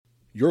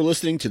You're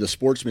listening to the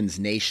Sportsman's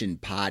Nation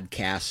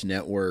Podcast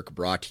Network,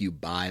 brought to you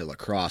by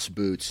Lacrosse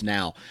Boots.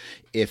 Now,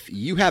 if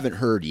you haven't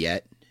heard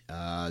yet,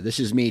 this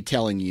is me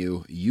telling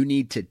you, you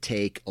need to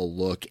take a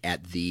look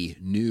at the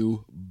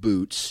new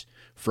boots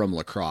from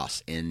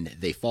Lacrosse, and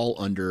they fall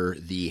under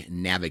the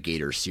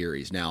Navigator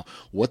series. Now,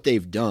 what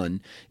they've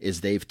done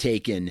is they've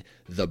taken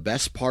the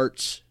best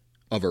parts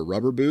of a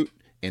rubber boot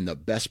and the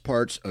best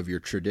parts of your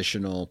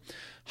traditional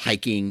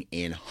hiking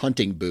and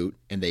hunting boot,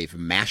 and they've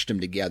mashed them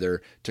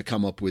together to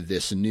come up with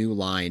this new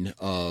line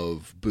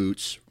of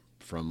boots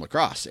from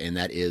Lacrosse, and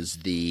that is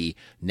the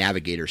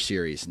Navigator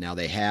series. Now,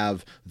 they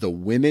have the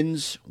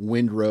women's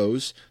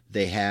Windrose,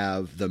 they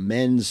have the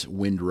men's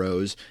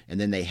Windrose, and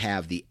then they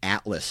have the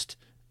Atlas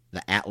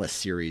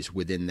series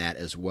within that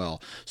as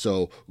well.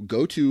 So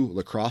go to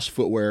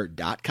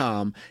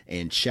lacrossefootwear.com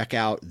and check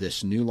out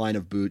this new line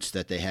of boots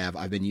that they have.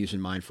 I've been using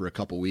mine for a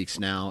couple weeks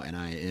now, and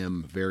I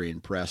am very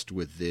impressed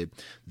with the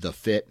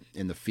fit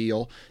and the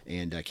feel,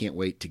 and I can't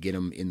wait to get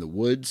them in the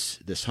woods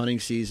this hunting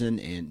season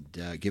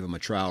and give them a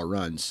trial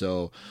run.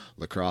 So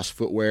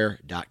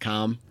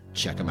lacrossefootwear.com,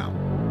 check them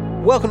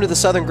out. Welcome to the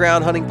Southern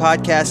Ground Hunting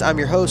Podcast. I'm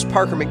your host,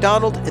 Parker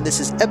McDonald, and this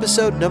is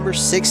episode number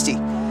 60.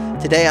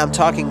 Today I'm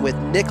talking with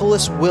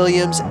Nicholas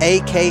Williams,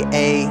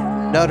 a.k.a.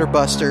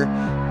 Nutterbuster,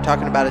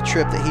 talking about a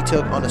trip that he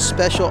took on a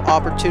special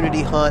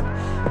opportunity hunt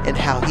and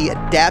how he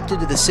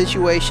adapted to the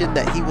situation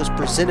that he was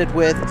presented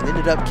with and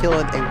ended up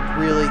killing a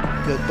really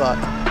good buck.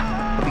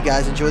 Hope you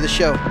guys enjoy the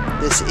show.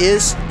 This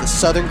is the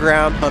Southern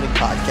Ground Hunting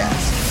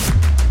Podcast.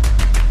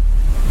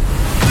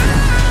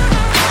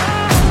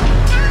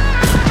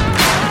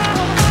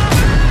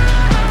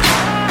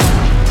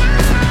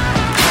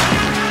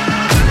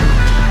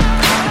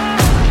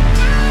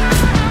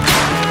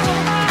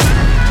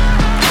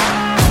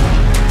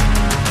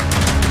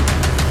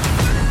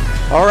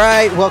 All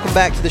right, welcome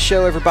back to the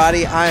show,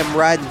 everybody. I am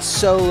riding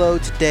solo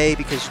today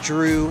because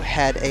Drew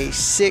had a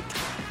sick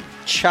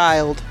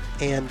child,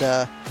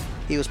 and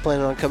he was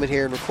planning on coming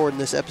here and recording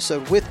this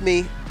episode with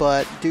me,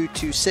 but due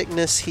to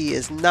sickness, he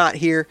is not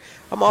here.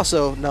 I'm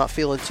also not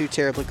feeling too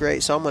terribly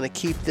great, so I'm going to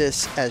keep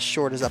this as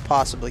short as I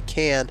possibly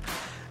can.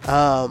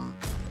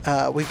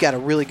 We've got a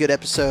really good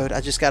episode.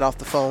 I just got off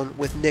the phone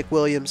with Nick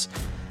Williams.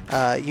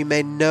 You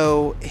may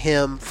know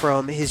him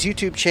from his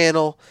YouTube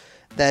channel.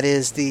 That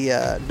is the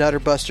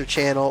Nutterbuster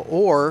channel,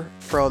 or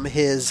from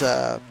his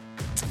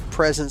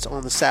presence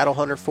on the Saddle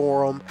Hunter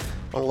Forum,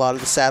 on a lot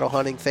of the saddle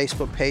hunting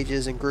Facebook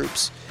pages and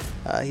groups.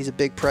 He's a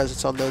big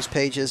presence on those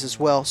pages as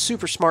well.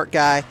 Super smart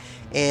guy,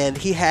 and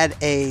he had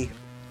a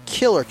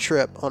killer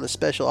trip on a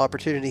special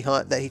opportunity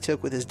hunt that he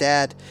took with his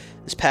dad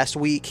this past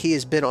week. He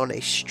has been on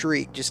a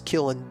streak, just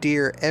killing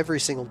deer every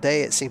single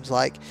day, it seems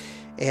like.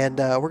 And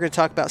we're going to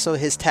talk about some of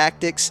his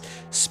tactics,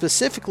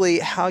 specifically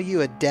how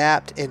you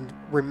adapt and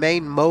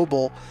remain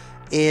mobile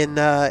in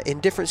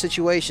different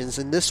situations.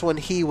 And this one,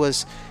 he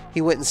went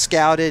and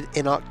scouted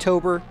in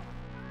October,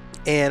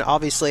 and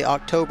obviously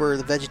October,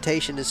 the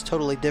vegetation is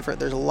totally different.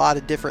 There's a lot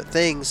of different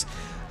things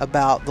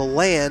about the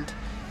land,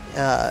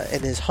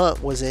 and his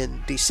hunt was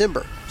in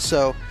December.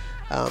 So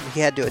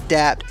he had to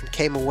adapt and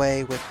came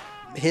away with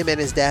him and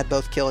his dad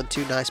both killing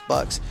 2 nice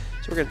bucks.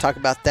 So we're going to talk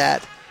about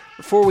that.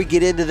 Before we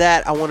get into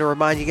that, I want to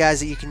remind you guys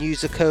that you can use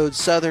the code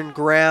Southern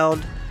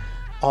Ground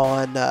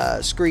on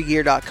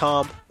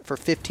ScreeGear.com for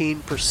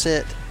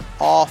 15%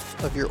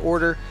 off of your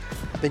order.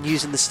 I've been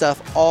using the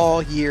stuff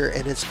all year,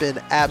 and it's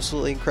been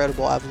absolutely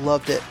incredible. I've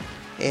loved it,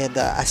 and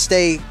I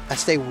stay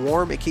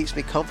warm. It keeps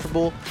me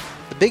comfortable.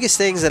 The biggest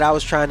things that I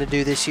was trying to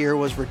do this year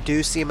was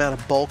reduce the amount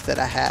of bulk that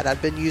I had.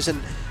 I've been using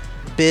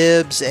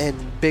bibs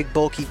and big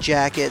bulky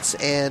jackets,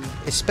 and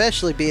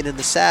especially being in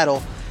the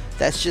saddle,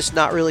 that's just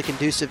not really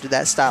conducive to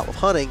that style of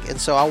hunting, and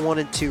so I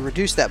wanted to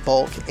reduce that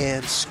bulk,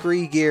 and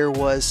Scree Gear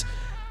was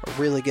a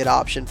really good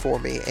option for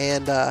me.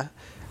 And I'll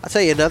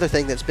tell you another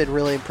thing that's been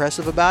really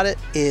impressive about it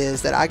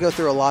is that I go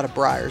through a lot of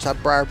briars. I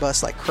briar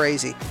bust like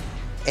crazy,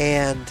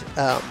 and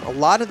a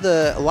lot of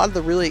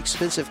the really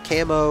expensive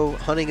camo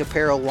hunting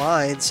apparel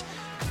lines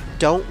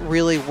don't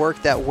really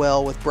work that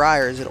well with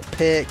briars. It'll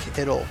pick,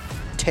 it'll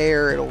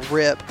tear, it'll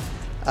rip.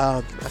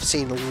 I've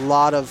seen a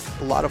lot of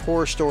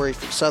horror stories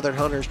from Southern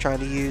hunters trying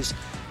to use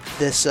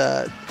this,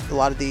 a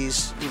lot of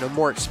these,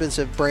 more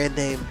expensive brand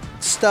name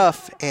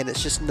stuff, and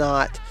it's just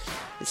not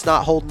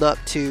holding up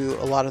to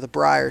a lot of the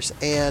briars.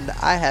 And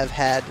I have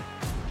had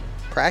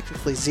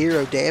practically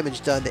zero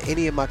damage done to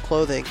any of my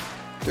clothing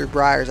through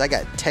briars. I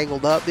got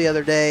tangled up the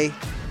other day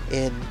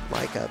in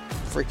like a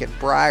freaking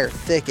briar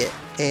thicket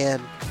and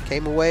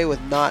came away with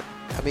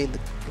the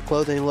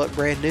clothing looked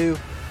brand new,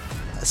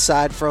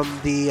 aside from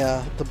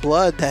the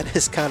blood that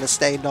is kind of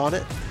stained on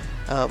it,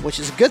 which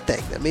is a good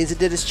thing. That means it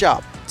did its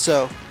job.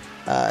 So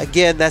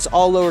again, that's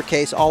all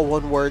lowercase, all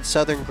one word,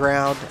 Southern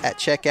Ground at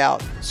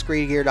checkout,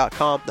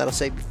 ScreeGear.com. That'll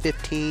save you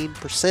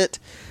 15%.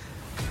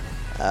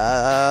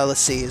 Let's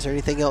see, is there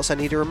anything else I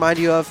need to remind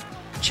you of?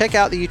 Check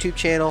out the YouTube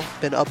channel.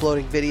 Been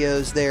uploading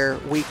videos there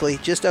weekly.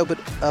 Just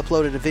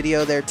uploaded a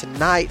video there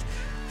tonight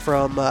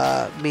from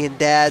me and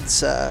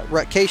Dad's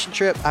rutcation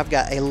trip. I've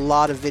got a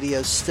lot of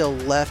videos still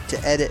left to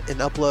edit and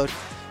upload.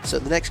 So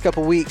the next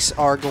couple weeks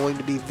are going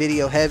to be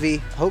video heavy.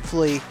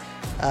 Hopefully,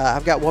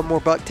 I've got one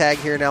more buck tag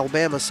here in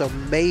Alabama, so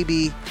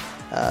maybe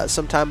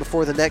sometime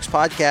before the next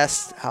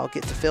podcast, I'll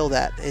get to fill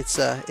that.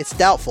 It's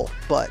doubtful,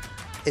 but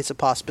it's a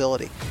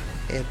possibility.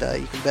 And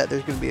you can bet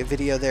there's going to be a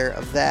video there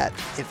of that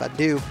if I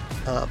do.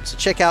 So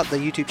check out the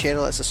YouTube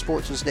channel. That's the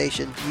Sportsman's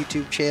Nation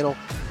YouTube channel.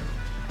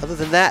 Other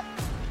than that,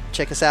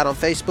 check us out on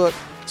Facebook,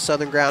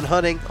 Southern Ground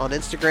Hunting, on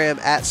Instagram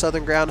at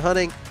Southern Ground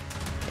Hunting.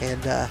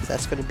 And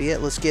that's going to be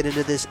it. Let's get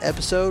into this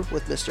episode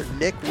with Mr.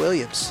 Nick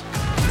Williams.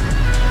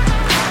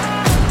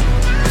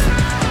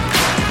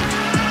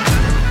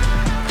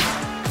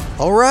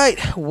 All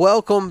right,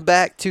 welcome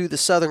back to the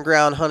Southern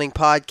Ground Hunting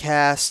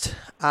Podcast.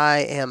 I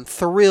am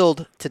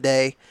thrilled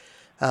today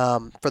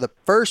for the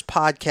first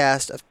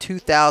podcast of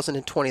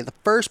 2020, the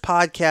first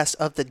podcast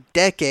of the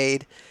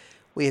decade.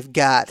 We have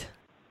got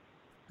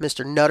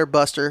Mr. Nutter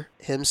Buster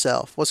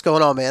himself. What's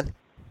going on, man?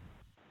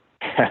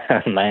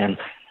 Man,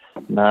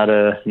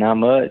 not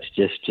much.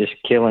 Just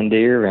killing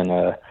deer,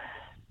 and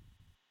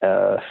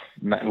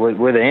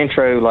with an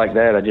intro like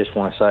that, I just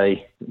want to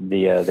say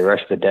the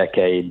rest of the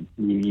decade,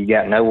 you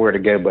got nowhere to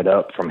go but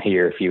up from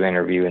here if you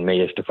interviewing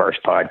me as the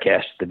first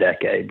podcast of the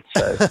decade.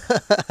 So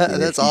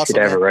that's awesome.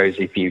 You could have a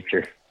rosy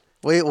future.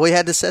 We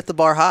had to set the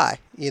bar high,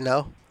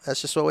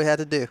 That's just what we had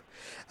to do.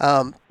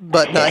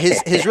 But no,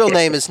 his real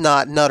name is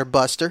not Nutter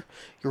Buster.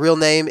 Your real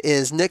name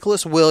is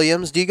Nicholas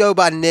Williams. Do you go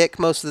by Nick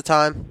most of the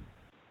time?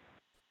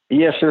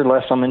 Yes, sir,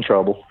 unless I'm in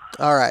trouble.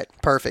 All right,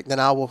 perfect. Then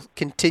I will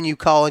continue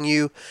calling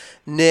you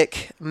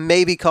Nick,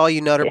 maybe call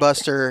you Nutter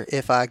Buster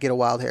if I get a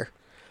wild hair.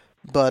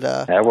 But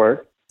that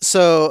works.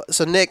 So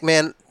Nick,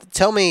 man,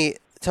 tell me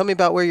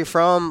about where you're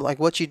from, like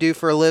what you do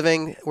for a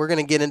living. We're going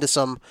to get into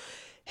some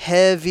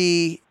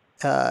heavy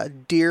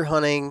deer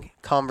hunting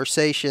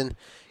conversation,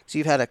 because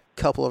you've had a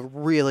couple of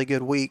really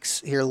good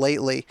weeks here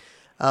lately.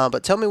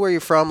 But tell me where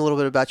you're from, a little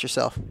bit about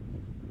yourself.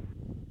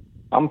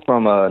 I'm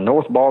from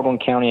North Baldwin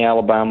County,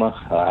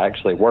 Alabama. I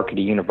actually work at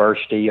a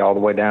university all the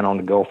way down on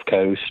the Gulf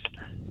Coast.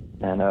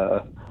 And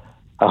I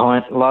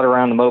hunt a lot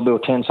around the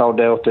Mobile-Tensaw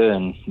Delta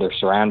and their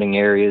surrounding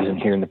areas. And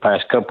here in the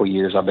past couple of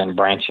years, I've been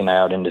branching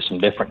out into some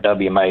different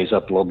WMAs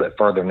up a little bit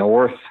further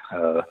north.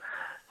 I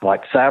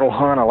like saddle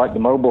hunt. I like the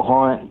mobile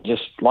hunt.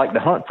 Just like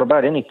to hunt for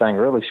about anything,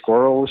 really.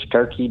 Squirrels,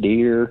 turkey,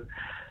 deer,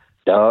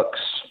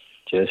 ducks,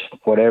 just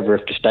whatever.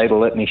 If the state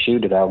will let me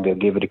shoot it, I'll go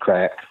give it a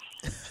crack.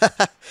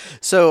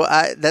 So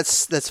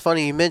that's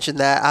funny you mentioned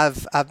that.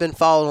 I've been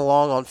following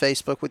along on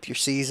Facebook with your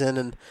season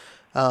and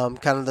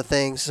kind of the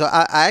things. So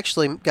I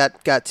actually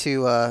got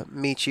to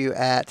meet you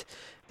at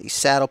the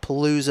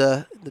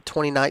Saddlepalooza, the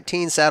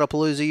 2019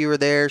 Saddlepalooza. You were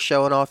there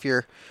showing off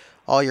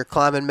all your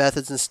climbing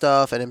methods and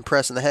stuff and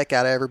impressing the heck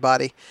out of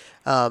everybody.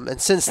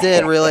 And since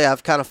then, really,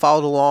 I've kind of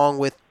followed along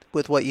with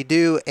what you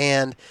do,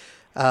 and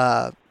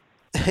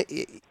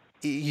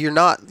you're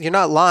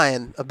not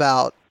lying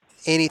about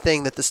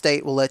anything that the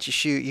state will let you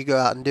shoot. You go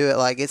out and do it.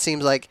 Like, it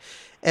seems like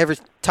every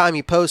time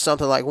you post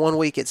something, like one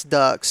week it's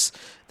ducks,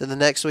 then the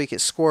next week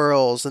it's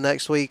squirrels, the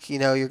next week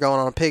you're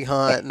going on a pig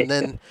hunt, and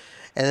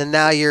then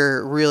now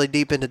you're really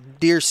deep into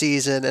deer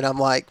season. And I'm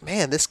like,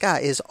 man, this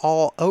guy is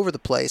all over the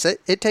place.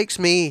 It takes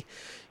me,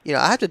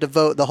 I have to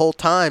devote the whole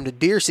time to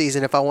deer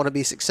season if I want to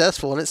be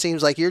successful. And it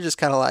seems like you're just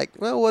kind of like,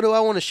 well, what do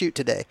I want to shoot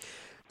today?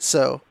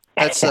 So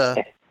that's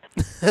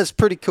that's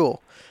pretty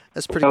cool.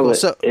 That's pretty cool.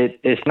 So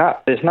it's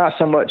not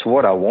so much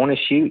what I want to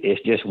shoot.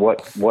 It's just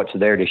what's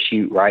there to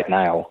shoot right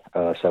now.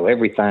 So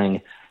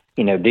everything,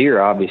 deer,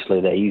 obviously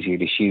they're easier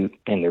to shoot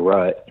in the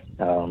rut.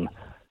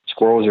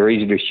 Squirrels are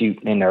easier to shoot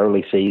in the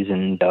early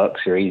season.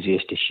 Ducks are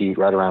easiest to shoot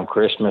right around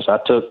Christmas. I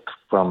took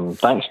from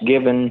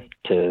Thanksgiving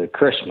to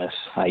Christmas.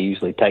 I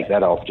usually take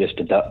that off just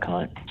to duck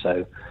hunt.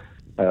 So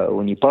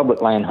when you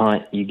public land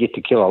hunt, you get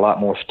to kill a lot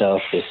more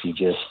stuff if you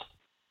just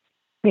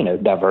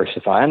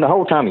diversify. And the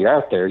whole time you're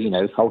out there,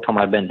 the whole time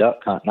I've been duck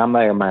hunting, I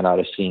may or may not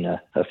have seen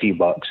a few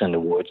bucks in the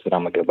woods that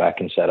I'm going to go back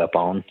and set up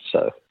on.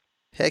 So,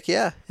 Heck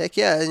yeah.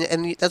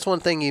 And that's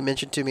one thing you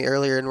mentioned to me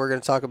earlier, and we're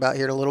going to talk about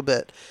here in a little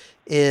bit,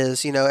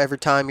 is, every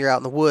time you're out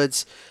in the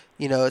woods,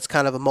 it's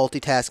kind of a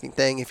multitasking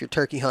thing. If you're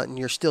turkey hunting,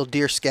 you're still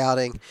deer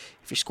scouting.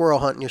 If you're squirrel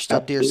hunting, you're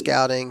still deer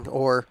scouting.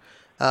 Or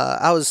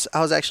I was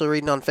actually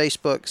reading on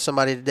Facebook,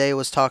 somebody today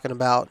was talking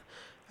about,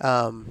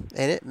 and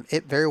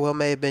it very well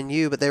may have been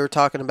you, but they were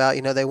talking about,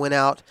 they went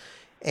out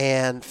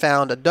and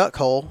found a duck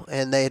hole,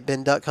 and they had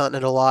been duck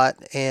hunting it a lot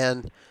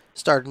and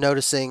started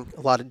noticing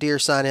a lot of deer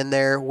sign in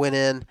there, went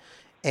in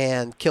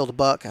and killed a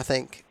buck, I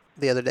think,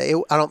 the other day.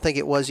 I don't think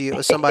it was you. It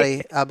was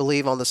somebody, I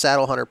believe, on the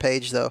Saddle Hunter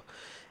page, though,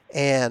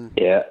 and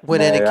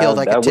went in and killed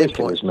like a 10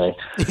 point. Me.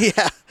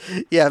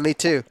 Yeah, me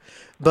too.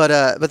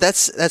 But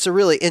that's a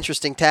really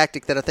interesting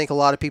tactic that I think a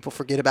lot of people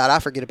forget about. I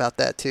forget about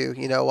that too.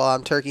 While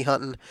I'm turkey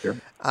hunting, sure,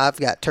 I've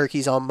got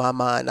turkeys on my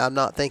mind. I'm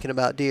not thinking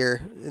about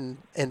deer,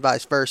 and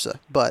vice versa.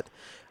 But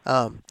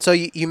so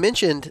you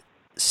mentioned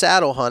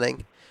saddle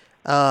hunting.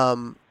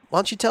 Why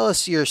don't you tell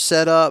us your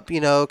setup?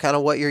 Kind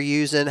of what you're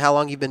using, how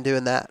long you've been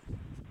doing that?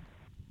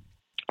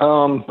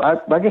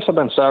 I guess I've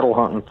been saddle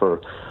hunting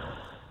for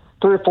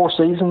 3 or 4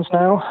 seasons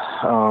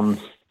now.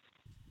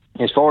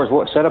 As far as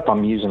what setup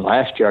I'm using,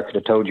 last year I could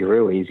have told you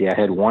real easy. I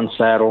had one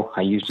saddle.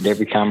 I used it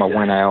every time I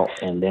went out.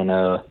 And then,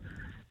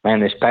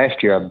 man, this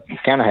past year I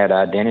kind of had an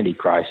identity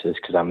crisis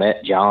because I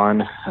met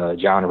John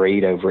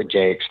Reed over at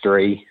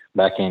JX3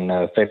 back in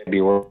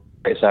February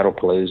at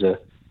Saddlepalooza.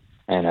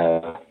 And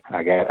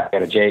I got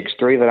a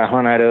JX3 that I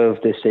hunt out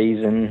of this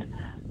season.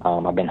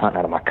 I've been hunting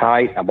out of my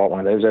kite. I bought one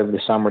of those over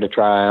the summer to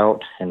try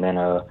out. And then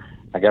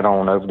I got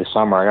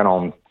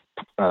on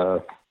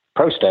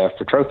Pro Staff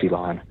for Trophy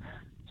Line.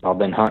 So I've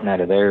been hunting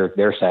out of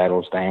their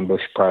saddles, the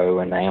Ambush Pro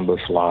and the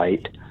Ambush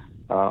Light.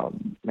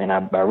 And I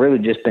really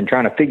just been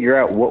trying to figure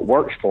out what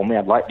works for me.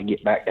 I'd like to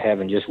get back to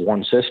having just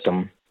one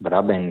system, but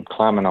I've been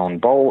climbing on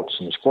bolts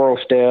and squirrel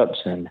steps,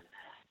 and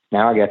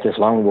now I got this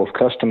Lone Wolf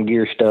custom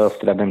gear stuff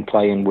that I've been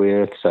playing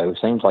with. So it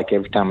seems like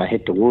every time I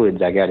hit the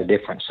woods, I got a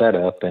different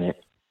setup, and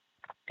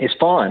it's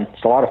fun.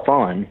 It's a lot of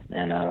fun,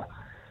 and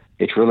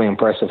it's really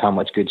impressive how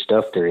much good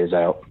stuff there is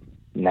out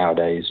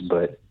nowadays.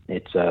 But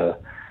it's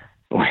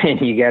when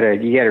you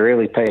gotta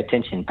really pay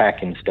attention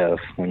packing stuff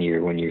when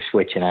you're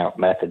switching out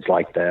methods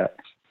like that.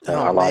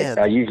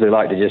 I usually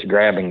like to just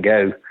grab and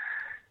go.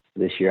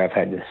 This year I've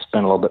had to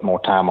spend a little bit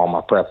more time on my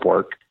prep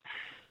work.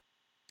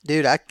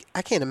 Dude, I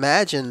can't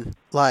imagine,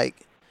 like,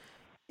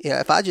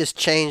 if I just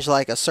change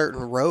like a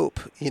certain rope,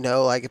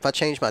 like if I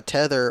change my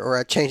tether or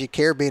I change a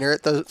carabiner,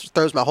 it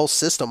throws my whole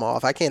system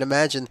off. I can't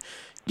imagine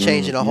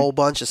changing a whole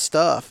bunch of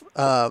stuff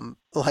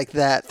like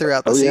that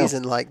throughout the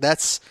season. Like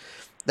that's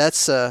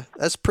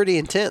pretty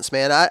intense,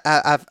 man.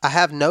 I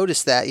have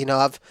noticed that,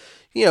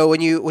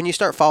 when you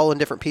start following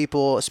different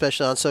people,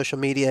 especially on social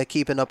media,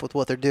 keeping up with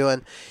what they're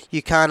doing,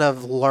 you kind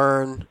of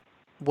learn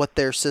what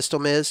their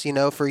system is.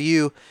 For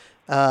you,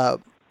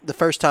 the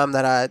first time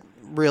that I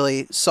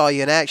really saw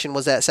you in action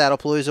was at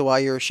Saddlepalooza while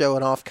you were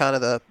showing off kind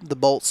of the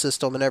bolt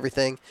system and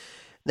everything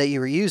that you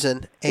were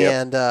using.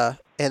 Yep.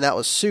 And that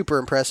was super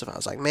impressive. I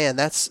was like, man,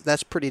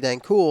 that's pretty dang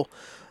cool.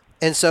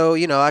 And so,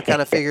 I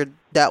kind of figured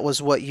that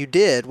was what you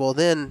did. Well,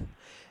 then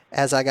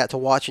as I got to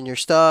watching your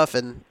stuff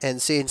and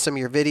seeing some of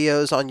your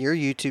videos on your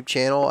YouTube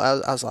channel,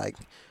 I was like,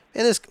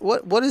 man,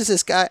 what is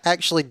this guy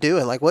actually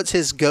doing? Like, what's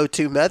his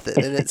go-to method?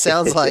 And it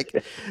sounds like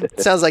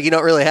you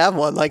don't really have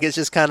one. Like, it's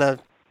just kind of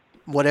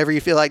whatever you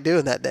feel like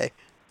doing that day.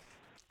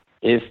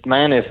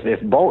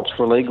 If bolts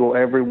were legal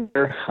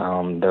everywhere,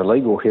 they're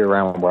legal here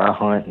around where I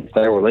hunt. If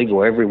they were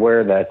legal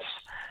everywhere,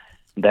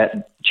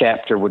 that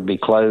chapter would be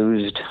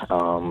closed.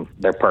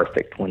 They're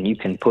perfect. When you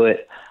can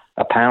put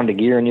a pound of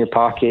gear in your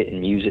pocket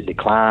and use it to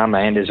climb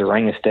and as a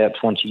ring of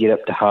steps once you get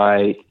up to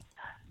height,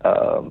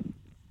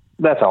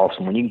 that's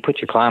awesome. When you can put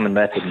your climbing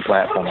method and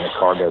platform in a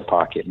cargo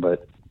pocket.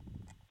 But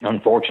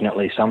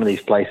unfortunately, some of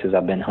these places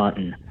I've been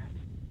hunting,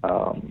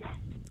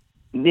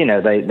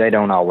 they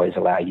don't always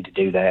allow you to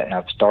do that. And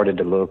I've started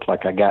to look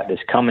like I got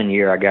this coming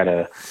year. I got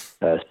a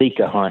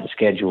Sika hunt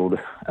scheduled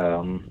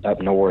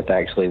up north,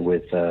 actually,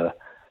 with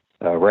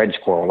Red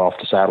Squirrel off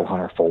the Saddle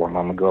Hunter Forum.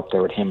 I'm going to go up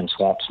there with him and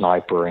Swamp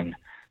Sniper, and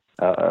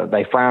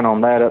they frown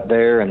on that up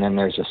there. And then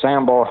there's a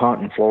sandbar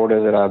hunt in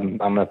Florida that I'm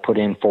going to put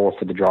in for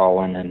the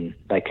drawing, and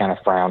they kind of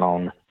frown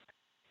on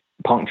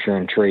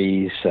puncturing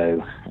trees.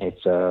 So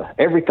it's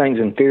everything's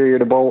inferior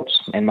to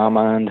bolts in my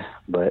mind,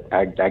 but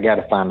I got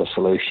to find a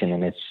solution,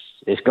 and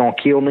it's going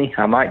to kill me.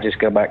 I might just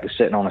go back to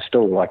sitting on a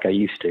stool like I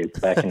used to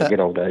back in the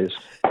good old days.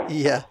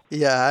 Yeah,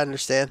 I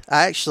understand.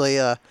 I actually,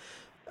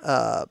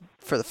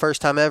 for the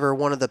first time ever,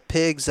 one of the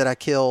pigs that I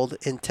killed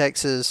in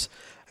Texas,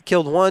 I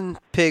killed one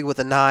pig with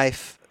a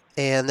knife,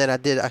 and then I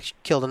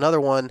killed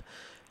another one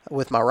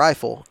with my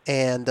rifle.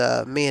 And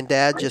me and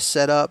Dad just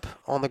set up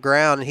on the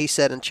ground, and he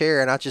sat in a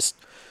chair, and I just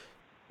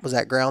was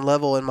at ground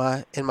level in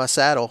my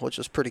saddle, which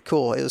was pretty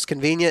cool. It was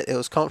convenient, it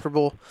was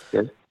comfortable.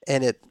 Good.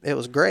 And it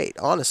was great,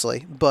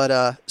 honestly.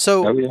 But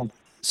so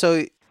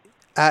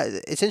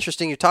it's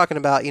interesting you're talking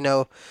about,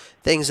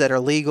 things that are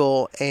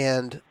legal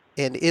and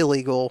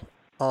illegal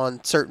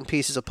on certain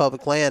pieces of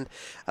public land.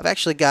 I've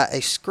actually got a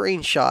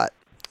screenshot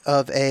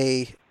of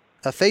a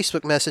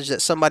Facebook message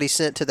that somebody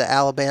sent to the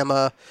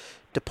Alabama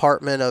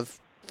Department of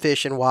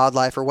Fish and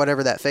Wildlife, or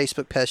whatever that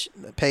Facebook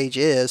page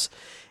is,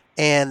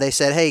 and they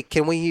said, hey,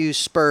 can we use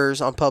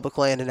spurs on public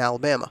land in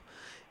Alabama?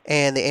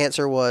 And the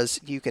answer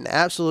was, you can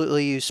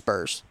absolutely use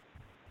spurs.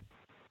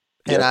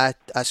 Yep. And I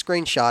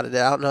screenshotted it.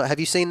 I don't know. Have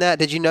you seen that?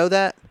 Did you know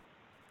that?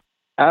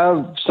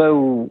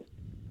 So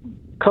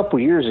a couple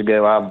years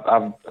ago,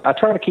 I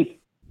try to keep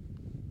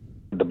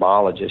the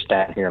biologist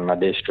down here in my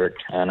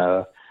district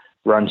and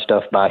run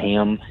stuff by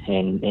him.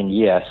 And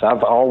yes,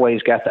 I've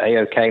always got the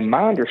AOK.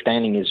 My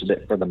understanding is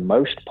that for the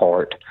most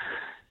part,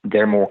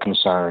 they're more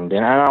concerned.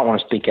 And I don't want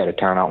to speak out of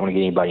turn. I don't want to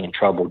get anybody in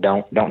trouble.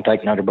 Don't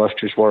take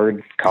Nutterbuster's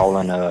word. Call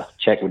and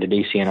check with the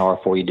DCNR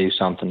before you do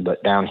something.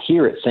 But down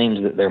here, it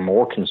seems that they're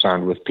more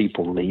concerned with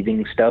people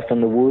leaving stuff in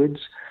the woods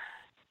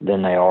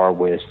than they are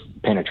with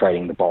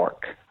penetrating the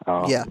bark.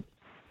 Yeah.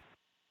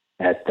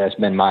 That's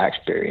been my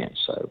experience.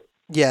 So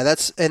yeah,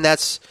 that's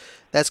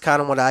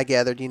kind of what I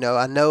gathered.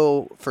 I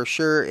know for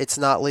sure it's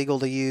not legal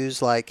to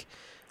use like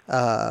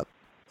uh,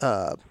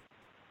 uh,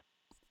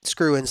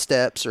 screw-in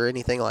steps or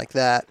anything like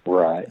that.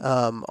 Right.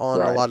 On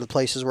Right. a lot of the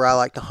places where I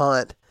like to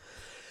hunt.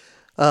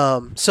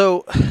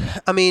 So,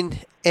 I mean,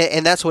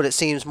 and that's what it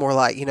seems more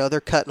like. You know, they're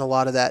cutting a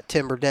lot of that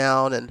timber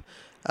down, and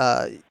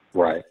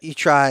Right. you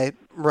try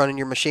running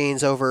your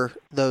machines over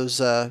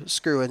those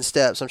screw-in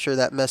steps. I'm sure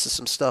that messes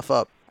some stuff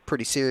up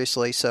pretty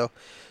seriously. So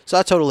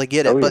I totally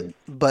get it. Oh, yeah.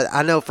 But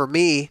I know for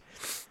me,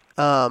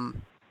 I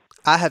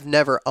have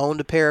never owned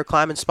a pair of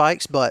climbing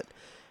spikes, but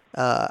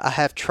I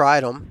have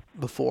tried them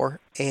before,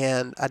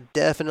 and I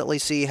definitely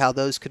see how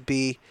those could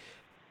be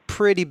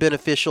pretty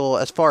beneficial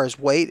as far as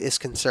weight is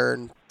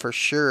concerned, for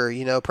sure.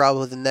 You know,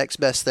 probably the next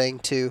best thing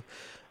to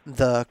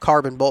the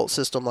carbon bolt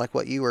system, like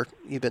what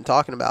you've been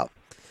talking about.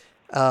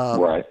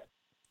 Right.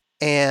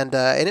 And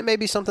it may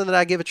be something that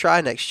I give a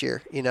try next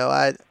year. You know,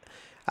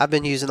 I've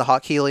been using the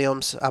Hawk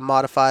Heliums. I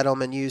modified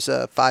them and use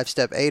a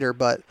 5-step aider,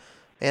 but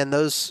man,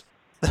 those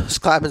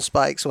climbing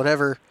spikes,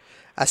 whenever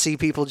I see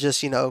people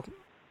just, you know,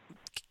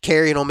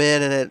 carrying them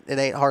in and it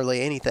ain't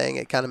hardly anything,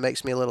 it kind of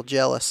makes me a little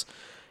jealous.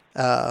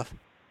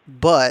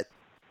 But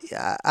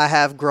I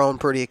have grown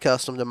pretty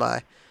accustomed to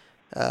my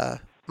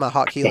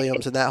Hawk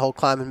Heliums and that whole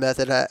climbing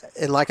method.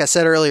 And like I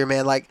said earlier,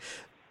 man, like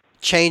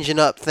changing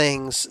up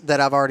things that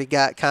I've already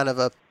got kind of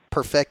a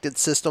perfected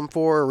system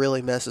for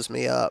really messes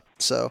me up.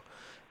 So,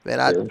 man,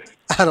 I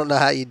don't know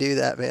how you do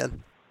that,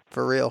 man,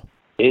 for real.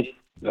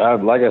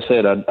 Like I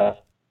said, I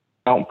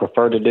don't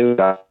prefer to do it.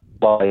 I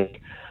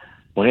like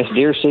when it's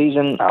deer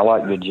season, I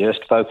like to just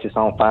focus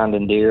on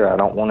finding deer. I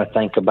don't want to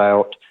think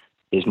about,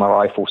 is my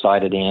rifle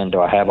sighted in?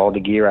 Do I have all the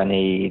gear I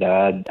need?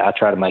 I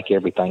try to make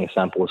everything as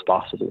simple as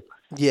possible.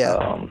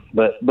 Yeah.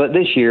 But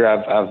this year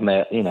I've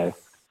met, you know,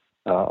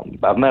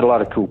 I've met a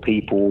lot of cool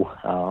people.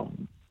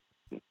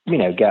 You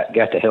know, got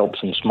to help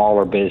some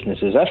smaller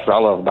businesses. That's what I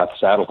love about the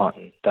saddle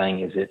hunting thing,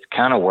 is it's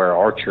kind of where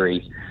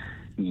archery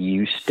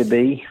used to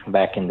be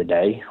back in the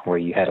day, where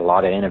you had a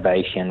lot of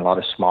innovation, a lot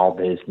of small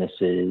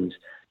businesses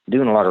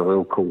doing a lot of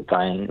real cool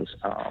things.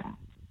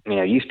 You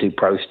know, used to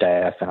pro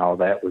staff and all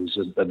that was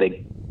a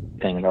big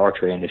thing in the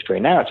archery industry.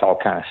 Now it's all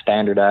kind of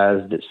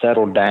standardized. It's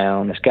settled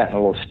down. It's gotten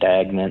a little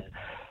stagnant.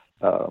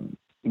 But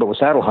with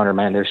Saddle Hunter,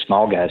 man, there's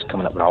small guys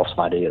coming up with awesome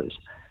ideas.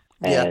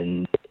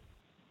 And,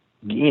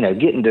 you know,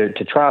 getting to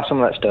try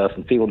some of that stuff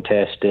and field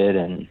test it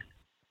and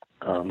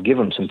give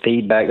them some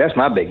feedback. That's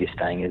my biggest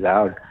thing is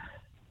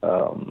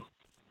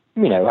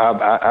you know,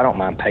 I don't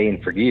mind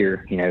paying for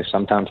gear. You know,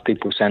 sometimes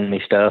people send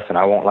me stuff, and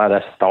I won't lie,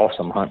 that's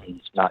awesome.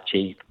 Hunting's not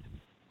cheap.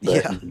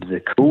 But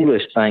the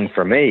coolest thing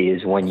for me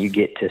is when you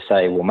get to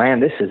say, well, man,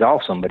 this is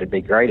awesome, but it'd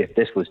be great if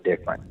this was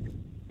different.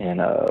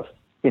 And,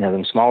 you know,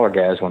 them smaller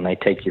guys, when they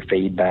take your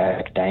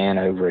feedback, Dan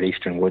over at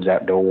Eastern Woods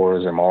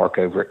Outdoors or Mark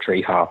over at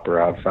Tree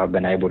Hopper, I've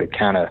been able to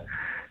kind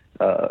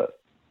of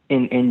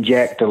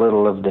inject a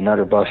little of the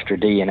Nutter Buster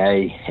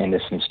DNA into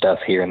some stuff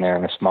here and there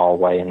in a small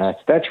way. And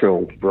that's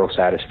real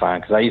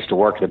satisfying, because I used to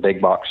work at a big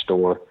box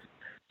store,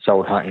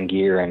 sold hunting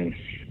gear, and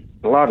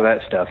a lot of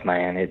that stuff,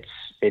 man,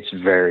 it's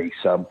very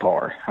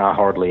subpar. I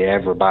hardly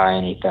ever buy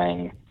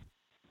anything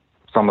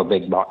from a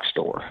big box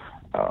store.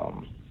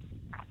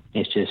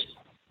 It's just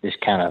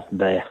kind of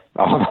there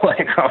all the way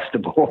across the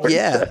board.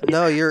 Yeah, So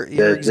no, you're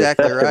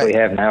exactly the stuff right. that we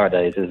have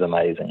nowadays is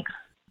amazing.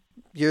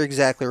 You're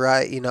exactly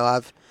right. You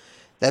know,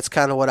 that's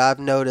kind of what I've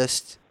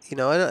noticed. You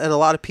know, and a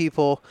lot of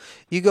people,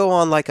 you go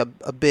on like a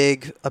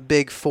big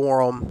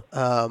forum,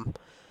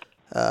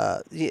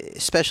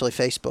 especially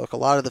Facebook. A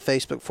lot of the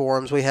Facebook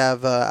forums we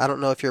have. I don't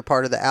know if you're a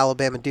part of the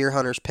Alabama Deer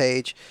Hunters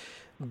page,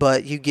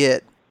 but you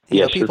get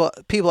you know,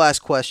 people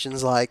ask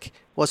questions like,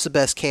 "What's the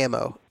best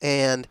camo?"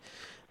 And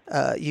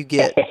you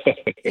get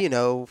you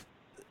know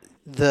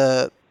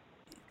the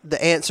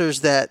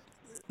answers that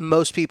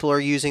most people are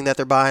using that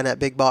they're buying at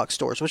big box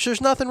stores, which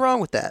there's nothing wrong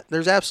with that.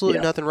 There's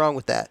absolutely nothing wrong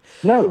with that.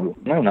 No,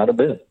 not a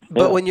bit.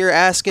 But when you're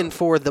asking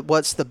for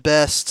what's the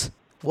best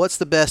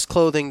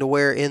clothing to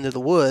wear into the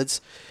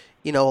woods,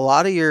 you know, a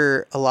lot of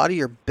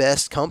your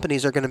best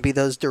companies are going to be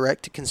those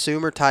direct to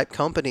consumer type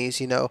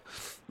companies, you know,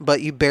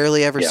 but you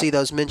barely ever see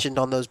those mentioned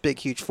on those big,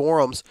 huge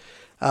forums.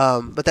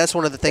 But that's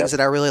one of the things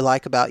that I really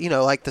like about, you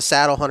know, like the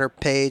Saddle Hunter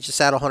page, the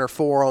Saddle Hunter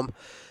forum,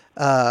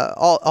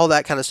 all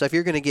that kind of stuff.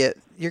 You're going to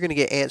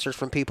get answers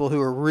from people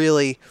who are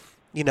really,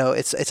 you know,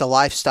 it's a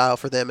lifestyle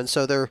for them. And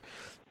so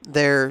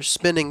they're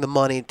spending the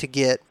money to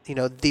get, you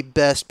know, the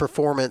best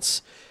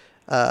performance,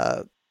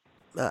 I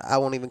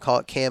won't even call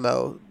it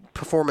camo,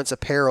 performance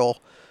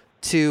apparel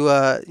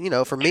to, you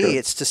know, for me,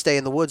 it's to stay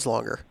in the woods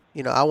longer.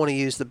 You know, I want to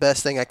use the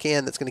best thing I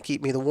can that's going to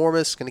keep me the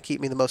warmest, going to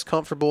keep me the most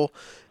comfortable,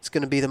 it's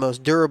going to be the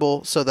most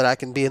durable so that I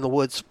can be in the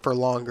woods for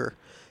longer.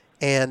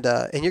 And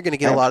you're going to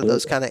get a lot of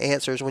those kind of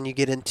answers when you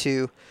get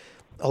into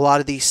a lot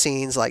of these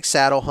scenes like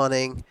saddle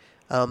hunting,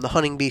 the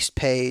Hunting Beast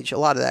page, a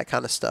lot of that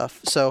kind of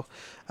stuff. So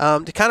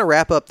to kind of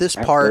wrap up this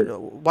part,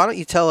 why don't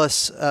you tell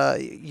us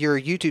your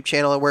YouTube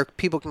channel and where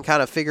people can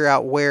kind of figure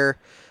out where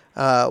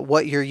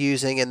what you're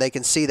using and they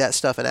can see that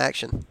stuff in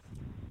action.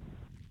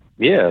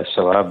 Yeah,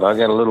 so I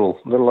got a little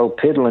old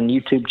piddling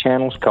YouTube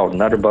channel. It's called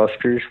Nutter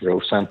Busters, real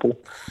simple.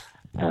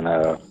 And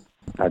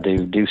I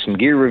do some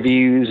gear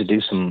reviews, I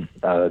do some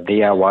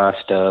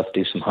DIY stuff,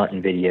 do some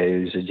hunting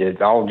videos.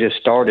 It all just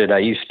started. I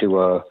used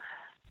to,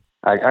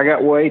 I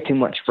got way too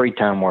much free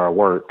time where I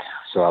work,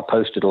 so I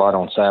posted a lot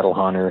on Saddle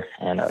Hunter,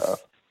 and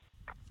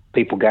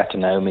people got to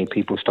know me.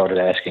 People started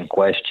asking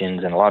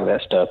questions, and a lot of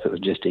that stuff, it was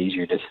just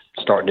easier to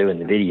start doing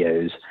the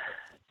videos,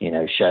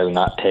 show,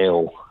 not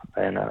tell.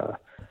 And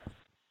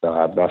so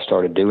I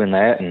started doing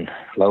that, and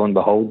lo and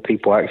behold,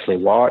 people actually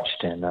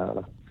watched, and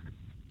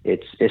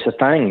it's a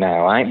thing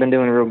now. I ain't been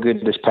doing real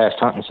good this past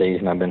hunting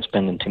season. I've been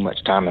spending too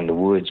much time in the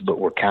woods, but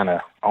we're kind of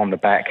on the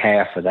back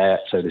half of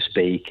that, so to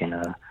speak, and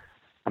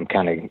I'm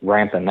kind of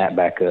ramping that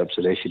back up,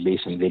 so there should be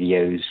some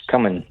videos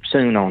coming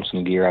soon on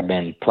some gear I've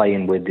been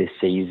playing with this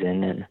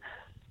season, and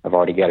I've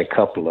already got a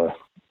couple of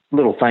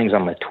little things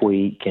I'm going to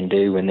tweak and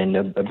do, and then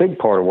a big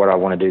part of what I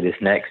want to do this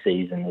next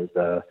season is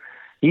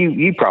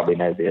you probably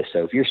know this,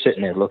 so if you're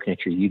sitting there looking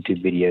at your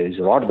YouTube videos,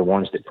 a lot of the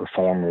ones that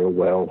perform real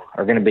well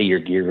are going to be your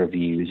gear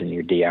reviews and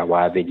your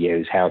DIY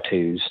videos,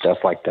 how-tos, stuff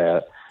like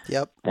that.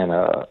 Yep.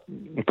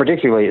 And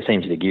particularly it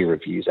seems the gear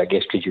reviews, I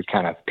guess, because you're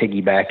kind of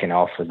piggybacking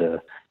off of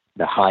the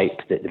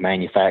hype that the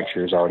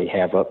manufacturers already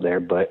have up there.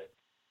 But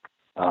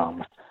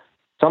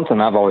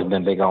something I've always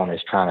been big on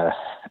is trying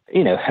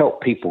to,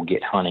 help people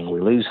get hunting.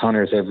 We lose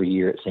hunters every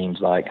year, it seems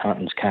like.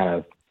 Hunting's kind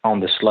of on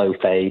the slow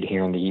fade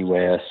here in the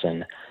U.S.,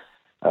 and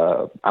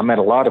I met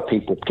a lot of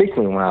people,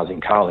 particularly when I was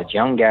in college,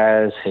 young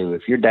guys who,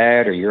 if your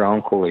dad or your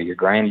uncle or your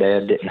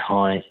granddad didn't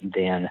hunt,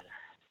 then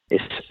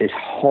it's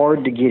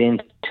hard to get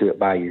into it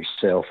by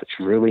yourself. It's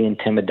really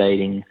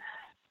intimidating.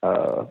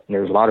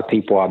 There's a lot of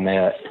people I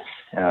met.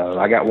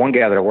 I got one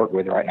guy that I work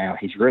with right now.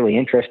 He's really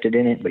interested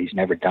in it, but he's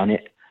never done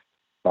it.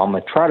 So I'm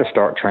going to try to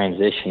start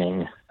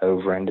transitioning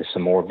over into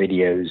some more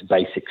videos,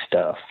 basic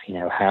stuff,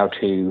 how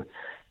to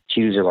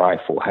choose a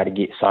rifle, how to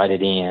get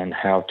sighted in,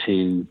 how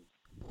to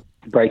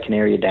break an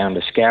area down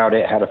to scout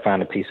it, how to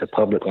find a piece of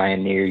public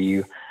land near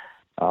you,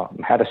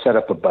 how to set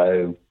up a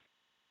bow,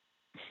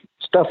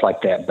 stuff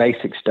like that,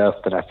 basic stuff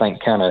that I think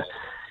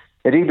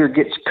it either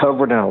gets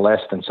covered in a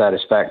less than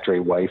satisfactory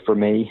way for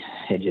me,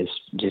 it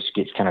just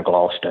gets kind of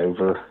glossed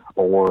over,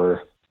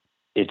 or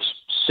it's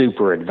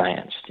super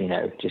advanced,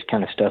 just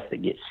kind of stuff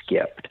that gets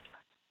skipped.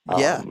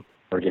 Yeah.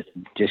 Or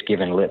just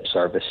given lip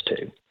service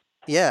to.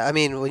 Yeah, I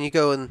mean, when you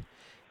go in,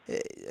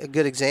 a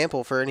good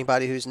example for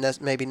anybody who's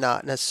maybe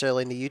not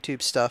necessarily into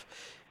YouTube stuff,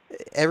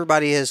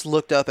 everybody has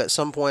looked up at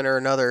some point or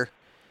another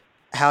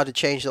how to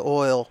change the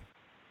oil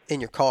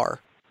in your car.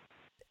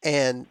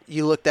 And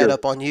you look that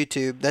up on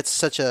YouTube. That's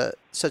such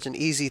an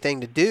easy thing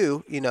to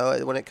do,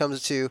 when it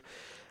comes to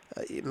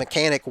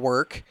mechanic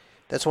work.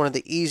 That's one of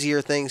the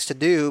easier things to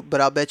do, but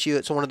I'll bet you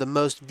it's one of the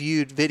most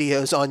viewed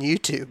videos on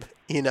YouTube,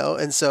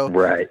 and so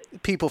right.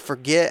 People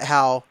forget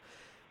how,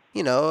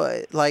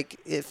 like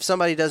if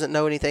somebody doesn't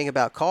know anything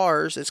about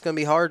cars, it's going to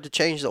be hard to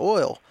change the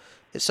oil.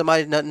 If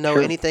somebody doesn't know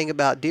anything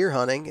about deer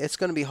hunting, it's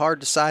going to be hard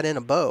to sight in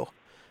a bow.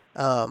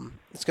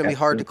 It's going to be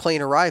hard to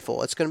clean a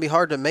rifle. It's going to be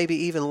hard to maybe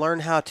even learn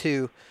how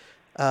to,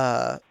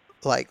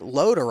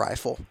 load a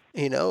rifle,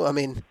 I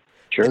mean,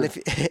 sure. And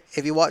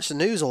if you watch the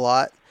news a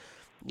lot,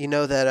 you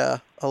know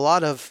that a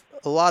lot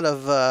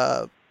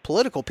of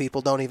political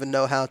people don't even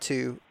know how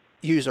to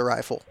use a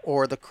rifle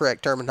or the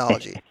correct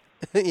terminology,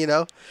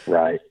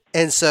 Right.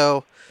 And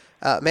so,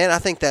 man, I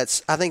think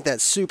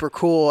that's super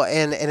cool,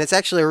 and it's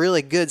actually a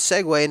really good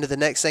segue into the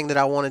next thing that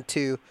I wanted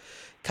to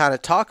kind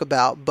of talk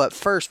about. But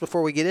first,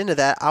 before we get into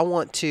that, I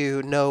want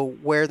to know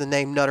where the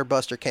name Nutter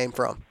Buster came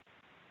from.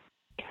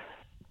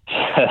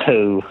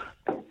 So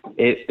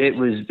it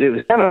was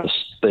kind of a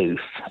spoof.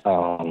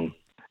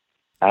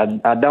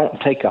 I don't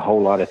take a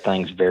whole lot of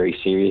things very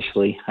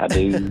seriously. I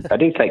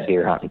do take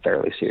deer hunting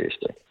fairly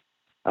seriously.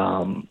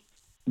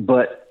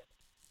 But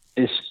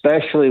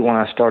especially when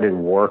I started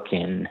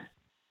working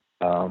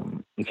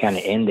kind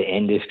of in the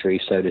industry,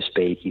 so to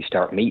speak, you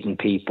start meeting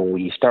people,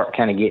 you start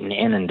kind of getting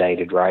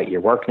inundated, right?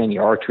 You're working in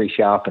your archery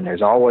shop, and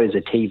there's always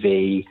a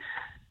TV,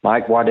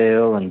 Mike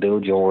Waddell and Bill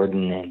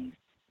Jordan, and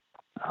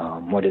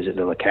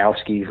the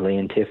Lukowskis, Lee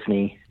and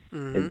Tiffany.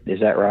 Mm-hmm. Is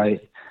that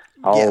right?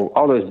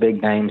 All those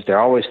big names, they're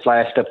always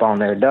flashed up on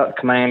their Duck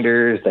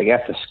Commanders. They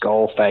got the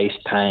skull face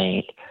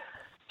paint,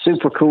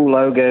 super cool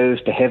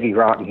logos to heavy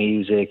rock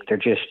music. They're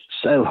just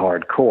so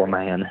hardcore,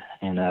 man.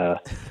 And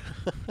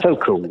so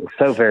cool,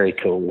 so very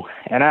cool.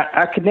 And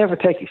I could never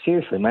take it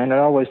seriously, man.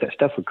 That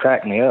stuff would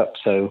crack me up.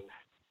 So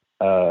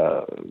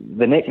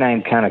the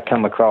nickname kind of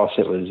come across.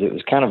 It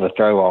was kind of a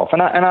throw off.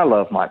 And I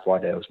love Mike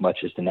Waddell as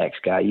much as the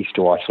next guy. I used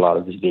to watch a lot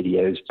of his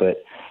videos,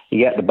 but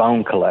you got the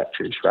bone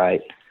collectors,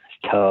 right?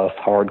 Tough,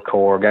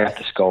 hardcore, got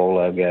the skull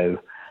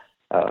logo.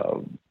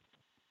 I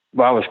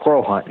was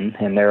squirrel hunting,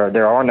 and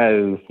there are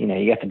no,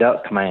 you got the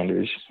Duck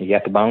Commanders, you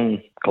got the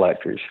bone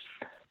collectors.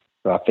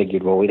 So I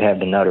figured, we'd have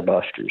the Nutter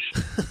Busters,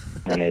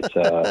 and it's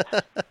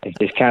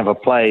just kind of a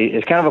play.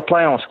 It's kind of a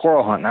play on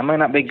squirrel hunting. I may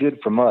not be good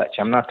for much.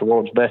 I'm not the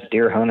world's best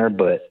deer hunter,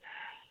 but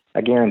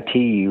I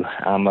guarantee you,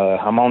 I'm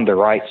on the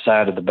right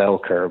side of the bell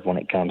curve when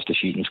it comes to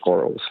shooting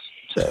squirrels.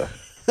 So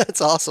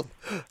that's awesome.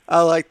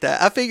 I like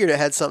that. I figured it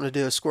had something to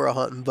do with squirrel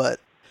hunting,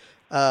 but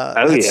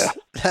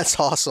That's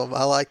awesome.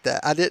 I like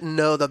that. I didn't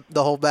know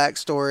the whole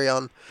backstory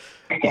on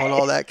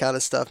all that kind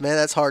of stuff. Man,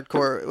 that's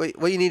hardcore.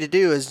 What you need to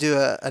do is do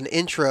an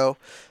intro.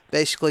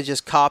 Basically,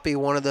 just copy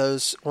one of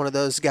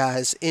those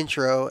guys'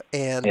 intro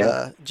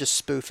and just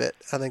spoof it.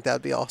 I think that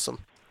would be awesome.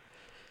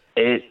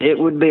 It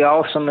would be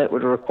awesome. It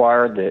would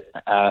require that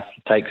I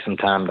take some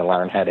time to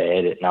learn how to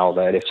edit and all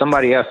that. If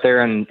somebody out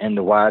there in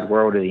the wide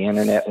world of the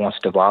internet wants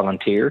to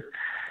volunteer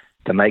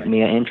to make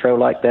me an intro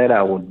like that,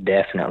 I will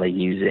definitely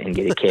use it and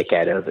get a kick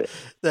out of it.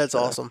 That's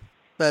awesome.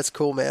 That's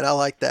cool, man. I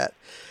like that.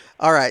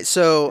 All right,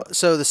 so the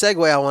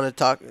segue I want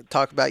to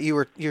talk about, you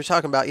were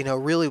talking about,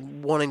 really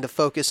wanting to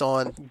focus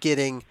on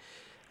getting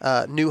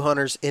new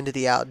hunters into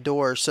the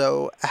outdoors.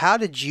 So how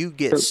did you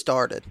get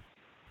started?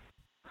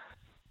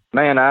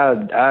 Man,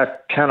 I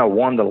kind of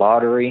won the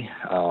lottery.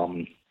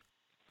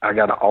 I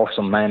got an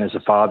awesome man as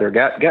a father.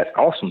 Got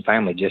awesome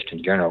family just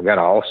in general. Got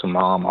an awesome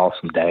mom,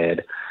 awesome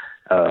dad.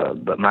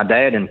 But my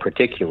dad in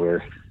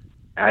particular,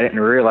 I didn't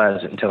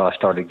realize it until I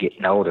started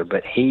getting older,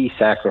 but he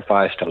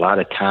sacrificed a lot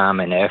of time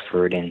and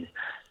effort and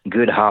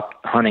good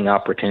hunting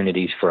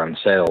opportunities for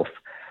himself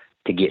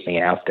to get me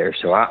out there.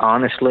 So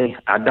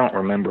I don't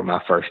remember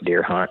my first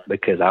deer hunt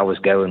because I was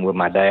going with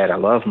my dad. I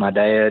love my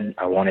dad.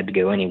 I wanted to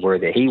go anywhere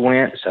that he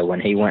went. So when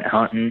he went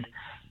hunting,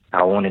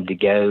 I wanted to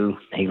go.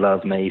 He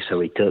loved me, so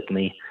he took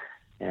me.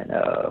 And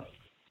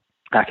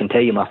I can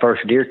tell you my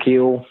first deer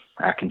kill.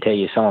 I can tell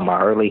you some of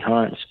my early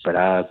hunts, but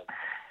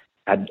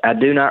I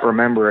do not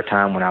remember a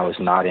time when I was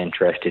not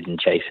interested in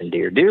chasing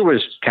deer. Deer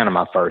was kind of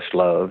my first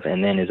love.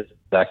 And then as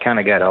I kind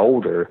of got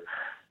older,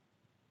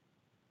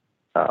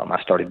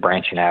 I started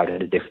branching out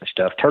into different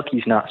stuff.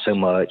 Turkeys, not so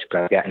much,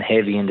 but I've gotten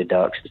heavy into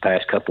ducks the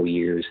past couple of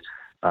years.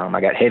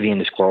 I got heavy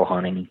into squirrel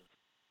hunting,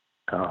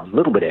 a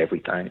little bit of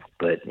everything,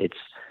 but it's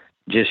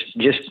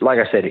just like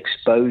I said,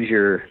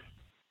 exposure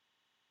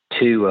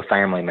to a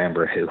family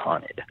member who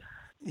hunted.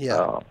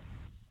 Yeah.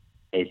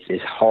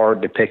 It's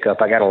hard to pick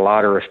up. I got a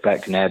lot of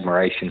respect and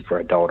admiration for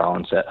adult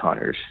onset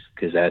hunters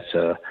because that's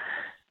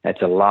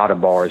a lot of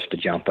bars to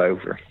jump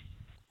over.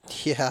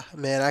 Yeah,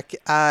 man,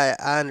 I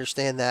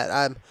understand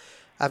that.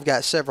 I've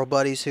got several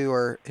buddies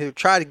who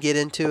try to get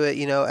into it,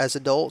 as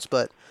adults,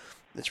 but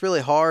it's really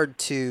hard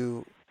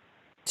to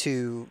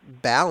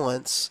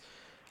balance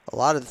a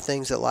lot of the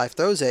things that life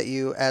throws at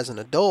you as an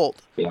adult.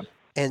 Yeah.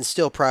 And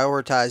still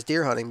prioritize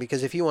deer hunting,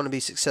 because if you want to be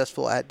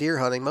successful at deer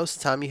hunting, most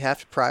of the time you have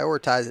to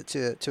prioritize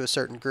it to a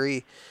certain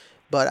degree.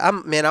 But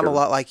I'm a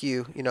lot like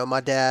you. My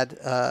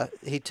dad,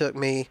 he took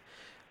me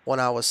when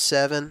I was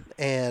 7,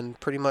 and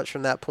pretty much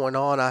from that point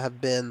on, I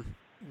have been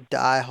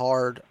die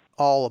hard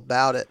all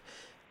about it.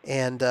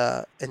 And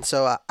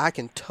so I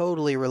can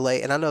totally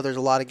relate. And I know there's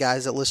a lot of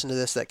guys that listen to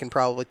this that can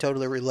probably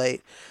totally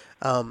relate.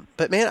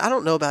 But man, I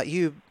don't know about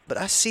you, but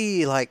I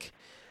see like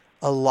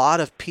a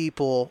lot of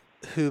people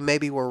who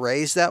maybe were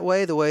raised that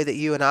way, the way that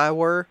you and I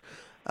were,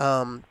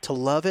 to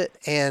love it,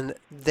 and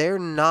they're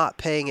not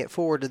paying it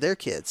forward to their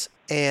kids.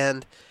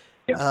 And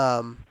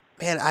man,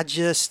 I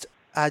just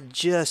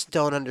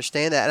don't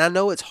understand that. And I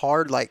know it's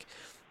hard, like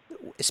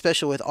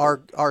especially with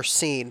our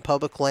scene,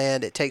 public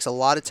land. It takes a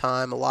lot of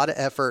time, a lot of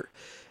effort,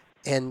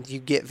 and you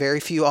get very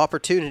few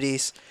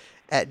opportunities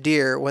at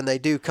deer when they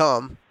do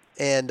come.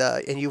 And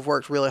you've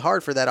worked really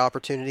hard for that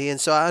opportunity.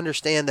 And so I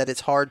understand that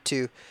it's hard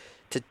to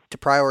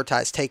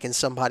prioritize taking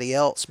somebody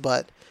else,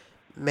 but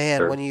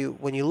man, Sure.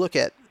 when you look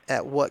at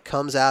what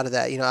comes out of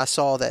that, I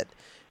saw that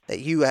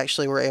you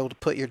actually were able to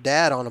put your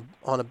dad on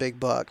a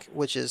big buck,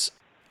 which is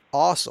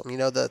awesome.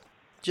 The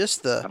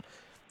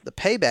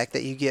payback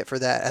that you get for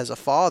that as a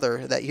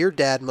father, that your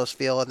dad must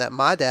feel and that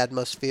my dad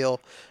must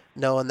feel,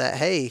 knowing that,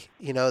 hey,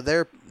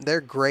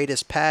 their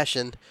greatest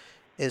passion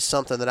is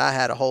something that I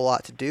had a whole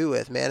lot to do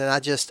with, man.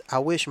 And I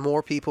wish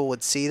more people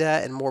would see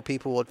that and more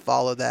people would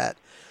follow that,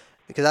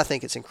 because I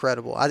think it's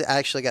incredible. I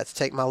actually got to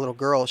take my little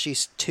girl.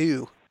 She's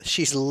 2.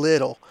 She's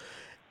little.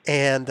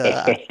 And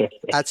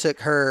I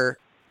took her,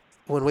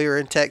 when we were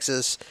in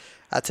Texas,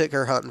 I took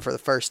her hunting for the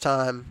first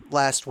time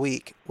last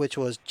week, which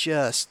was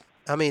just,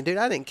 I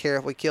didn't care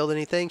if we killed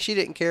anything. She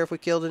didn't care if we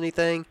killed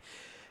anything.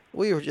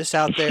 We were just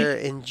out there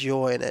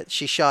enjoying it.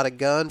 She shot a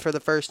gun for the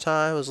first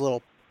time. It was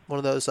one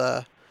of those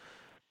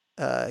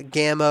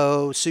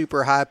Gammo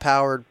super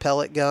high-powered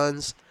pellet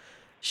guns.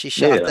 She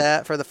shot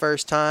that for the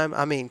first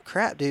time.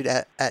 Crap, dude,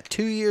 at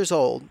 2 years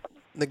old,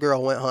 the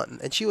girl went hunting,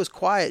 and she was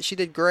quiet. She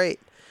did great.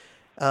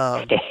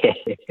 And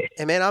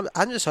man,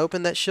 I'm just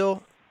hoping that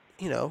she'll,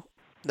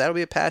 that'll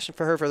be a passion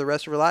for her for the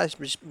rest of her life,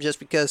 just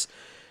because,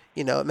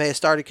 it may have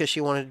started because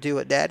she wanted to do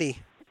what Daddy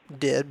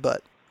did,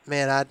 but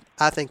man,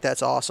 I think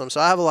that's awesome. So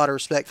I have a lot of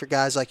respect for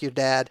guys like your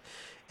dad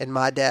and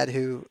my dad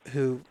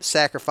who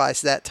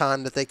sacrificed that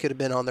time that they could have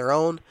been on their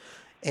own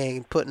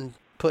and putting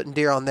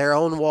deer on their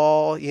own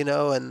wall,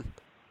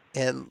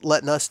 and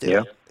letting us do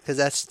it, because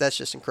that's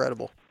just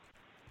incredible.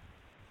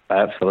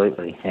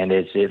 Absolutely. And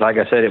it's like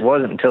I said, it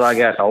wasn't until I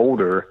got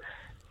older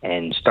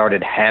and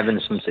started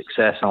having some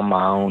success on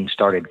my own,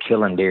 started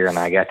killing deer, and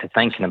I got to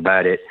thinking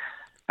about it.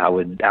 I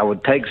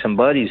would take some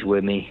buddies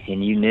with me,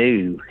 and you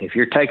knew if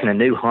you're taking a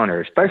new hunter,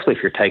 especially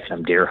if you're taking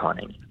them deer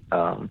hunting,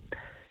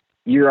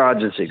 your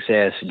odds of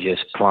success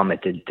just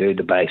plummeted through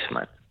the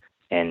basement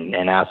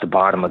and out the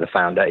bottom of the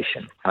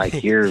foundation.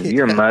 Like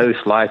you're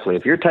most likely,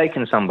 if you're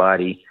taking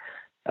somebody,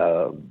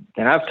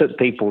 and I've took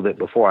people that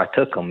before I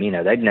took them,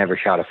 they'd never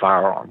shot a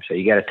firearm. So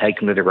you got to take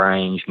them to the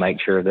range, make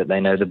sure that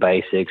they know the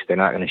basics. They're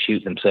not going to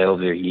shoot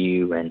themselves or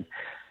you. And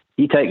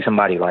you take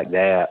somebody like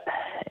that,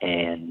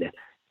 and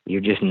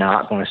you're just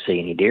not going to see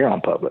any deer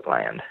on public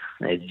land.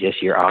 It's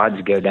just your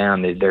odds go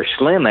down. They're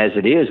slim as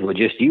it is with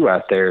just you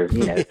out there,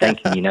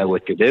 thinking you know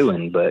what you're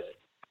doing. But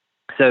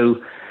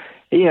so,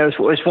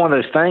 it's one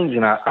of those things,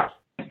 and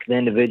the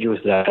individuals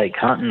that I take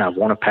hunting, I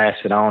want to pass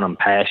it on. I'm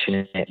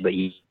passionate, but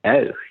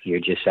you're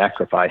just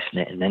sacrificing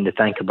it. And then to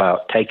think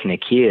about taking a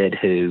kid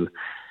who,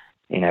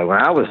 when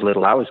I was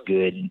little, I was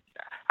good.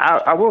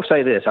 I will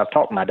say this, I've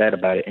talked to my dad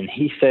about it, and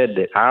he said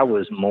that I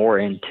was more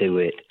into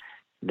it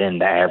than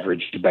the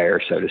average bear,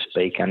 so to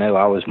speak. I know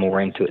I was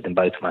more into it than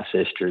both of my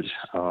sisters.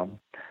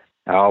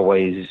 I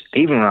always,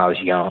 even when I was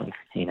young,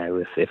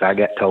 if I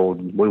got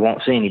told we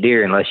won't see any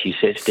deer unless you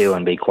sit still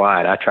and be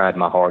quiet, I tried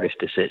my hardest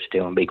to sit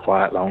still and be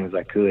quiet as long as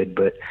I could.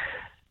 But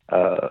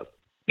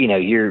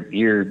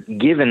you're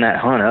giving that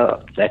hunt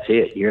up. That's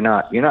it. You're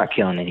not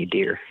killing any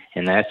deer,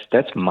 and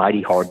that's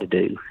mighty hard to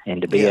do.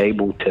 And to be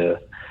able to,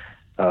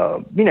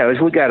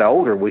 as we got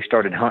older, we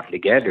started hunting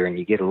together, and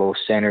you get a little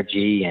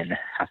synergy. And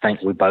I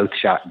think we both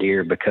shot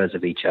deer because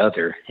of each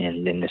other,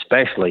 and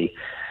especially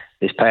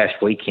this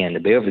past weekend, to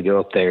be able to go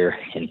up there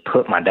and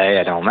put my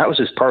dad on, that was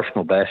his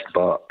personal best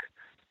buck.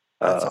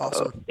 That's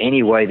awesome.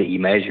 Any way that you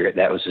measure it,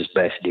 that was his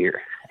best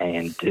deer.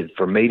 And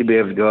for me to be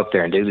able to go up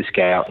there and do the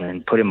scout and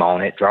then put him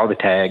on it, draw the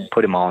tag,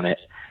 put him on it,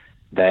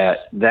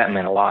 that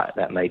meant a lot.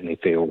 That made me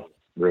feel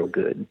real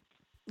good.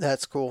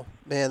 That's cool,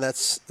 man.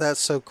 That's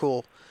so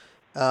cool.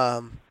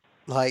 I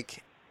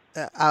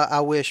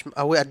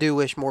do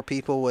wish more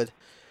people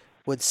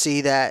would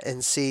see that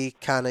and see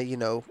kind of,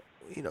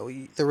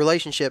 the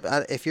relationship.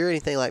 If you're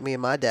anything like me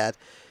and my dad,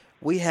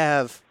 we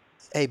have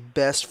a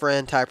best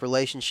friend type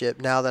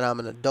relationship now that I'm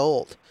an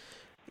adult.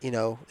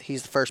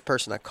 He's the first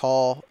person I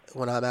call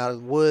when I'm out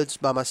of the woods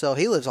by myself.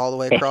 He lives all the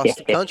way across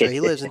the country. He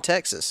lives in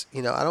Texas.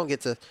 I don't get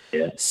to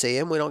see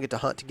him. We don't get to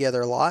hunt together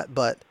a lot,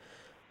 but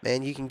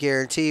man, you can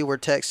guarantee we're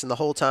texting the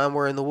whole time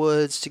we're in the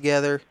woods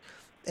together.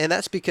 And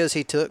that's because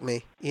he took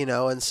me,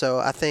 and so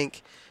I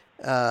think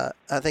a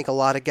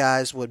lot of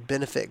guys would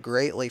benefit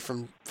greatly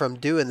from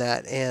doing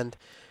that and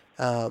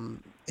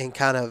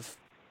kind of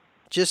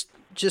just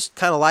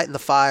kind of lighting the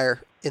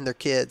fire in their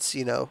kids,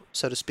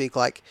 so to speak,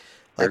 like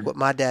what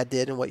my dad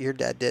did and what your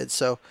dad did.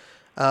 So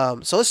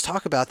let's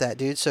talk about that,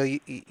 dude. So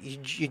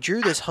you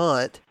drew this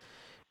hunt,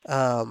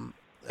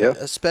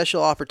 a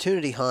special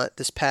opportunity hunt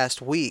this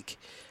past week.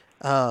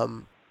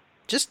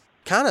 Just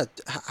kind of,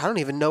 I don't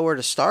even know where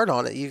to start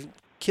on it. You've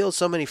killed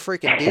so many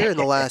freaking deer in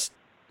the last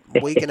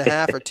week and a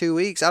half or 2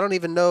 weeks. I don't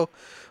even know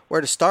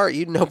where to start.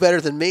 You know better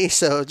than me.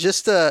 So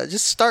just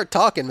start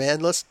talking,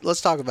 man.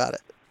 Let's talk about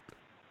it.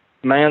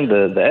 Man,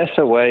 the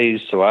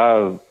SOAs.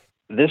 So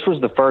this was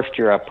the first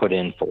year I put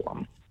in for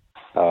them.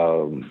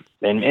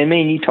 And I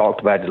mean, you talked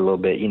about it a little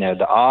bit,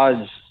 the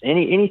odds,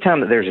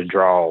 anytime that there's a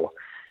draw,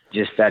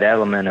 just that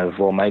element of,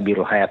 well, maybe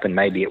it'll happen,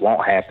 maybe it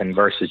won't happen,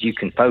 versus you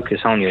can focus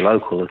on your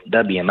local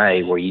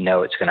WMA where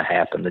it's going to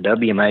happen. The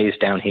WMAs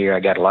down here, I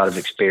got a lot of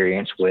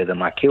experience with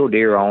them. I kill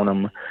deer on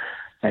them.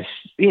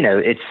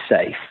 It's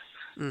safe.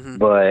 Mm-hmm.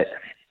 But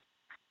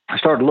I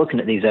started looking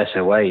at these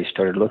SOAs,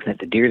 started looking at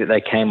the deer that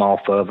they came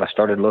off of. I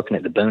started looking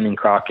at the Boone and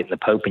Crockett, the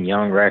Pope and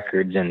Young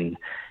records, and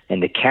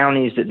the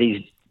counties that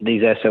these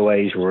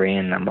SOAs were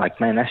in. I'm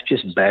like, man, that's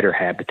just better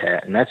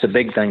habitat. And that's a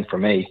big thing for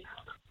me.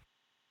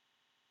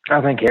 I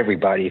think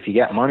everybody, if you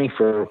got money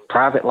for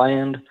private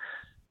land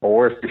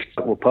or if you're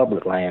stuck with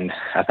public land,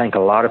 I think a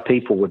lot of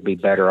people would be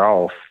better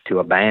off to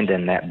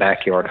abandon that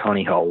backyard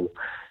honey hole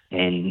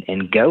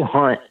and go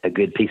hunt a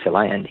good piece of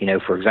land.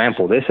 For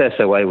example, this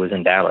SOA was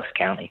in Dallas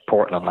County,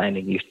 Portland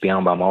Landing, used to be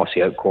owned by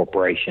Mossy Oak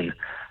Corporation.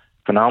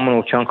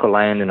 Phenomenal chunk of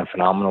land in a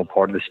phenomenal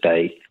part of the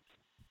state.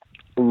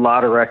 A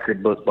lot of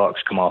record book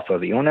bucks come off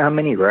of it. You want to know how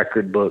many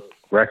record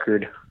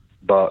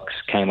bucks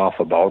came off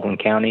of Baldwin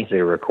County?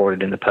 They were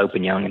recorded in the Pope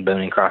and Young and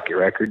Boone and Crockett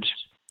records.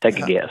 Take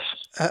a guess.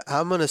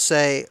 I'm going to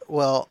say,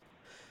 well,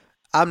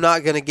 I'm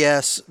not going to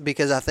guess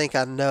because I think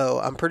I know.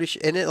 I'm pretty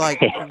sure. Isn't it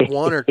like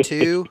one or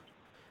two?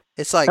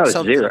 It's like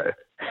something. Zero.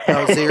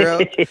 Oh, zero.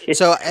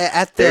 So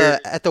at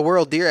the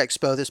World Deer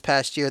Expo this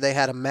past year, they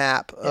had a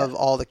map of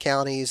all the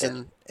counties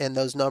and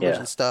those numbers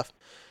and stuff.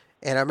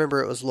 And I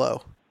remember it was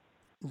low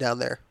down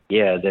there.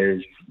 Yeah,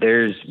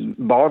 there's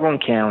Baldwin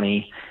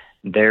County.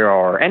 There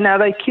are, and now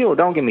they kill,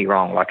 don't get me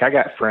wrong, like I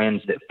got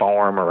friends that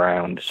farm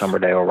around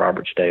Summerdale,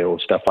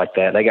 Robertsdale, stuff like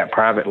that. They got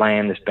private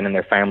land that's been in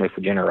their family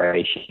for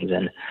generations,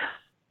 and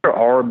there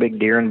are big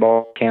deer in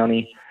Baldwin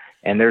County,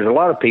 and there's a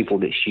lot of people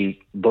that shoot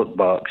book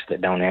bucks that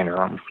don't enter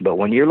them. But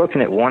when you're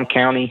looking at one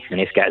county and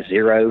it's got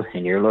 0,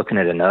 and you're looking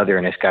at another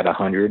and it's got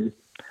 100,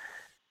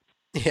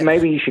 Yeah.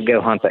 maybe you should go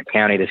hunt that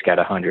county that's got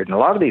 100. And a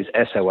lot of these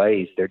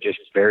SOAs, they're just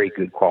very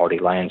good quality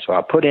land. So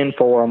I put in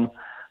for them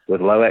with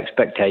low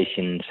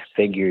expectations,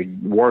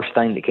 figured worst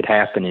thing that could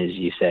happen is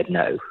you said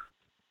no.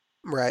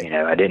 Right. You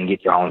know, I didn't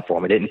get drawn for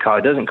them. It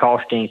doesn't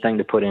cost you anything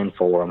to put in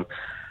for them.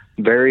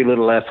 Very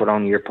little effort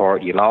on your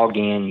part. You log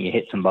in, you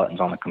hit some buttons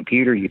on the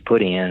computer, you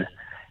put in,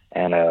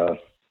 and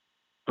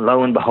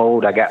lo and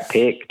behold, I got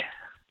picked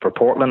for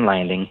Portland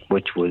Landing,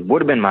 which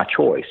would have been my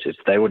choice. If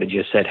they would have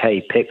just said,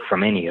 hey, pick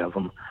from any of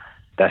them,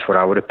 that's what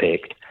I would have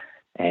picked.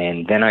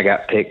 And then I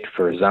got picked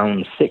for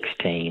Zone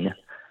 16,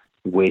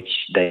 which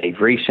they've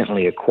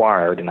recently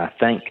acquired. And I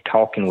think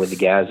talking with the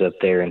guys up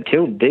there,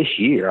 until this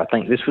year, I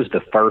think this was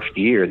the first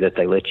year that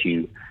they let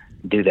you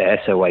do the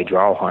SOA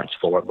draw hunts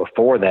for it.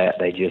 Before that,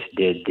 they just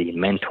did the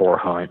mentor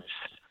hunts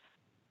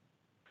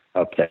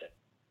up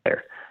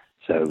there.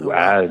 So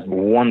I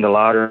won the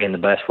lottery in the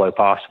best way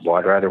possible.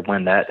 I'd rather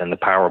win that than the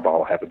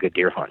Powerball, have a good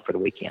deer hunt for the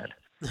weekend.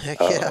 Heck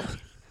yeah.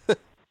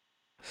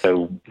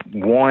 So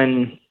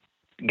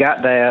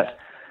got that,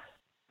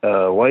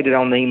 waited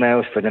on the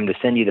emails for them to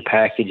send you the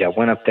package. I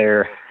went up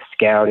there,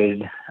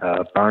 scouted,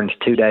 burned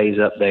 2 days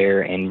up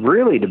there. And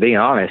really, to be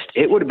honest,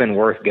 it would have been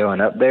worth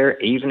going up there,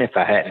 even if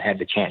I hadn't had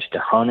the chance to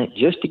hunt it,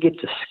 just to get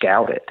to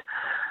scout it.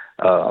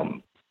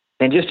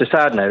 And just a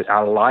side note,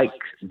 I like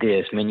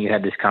this. I mean, you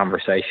had this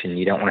conversation.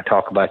 You don't want to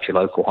talk about your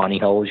local honey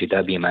holes, your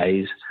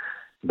WMAs.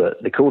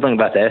 But the cool thing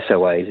about the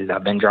SOAs is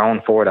I've been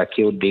drawn for it. I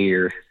killed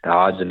deer. The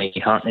odds of me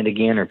hunting it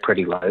again are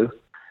pretty low.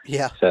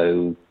 Yeah.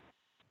 So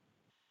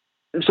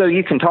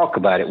you can talk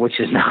about it, which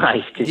is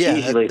nice. Because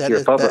usually if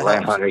you're a public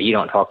land hunter, you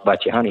don't talk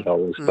about your honey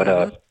holes. Mm-hmm.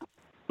 But,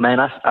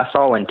 man, I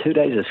saw in 2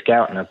 days of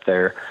scouting up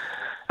there,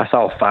 I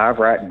saw 5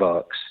 rack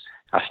bucks.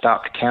 I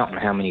stopped counting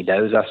how many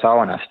does I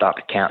saw, and I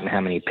stopped counting how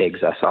many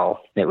pigs I saw.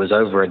 It was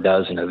over a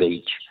dozen of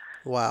each.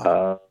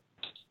 Wow.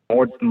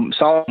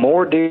 Saw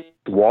more deer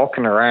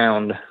walking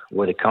around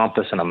with a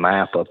compass and a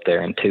map up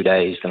there in 2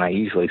 days than I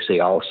usually see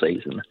all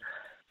season.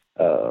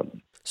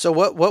 So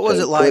what was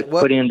it like?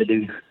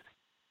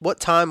 What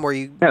time were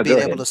you being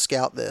able to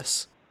scout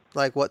this?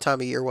 Like, what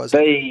time of year was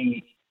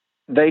it?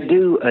 They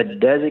do a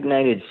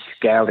designated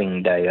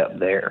scouting day up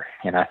there,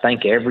 and I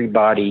think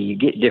everybody, you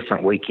get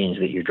different weekends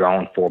that you're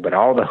drawn for, but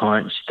all the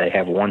hunts, they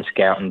have one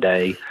scouting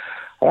day.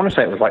 I want to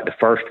say it was like the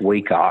first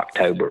week of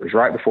October. It was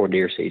right before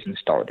deer season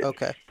started.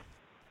 Okay.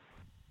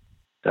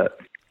 So,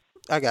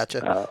 I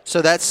gotcha.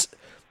 So that's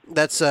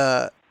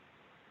a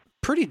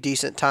pretty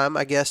decent time,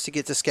 I guess, to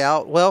get to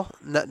scout. Well,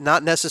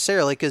 not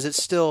necessarily, because it's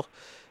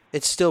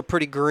still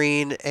pretty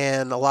green,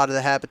 and a lot of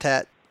the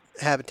habitat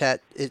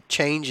it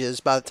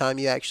changes by the time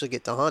you actually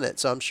get to hunt it.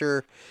 So I'm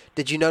sure,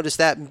 did you notice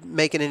that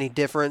making any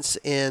difference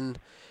in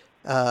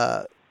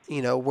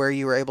where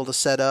you were able to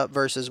set up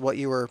versus what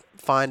you were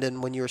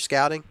finding when you were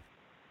scouting?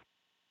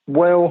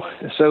 Well,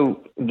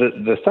 so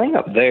the thing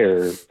up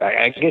there,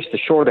 I guess the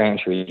short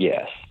answer is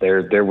yes.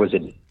 There was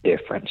a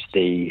difference.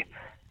 The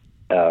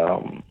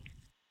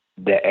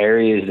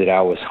areas that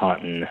I was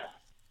hunting,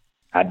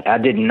 I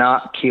did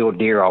not kill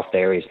deer off the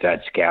areas that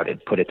I'd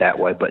scouted, put it that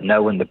way, but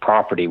knowing the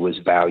property was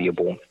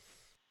valuable.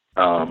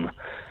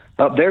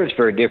 Up there it's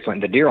very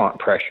different. The deer aren't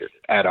pressured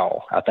at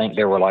all. I think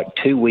there were like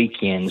 2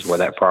 weekends where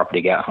that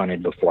property got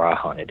hunted before I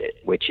hunted it,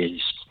 which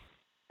is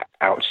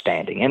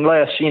outstanding.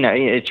 Unless,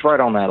 it's right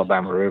on the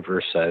Alabama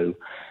River, so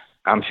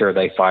I'm sure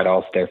they fight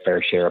off their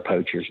fair share of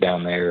poachers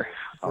down there.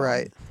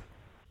 Right.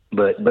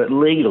 But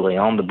legally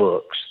on the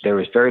books, there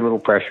was very little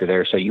pressure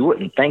there, so you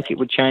wouldn't think it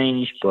would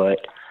change,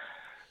 but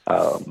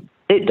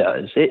it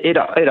does.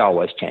 It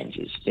always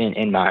changes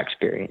in my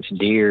experience.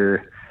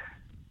 Deer,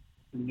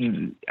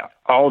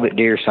 all that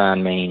deer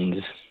sign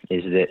means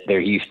is that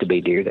there used to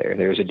be deer there.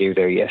 There was a deer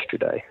there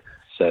yesterday.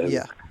 So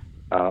yeah.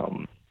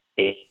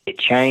 It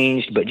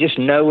changed, but just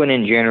knowing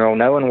in general,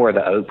 knowing where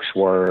the oaks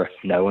were,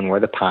 knowing where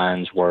the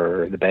pines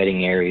were, the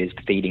bedding areas,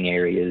 the feeding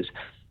areas,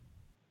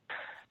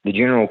 the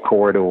general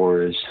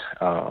corridors,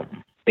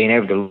 being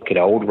able to look at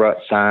old rut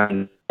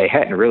signs. They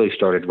hadn't really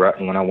started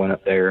rutting when I went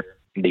up there.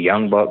 The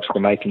young bucks were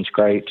making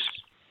scrapes.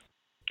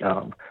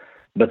 But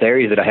the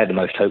areas that I had the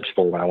most hopes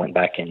for when I went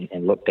back and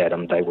looked at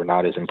them, they were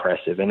not as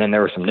impressive. And then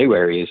there were some new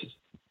areas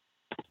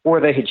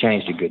where they had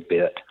changed a good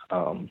bit.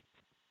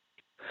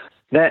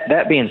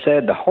 That being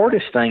said, the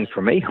hardest thing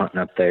for me hunting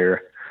up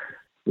there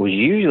was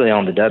usually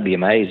on the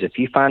WMAs. If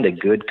you find a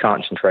good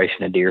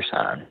concentration of deer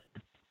sign,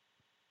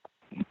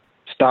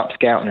 stop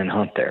scouting and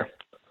hunt there.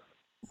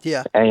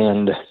 Yeah.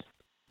 And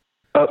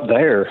up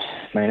there,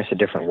 man, it's a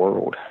different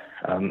world.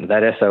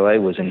 That SOA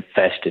was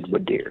infested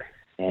with deer,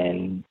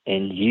 and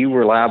you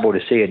were liable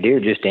to see a deer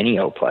just any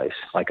old place.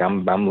 Like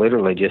I'm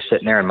literally just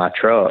sitting there in my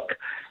truck,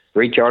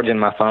 recharging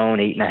my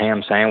phone, eating a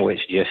ham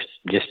sandwich,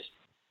 just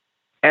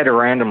at a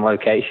random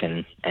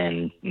location,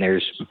 and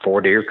there's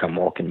 4 deer come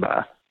walking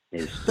by.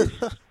 It's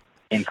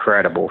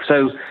incredible.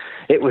 So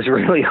it was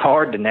really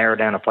hard to narrow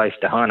down a place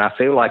to hunt. I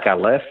feel like I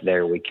left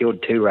there. We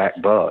killed 2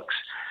 rack bucks,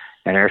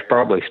 and there's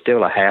probably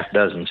still a half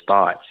dozen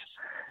spots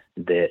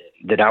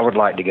that I would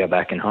like to go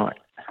back and hunt.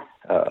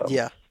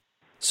 Yeah.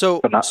 So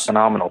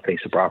phenomenal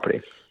piece of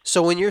property.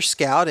 So when you're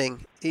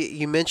scouting,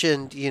 you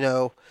mentioned,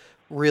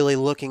 really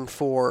looking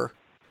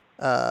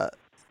I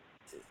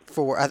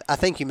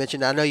think you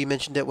mentioned, I know you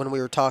mentioned it when we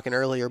were talking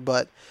earlier,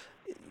 but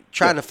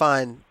trying to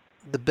find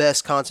the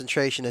best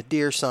concentration of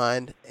deer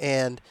sign.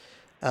 And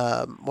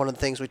one of the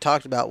things we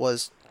talked about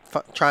was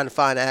trying to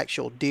find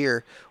actual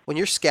deer. When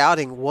you're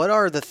scouting,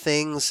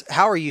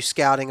 how are you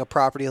scouting a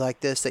property like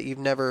this that you've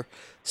never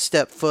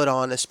stepped foot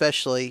on,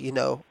 especially,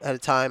 at a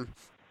time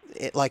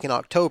like in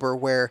October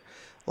where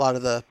a lot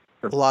of the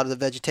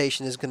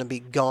vegetation is going to be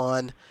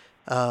gone.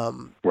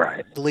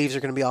 Right. The leaves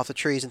are going to be off the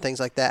trees and things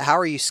like that. How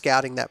are you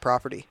scouting that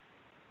property?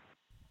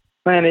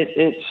 Man,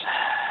 it's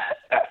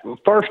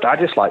first, I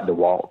just like to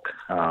walk.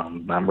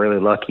 I'm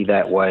really lucky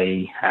that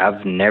way.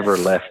 I've never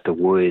left the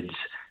woods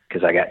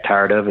because I got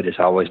tired of it. It's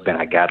always been,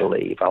 I got to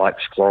leave. I like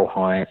to squirrel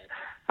hunt.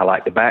 I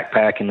like to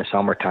backpack in the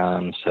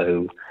summertime.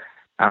 So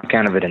I'm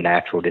kind of at a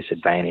natural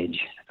disadvantage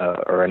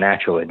or a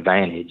natural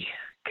advantage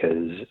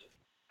because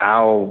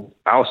I'll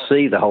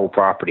see the whole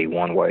property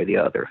one way or the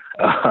other.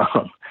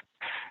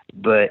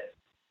 But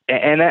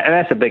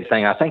that's a big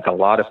thing. I think a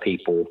lot of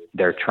people,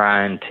 they're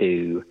trying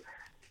to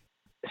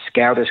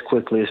scout as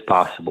quickly as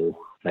possible.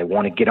 They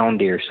want to get on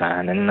deer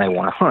sign and then they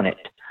want to hunt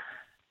it.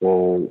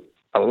 Well,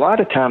 a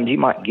lot of times you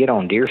might get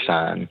on deer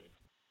sign,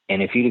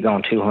 and if you'd have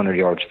gone 200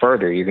 yards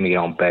further, you're going to get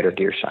on better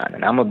deer sign.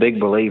 And I'm a big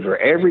believer,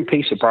 every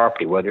piece of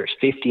property, whether it's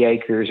 50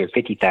 acres or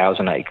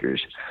 50,000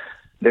 acres,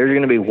 there's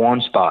going to be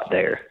one spot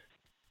there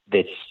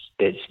that's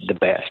the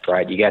best,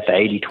 right? You got the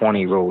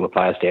 80-20 rule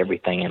applies to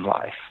everything in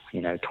life.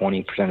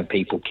 20% of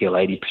people kill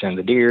 80% of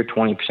the deer,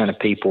 20% of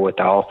people at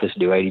the office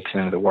do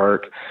 80% of the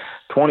work,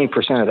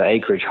 20% of the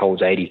acreage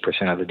holds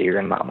 80% of the deer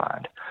in my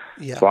mind.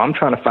 Yeah. So I'm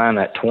trying to find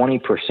that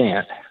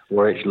 20%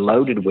 where it's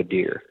loaded with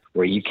deer,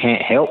 where you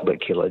can't help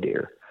but kill a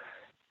deer.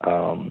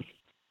 And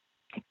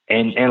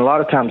a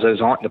lot of times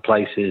those aren't the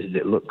places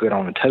that look good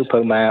on a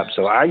topo map.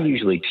 So I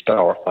usually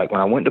start, like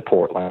when I went to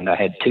Portland, I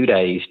had 2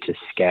 days to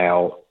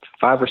scout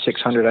 500 or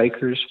 600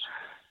 acres.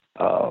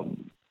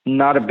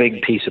 Not a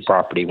big piece of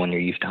property when you're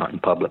used to hunting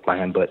public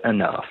land, but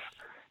enough.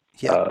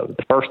 Yeah.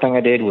 The first thing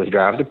I did was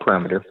drive the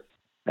perimeter,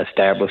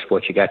 establish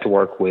what you got to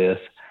work with.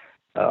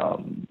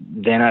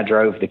 Then I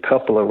drove the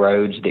couple of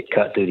roads that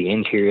cut through the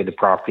interior of the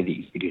property that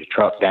you could get a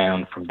truck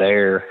down. From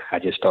there, I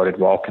just started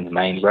walking the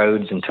main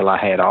roads until I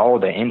had all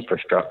the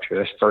infrastructure.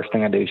 That's the first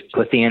thing I do is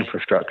put the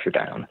infrastructure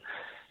down,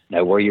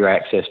 know where your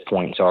access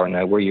points are,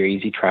 know where your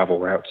easy travel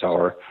routes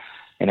are.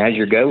 And as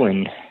you're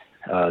going,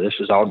 this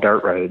was all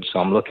dirt roads, so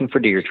I'm looking for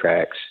deer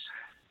tracks.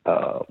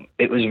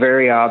 It was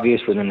very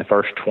obvious within the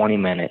first 20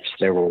 minutes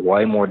there were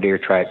way more deer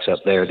tracks up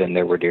there than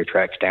there were deer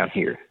tracks down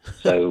here.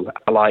 So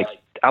I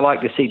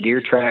like to see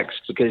deer tracks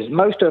because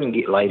most of them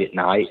get laid at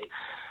night,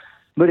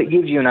 but it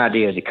gives you an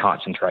idea of the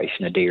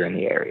concentration of deer in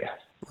the area.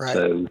 Right.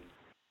 So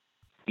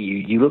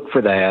you look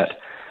for that,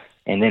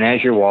 and then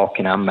as you're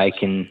walking, I'm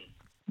making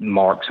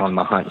marks on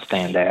my Hunt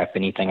Stand app,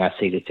 anything I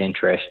see that's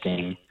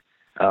interesting.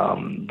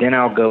 Then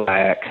I'll go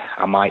back.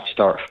 I might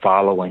start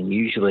following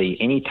usually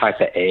any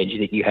type of edge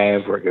that you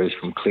have where it goes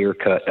from clear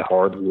cut to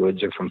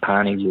hardwoods or from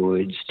piney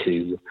woods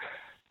to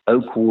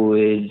oak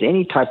woods,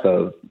 any type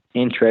of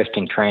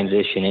interesting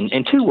transition.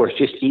 And two, where it's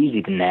just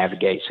easy to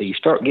navigate. So you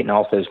start getting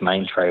off those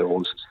main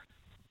trails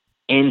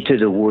into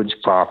the woods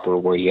proper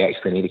where you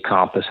actually need a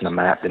compass and a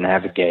map to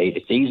navigate.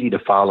 It's easy to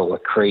follow a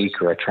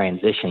creek or a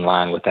transition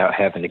line without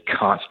having to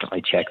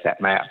constantly check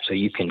that map. So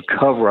you can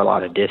cover a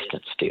lot of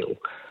distance still.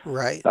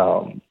 Right.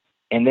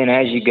 And then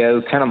as you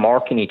go, kind of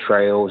mark any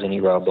trails, any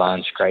rub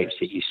line scrapes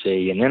that you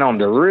see. And then on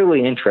the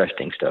really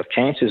interesting stuff,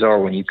 chances are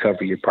when you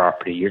cover your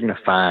property, you're going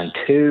to find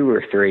 2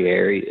 or 3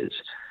 areas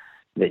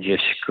that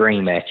just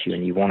scream at you,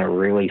 and you want to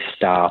really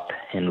stop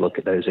and look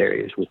at those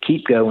areas. We'll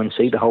keep going,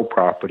 see the whole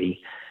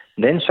property,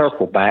 then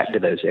circle back to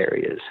those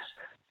areas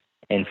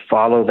and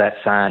follow that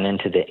sign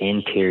into the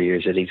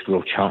interiors of these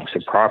little chunks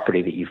of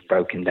property that you've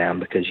broken down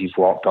because you've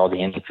walked all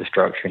the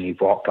infrastructure and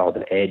you've walked all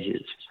the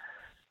edges.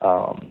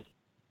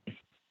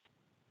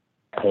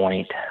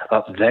 Point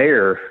up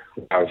there,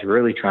 I was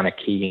really trying to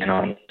key in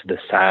on the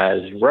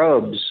size.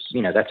 Rubs,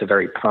 that's a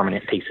very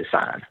permanent piece of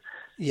sign.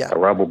 Yeah. A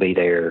rub will be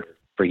there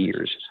for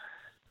years.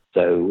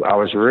 So I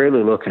was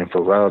really looking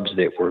for rubs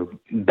that were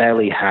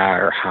belly high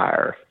or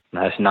higher.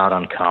 That's not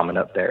uncommon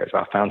up there. So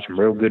I found some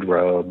real good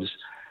rubs,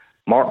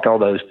 marked all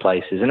those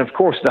places. And of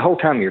course, the whole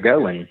time you're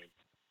going,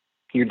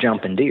 you're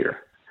jumping deer.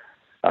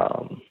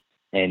 And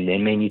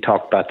you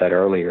talked about that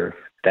earlier.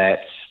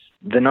 That's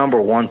the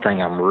number one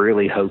thing I'm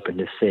really hoping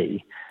to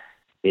see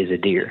is a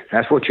deer.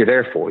 That's what you're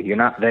there for. You're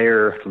not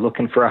there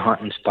looking for a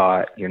hunting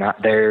spot. You're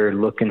not there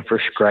looking for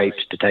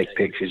scrapes to take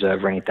pictures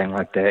of or anything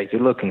like that.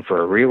 You're looking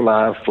for a real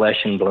live flesh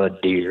and blood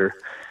deer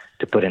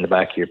to put in the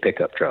back of your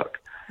pickup truck.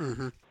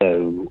 Mm-hmm.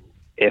 So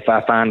if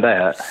I find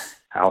that,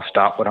 I'll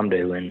stop what I'm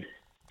doing,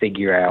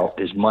 figure out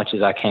as much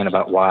as I can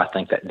about why I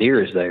think that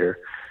deer is there,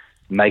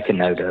 make a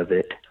note of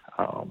it,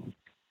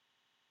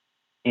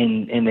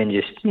 and then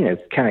just,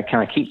 kind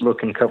of keep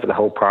looking, cover the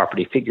whole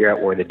property, figure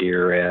out where the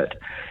deer are at.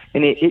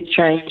 And it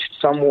changed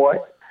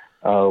somewhat.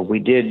 We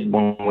did,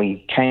 when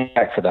we came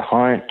back for the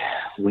hunt,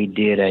 we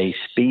did a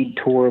speed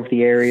tour of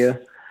the area.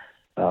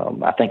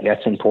 I think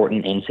that's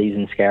important in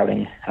season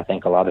scouting. I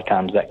think a lot of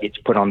times that gets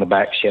put on the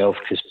back shelf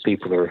because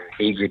people are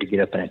eager to get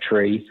up in a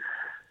tree.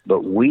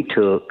 But we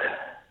took,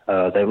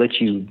 they let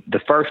you,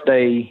 the first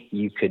day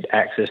you could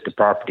access the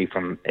property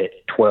from at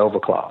 12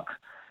 o'clock,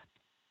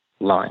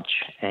 lunch.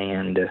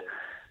 And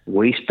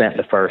we spent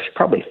the first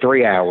probably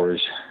 3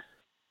 hours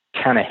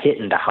kind of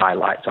hitting the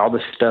highlights, all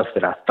the stuff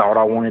that I thought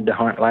I wanted to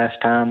hunt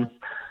last time.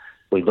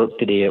 We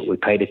looked at it, we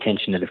paid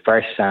attention to the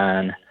fresh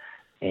sign,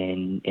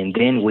 and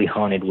then we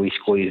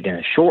squeezed in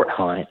a short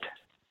hunt.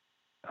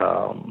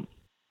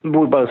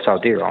 We both saw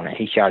deer on it.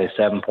 He shot his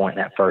 7-point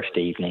that first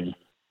evening,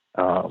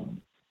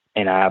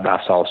 and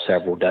I saw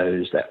several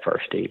does that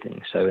first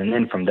evening. So, and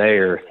then from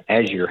there,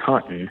 as you're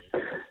hunting,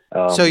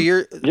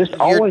 so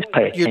always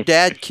pay attention. Your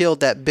dad killed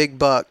that big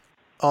buck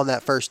on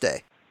that first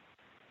day.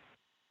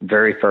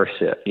 Very first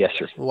sit, yes,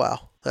 sir.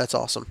 Wow, that's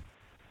awesome.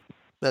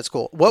 That's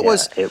cool. What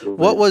was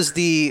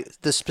the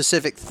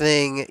specific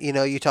thing? You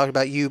know, you talked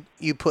about you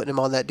putting him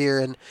on that deer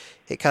and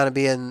it kind of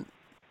being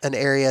an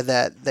area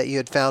that you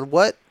had found.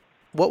 What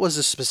was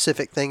the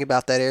specific thing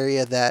about that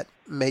area that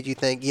made you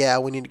think, yeah,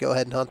 we need to go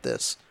ahead and hunt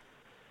this?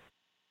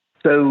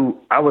 So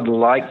I would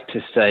like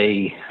to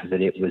say that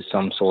it was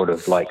some sort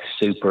of like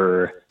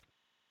super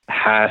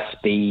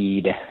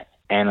high-speed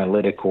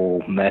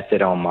analytical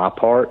method on my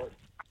part.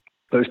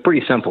 It was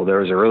pretty simple. There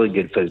was a really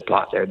good food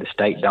plot there. The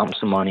state dumped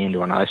some money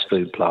into a nice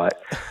food plot.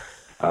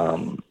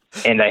 And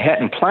they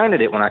hadn't planted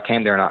it when I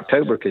came there in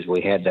October because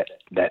we had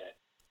that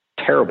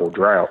terrible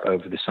drought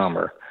over the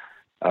summer.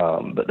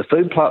 But the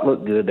food plot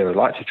looked good. There were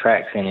lots of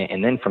tracks in it.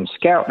 And then from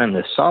scouting in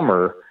the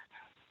summer,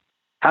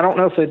 I don't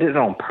know if they did it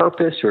on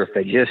purpose or if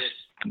they just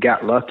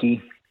got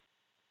lucky,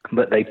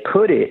 but they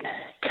put it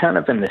kind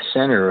of in the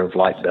center of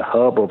like the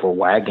hub of a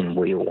wagon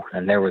wheel.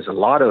 And there was a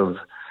lot of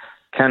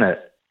kind of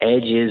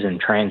edges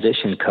and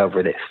transition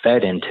cover that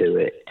fed into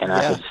it. And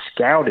I had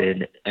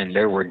scouted, and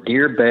there were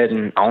deer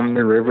bedding on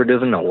the river to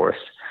the north.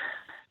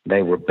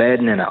 They were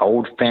bedding in an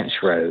old fence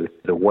row to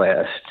the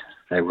west.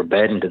 They were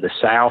bedding to the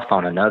south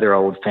on another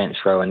old fence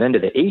row. And then to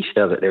the east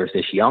of it, there was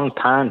this young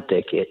pine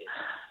thicket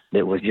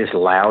that was just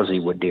lousy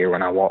with deer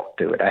when I walked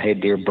through it. I had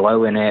deer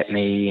blowing at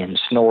me and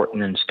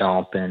snorting and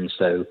stomping.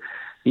 So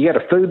you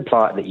got a food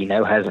plot that you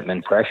know hasn't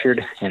been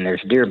pressured, and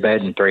there's deer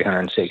bedding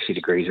 360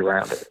 degrees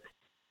around it.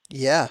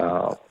 Yeah,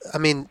 I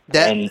mean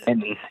that.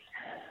 And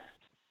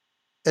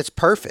it's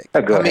perfect.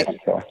 Oh, go ahead.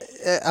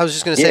 I was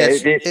just going to say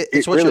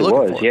it's what really you're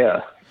looking for.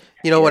 Yeah.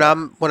 You know, when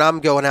I'm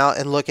going out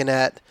and looking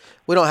at,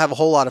 we don't have a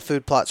whole lot of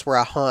food plots where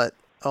I hunt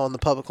on the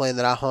public land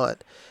that I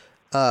hunt.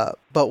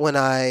 But when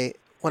I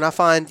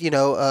find, you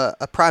know,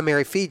 a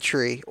primary feed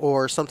tree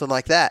or something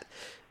like that,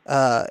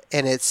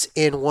 and it's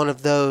in one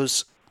of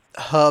those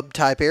hub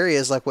type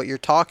areas like what you're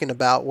talking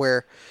about,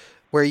 where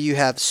you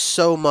have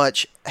so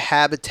much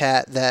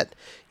habitat that,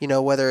 you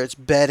know, whether it's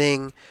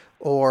bedding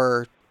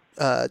or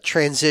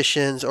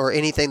transitions or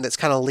anything that's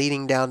kind of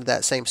leading down to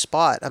that same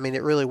spot. I mean,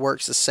 it really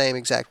works the same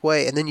exact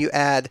way. And then you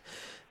add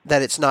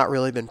that it's not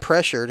really been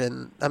pressured.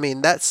 And I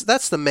mean,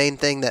 that's the main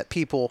thing that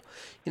people,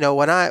 you know,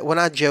 when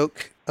I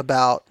joke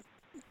about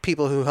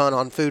people who hunt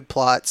on food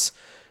plots,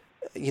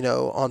 you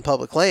know, on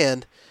public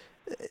land,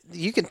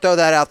 you can throw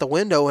that out the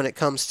window when it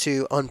comes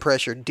to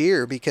unpressured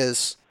deer,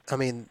 because I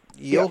mean,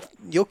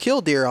 you'll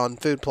kill deer on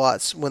food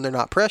plots when they're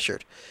not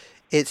pressured.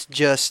 It's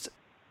just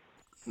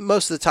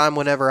most of the time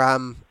whenever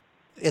I'm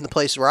in the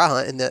places where I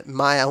hunt, in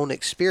my own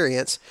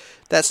experience,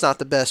 that's not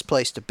the best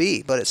place to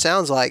be. But it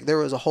sounds like there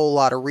was a whole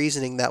lot of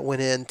reasoning that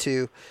went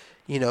into,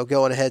 you know,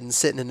 going ahead and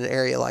sitting in an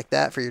area like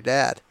that for your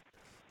dad.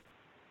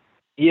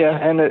 Yeah,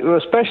 and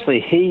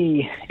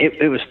especially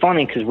it was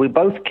funny because we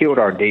both killed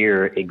our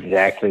deer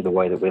exactly the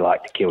way that we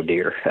like to kill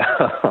deer.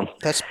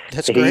 That's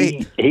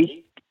great.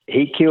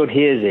 He killed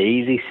his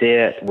easy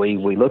set.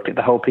 We looked at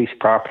the whole piece of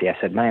property. I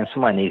said, man,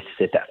 somebody needs to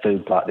sit that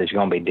food plot. There's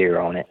going to be deer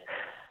on it.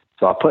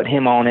 So I put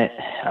him on it.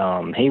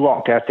 He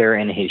walked out there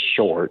in his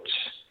shorts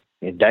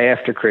the day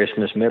after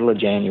Christmas, middle of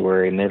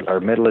January,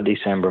 middle of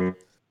December,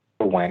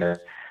 winter,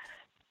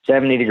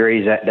 70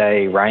 degrees that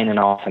day, raining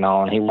off and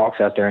on. He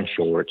walks out there in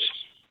shorts,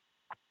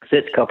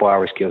 sits a couple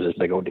hours, kills this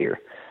big old deer.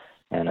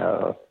 And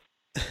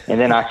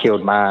then I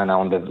killed mine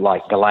on the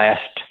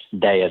last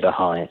day of the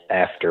hunt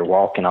after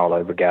walking all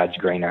over God's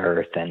green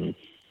earth and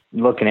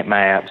looking at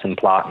maps and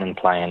plotting and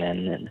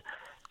planning, and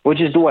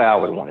which is the way I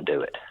would want to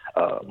do it.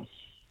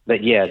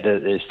 But yeah,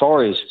 as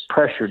far as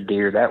pressured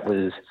deer, that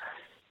was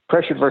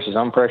pressured versus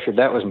unpressured.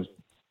 That was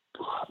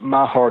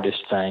my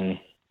hardest thing,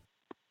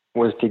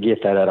 was to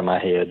get that out of my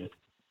head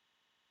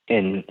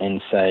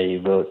and say,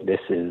 look, this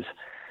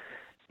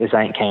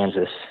ain't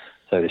Kansas,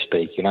 so to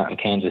speak. You're not in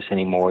Kansas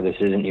anymore. This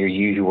isn't your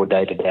usual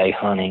day-to-day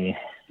hunting.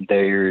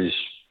 They're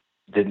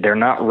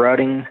not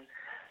rutting.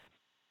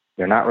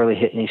 They're not really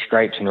hitting these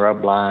scrapes and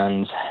rub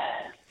lines.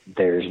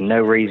 There's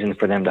no reason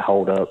for them to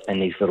hold up in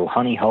these little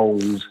honey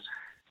holes.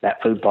 That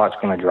food plot's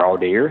going to draw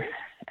deer,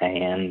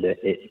 and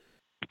it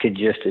could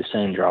just as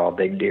soon draw a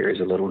big deer as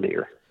a little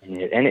deer.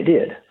 and it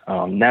did.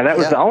 Now, that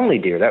was the only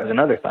deer. That was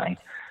another thing.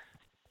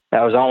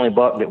 That was the only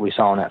buck that we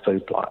saw on that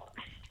food plot.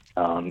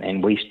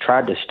 And we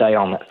tried to stay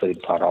on that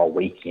food plot all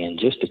weekend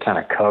just to kind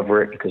of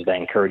cover it, because they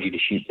encourage you to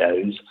shoot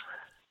those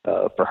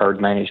for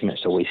herd management.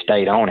 So we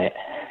stayed on it.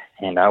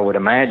 And I would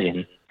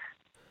imagine,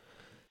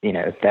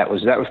 that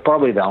was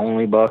probably the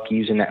only buck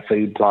using that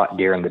food plot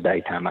during the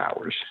daytime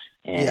hours.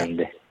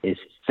 And as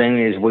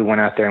soon as we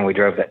went out there and we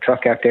drove that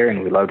truck out there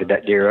and we loaded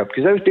that deer up,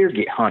 because those deer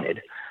get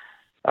hunted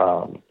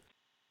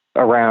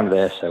around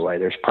the SOA.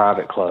 There's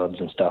private clubs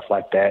and stuff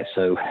like that.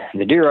 So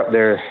the deer up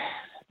there,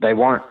 they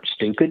weren't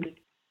stupid.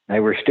 They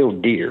were still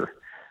deer.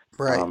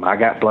 Right. I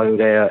got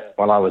blowed at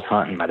while I was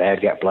hunting. My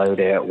dad got blowed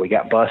at. We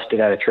got busted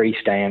out of tree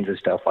stands and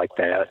stuff like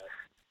that.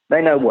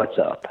 They know what's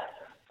up.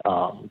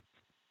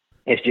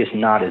 It's just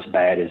not as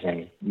bad as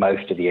in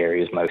most of the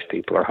areas most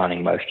people are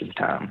hunting most of the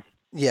time.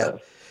 Yeah. So,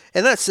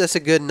 and that's a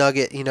good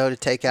nugget, to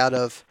take out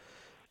of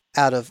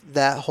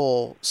that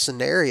whole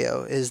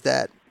scenario, is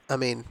that,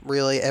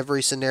 really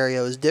every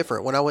scenario is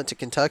different. When I went to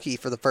Kentucky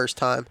for the first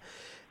time,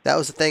 that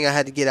was the thing I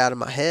had to get out of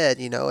my head,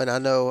 and I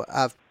know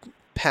I've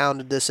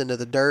pounded this into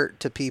the dirt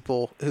to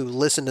people who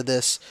listen to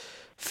this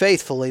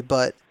faithfully,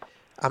 but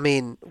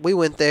we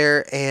went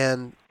there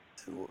and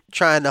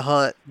trying to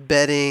hunt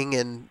bedding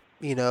and,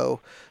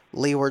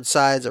 leeward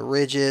sides of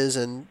ridges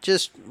and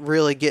just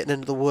really getting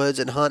into the woods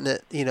and hunting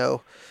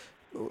it,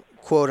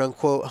 quote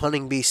unquote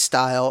hunting beast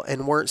style,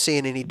 and weren't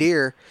seeing any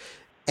deer.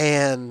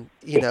 And,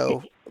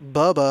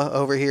 Bubba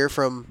over here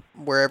from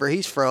wherever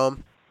he's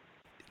from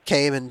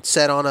came and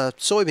sat on a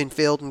soybean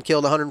field and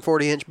killed a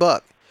 140-inch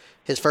buck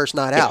his first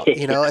night out,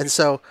 and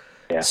so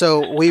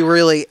we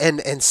really,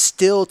 and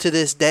still to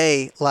this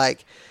day,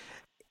 like,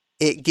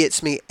 it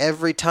gets me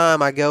every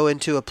time I go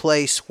into a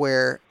place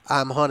where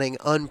I'm hunting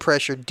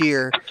unpressured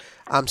deer.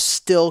 I'm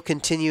still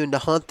continuing to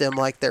hunt them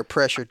like they're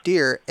pressured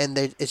deer, and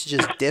it's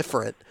just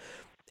different.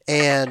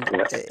 And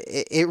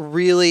it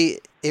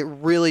really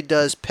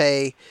does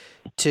pay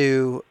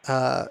to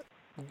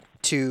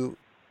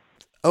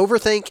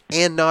overthink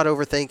and not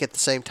overthink at the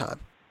same time.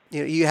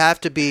 You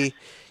have to be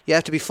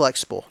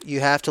flexible. You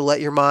have to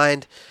let your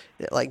mind,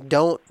 like,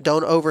 don't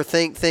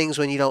overthink things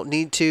when you don't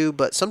need to,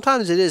 but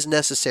sometimes it is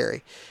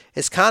necessary.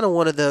 It's kind of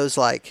one of those,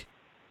 like,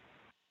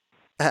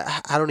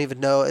 I don't even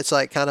know. It's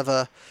like kind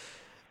of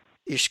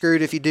you're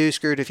screwed if you do,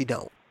 screwed if you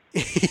don't.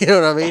 You know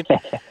what I mean?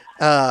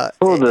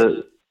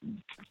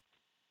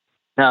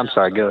 No, I'm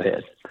sorry. Go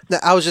ahead.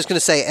 I was just going to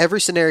say every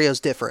scenario is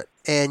different,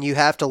 and you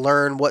have to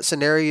learn what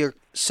scenario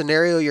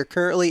you're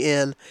currently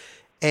in,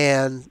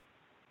 and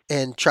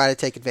try to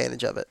take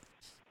advantage of it.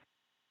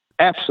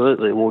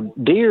 Absolutely. Well,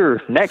 deer,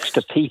 next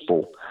to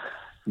people,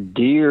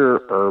 deer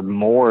are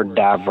more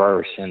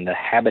diverse in the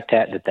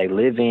habitat that they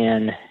live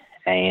in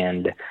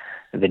and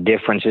the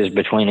differences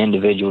between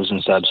individuals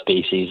and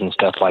subspecies and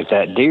stuff like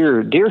that.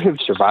 Deer have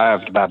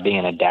survived by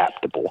being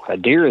adaptable. A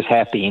deer is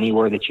happy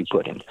anywhere that you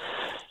put him.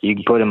 You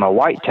can put him a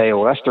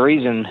whitetail. That's the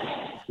reason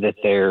that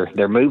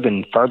they're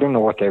moving further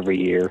north every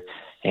year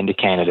into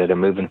Canada. They're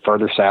moving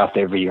further south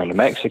every year into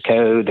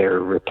Mexico. They're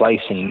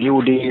replacing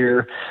mule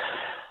deer.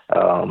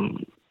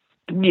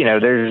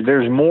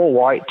 There's more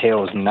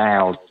whitetails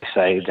now,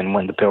 say, than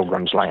when the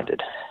Pilgrims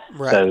landed.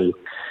 Right. So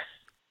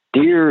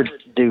deer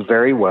do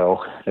very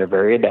well. They're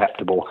very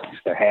adaptable.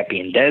 They're happy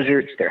in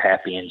deserts. They're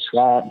happy in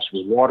swamps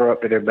with water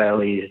up to their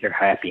bellies. They're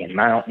happy in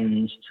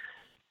mountains.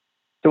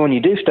 So when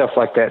you do stuff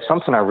like that,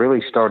 something I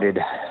really started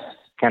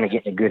kind of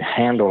getting a good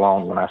handle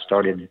on when I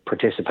started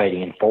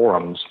participating in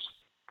forums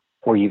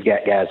where you've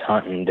got guys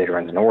hunting that are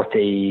in the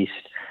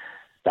Northeast,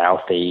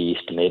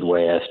 Southeast,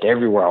 Midwest,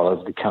 everywhere all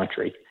over the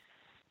country,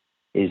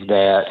 is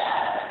that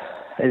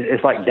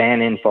it's like Dan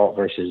Infalt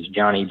versus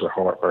John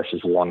Eberhart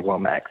versus Warren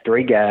Womack.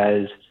 Three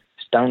guys,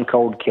 stone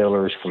cold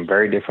killers from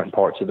very different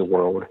parts of the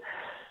world.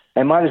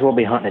 They might as well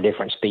be hunting a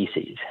different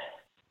species.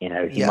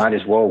 You might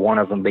as well one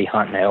of them be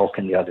hunting elk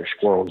and the other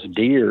squirrels.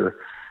 Deer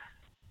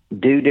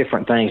do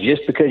different things.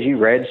 Just because you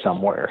read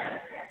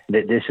somewhere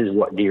that this is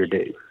what deer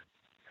do,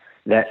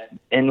 that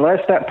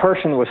unless that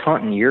person was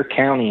hunting your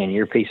county and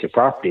your piece of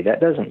property, that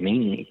doesn't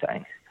mean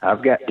anything.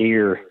 I've got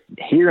deer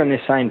here in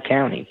this same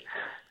county.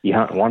 You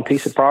hunt one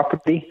piece of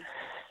property,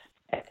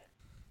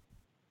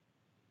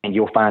 and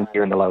you'll find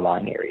deer in the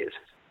low-lying areas.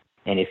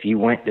 And if you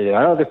went to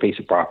another piece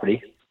of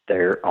property,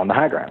 they're on the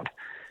high ground.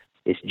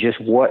 It's just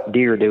what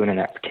deer are doing in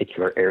that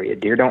particular area.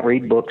 Deer don't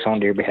read books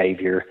on deer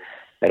behavior.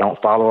 They don't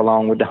follow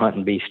along with the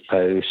hunting beast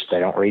posts. They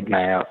don't read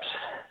maps.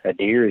 A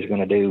deer is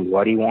going to do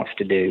what he wants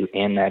to do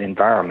in that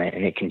environment,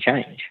 and it can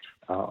change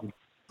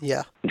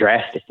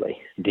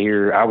drastically.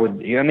 Deer,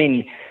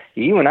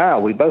 you and I,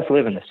 we both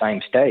live in the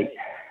same state,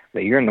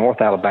 but you're in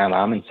North Alabama,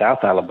 I'm in South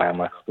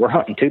Alabama. We're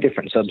hunting two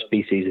different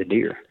subspecies of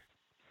deer.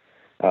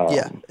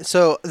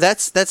 So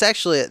that's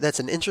actually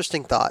an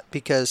interesting thought,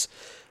 because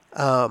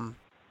I'm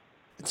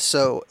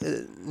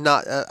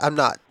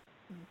not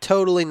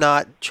totally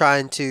not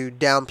trying to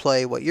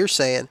downplay what you're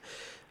saying,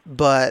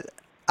 but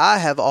I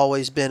have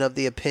always been of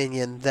the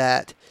opinion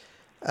that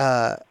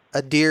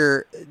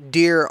deer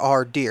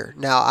are deer.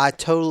 Now, I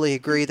totally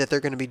agree that they're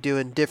going to be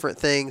doing different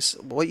things.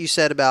 What you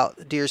said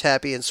about deer's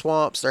happy in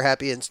swamps, they're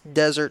happy in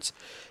deserts,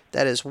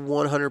 that is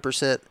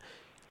 100%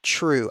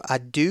 true. I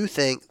do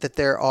think that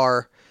there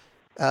are,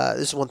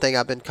 this is one thing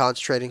I've been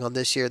concentrating on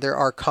this year, there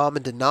are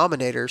common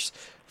denominators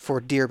for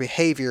deer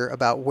behavior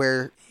about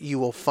where you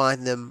will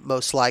find them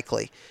most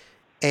likely.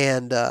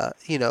 And,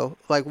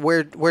 like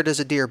where does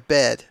a deer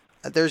bed?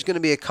 There's going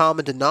to be a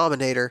common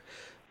denominator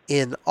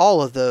in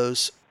all of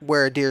those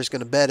where a deer is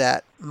going to bed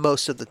at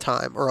most of the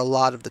time or a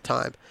lot of the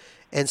time.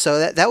 And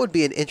so that would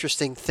be an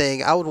interesting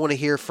thing. I would want to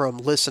hear from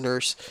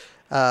listeners,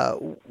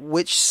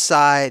 which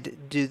side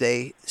do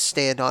they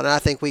stand on? And I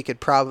think me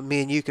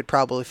and you could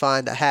probably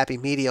find a happy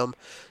medium,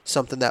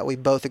 something that we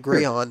both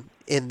agree on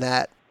in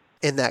that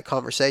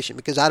conversation,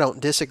 because I don't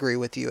disagree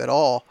with you at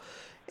all.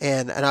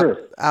 And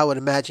I would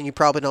imagine you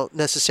probably don't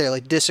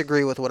necessarily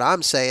disagree with what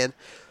I'm saying.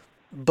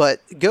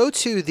 But go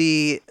to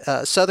the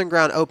Southern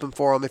Ground Open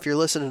Forum. If you're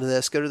listening to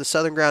this, go to the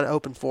Southern Ground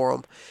Open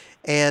Forum.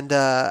 And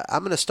I'm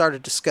going to start a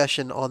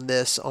discussion on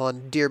this,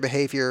 on deer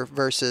behavior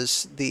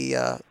versus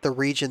the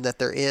region that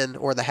they're in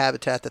or the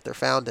habitat that they're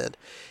found in.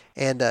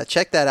 And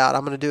check that out.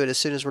 I'm going to do it as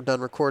soon as we're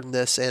done recording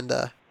this. And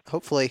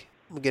hopefully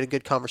we'll get a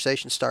good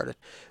conversation started.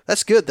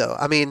 That's good, though.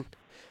 I mean,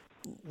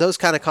 those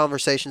kind of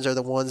conversations are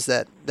the ones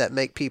that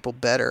make people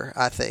better,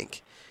 I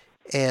think.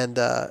 And,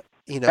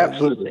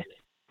 Absolutely.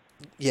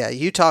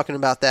 You talking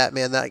about that,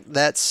 man,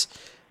 that's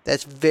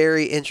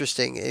very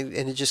interesting.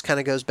 And it just kind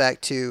of goes back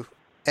to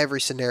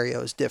every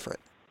scenario is different.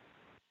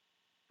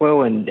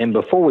 Well, and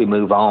before we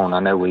move on,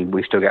 I know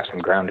we still got some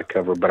ground to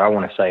cover, but I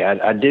want to say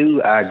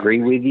I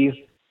agree with you,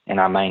 and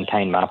I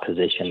maintain my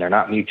position. They're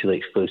not mutually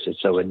exclusive.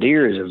 So a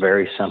deer is a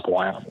very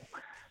simple animal.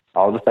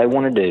 All that they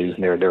want to do,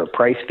 they're a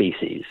prey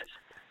species.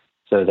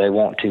 So they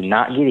want to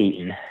not get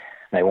eaten.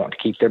 They want to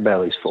keep their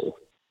bellies full.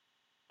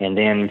 And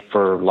then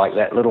for like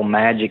that little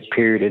magic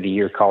period of the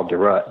year called the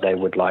rut, they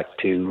would like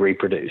to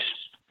reproduce.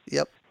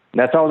 Yep.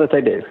 That's all that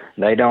they do.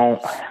 They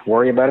don't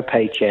worry about a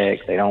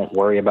paycheck. They don't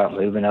worry about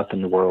moving up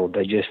in the world.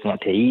 They just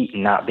want to eat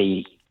and not be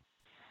eaten.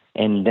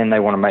 And then they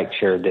want to make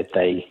sure that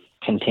they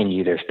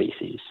continue their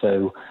species.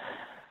 So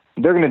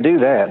they're going to do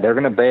that. They're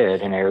going to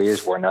bed in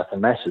areas where nothing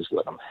messes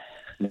with them.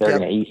 They're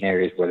going to eat in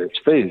areas where there's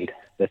food.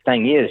 The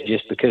thing is,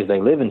 just because they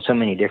live in so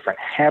many different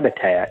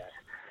habitats,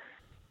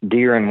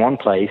 deer in one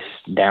place,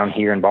 down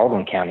here in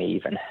Baldwin County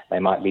even, they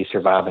might be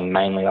surviving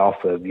mainly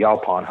off of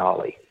yaupon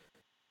holly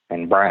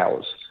and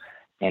browse.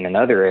 In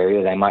another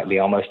area, they might be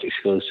almost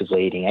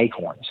exclusively eating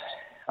acorns.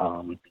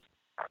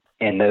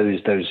 And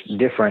those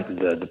different,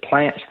 the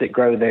plants that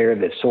grow there,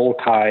 the soil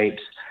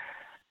types,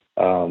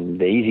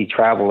 the easy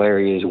travel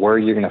areas where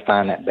you're going to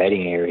find that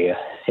bedding area,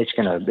 it's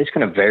going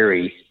to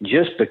vary,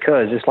 just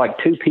because it's like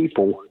two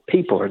people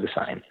are the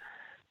same.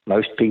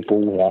 Most people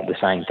want the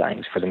same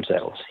things for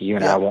themselves. You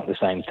and I want the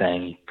same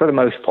thing for the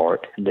most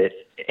part that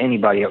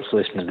anybody else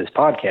listening to this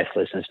podcast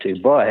listens to.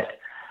 But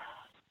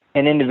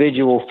an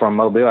individual from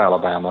Mobile,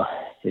 Alabama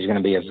is going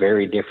to be a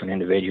very different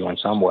individual in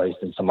some ways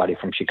than somebody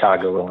from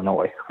Chicago,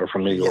 Illinois, or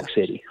from New York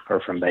City,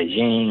 or from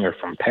Beijing, or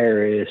from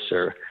Paris,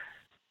 or,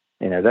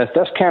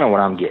 that's kind of what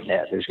I'm getting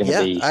at. There's going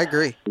to be I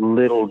agree.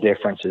 Little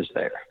differences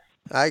there.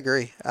 I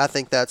agree. I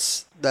think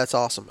that's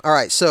awesome. All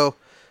right, so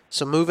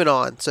moving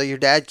on. So your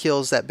dad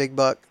kills that big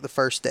buck the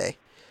first day.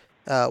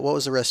 What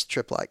was the rest of the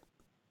trip like?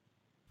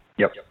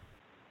 Yep.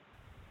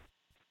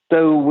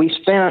 So we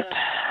spent,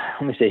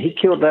 he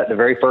killed that the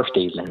very first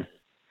evening.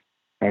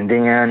 And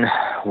then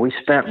we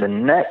spent the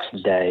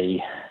next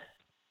day,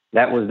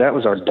 that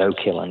was our doe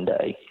killing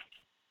day.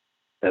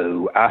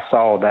 So I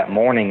saw that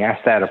morning, I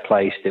sat a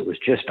place that was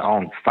just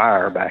on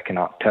fire back in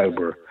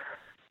October.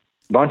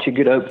 Bunch of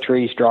good oak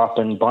trees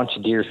dropping, bunch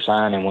of deer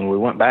sign, and when we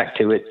went back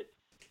to it,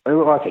 it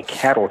looked like a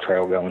cattle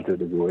trail going through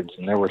the woods,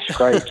 and there were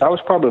scrapes. I was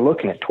probably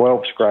looking at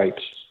 12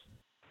 scrapes.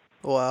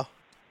 Wow.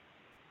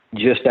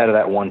 Just out of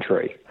that one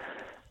tree.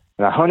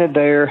 And I hunted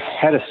there,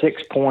 had a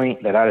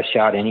 6-point that I'd have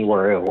shot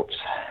anywhere else,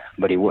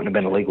 but he wouldn't have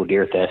been a legal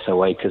deer at the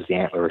SOA because of the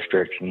antler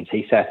restrictions.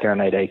 He sat there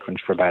and ate acorns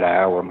for about an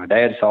hour. My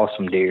dad saw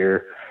some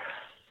deer.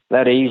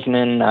 That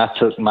evening, I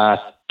took my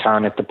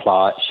turn at the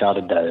plot, shot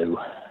a doe,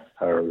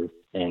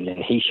 and then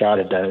he shot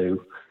a doe.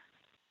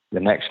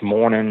 The next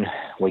morning,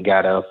 we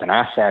got up, and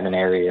I sat in an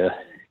area,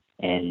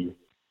 and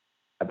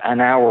an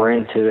hour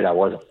into it, I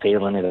wasn't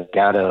feeling it. I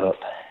got up,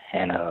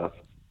 and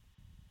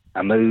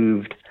I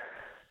moved,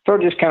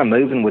 started just kind of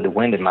moving with the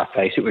wind in my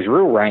face. It was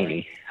real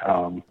rainy.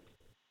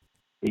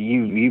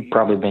 You've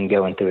probably been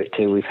going through it,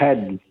 too. We've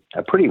had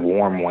a pretty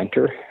warm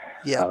winter.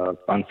 Yeah.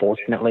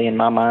 Unfortunately, in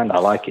my mind, I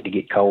like it to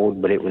get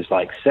cold, but it was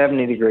like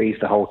 70 degrees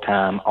the whole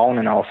time, on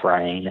and off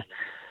rain.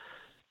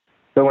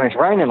 So when it's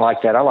raining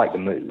like that, I like to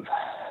move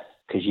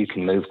because you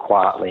can move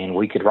quietly, and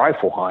we could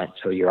rifle hunt,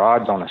 so your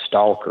odds on a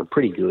stalk are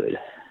pretty good.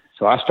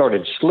 So I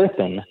started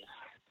slipping.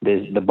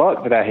 The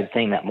buck that I had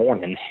seen that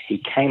morning, he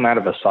came out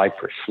of a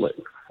cypress slough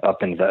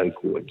up in the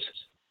oak woods.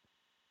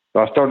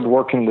 So I started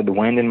working with the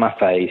wind in my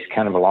face,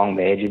 kind of along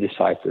the edge of the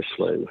cypress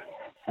slough,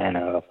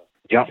 and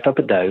jumped up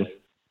a doe.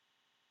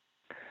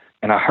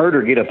 And I heard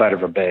her get up out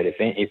of her bed.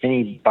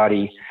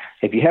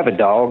 If you have a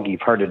dog,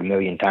 you've heard it a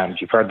million times.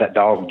 You've heard that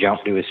dog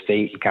jump to his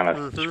feet and kind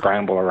of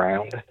scramble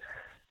around.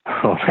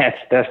 Well,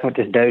 that's what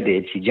this doe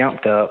did. She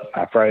jumped up.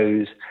 I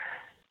froze.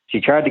 She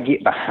tried to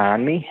get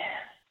behind me.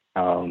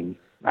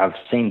 I've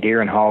seen deer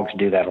and hogs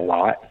do that a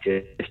lot.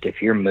 Just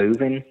if you're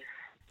moving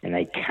and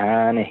they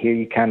kind of hear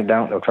you, kind of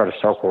don't, they'll try to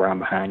circle around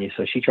behind you.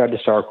 So she tried to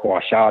circle.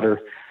 I shot her,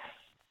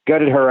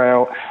 gutted her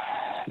out,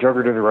 drug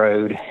her to the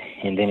road,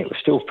 and then it was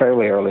still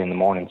fairly early in the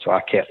morning, so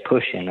I kept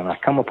pushing, and I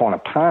come upon a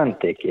pine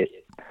thicket,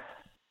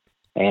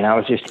 and I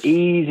was just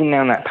easing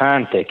down that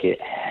pine thicket,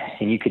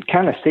 and you could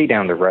kind of see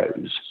down the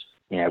rows.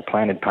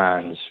 Planted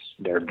pines,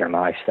 they're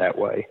nice that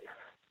way.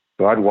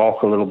 So I'd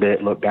walk a little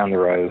bit, look down the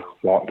row,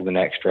 walk to the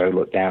next row,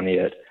 look down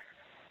it.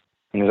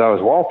 And as I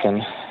was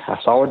walking, I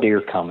saw a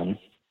deer coming,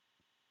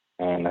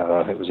 and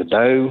it was a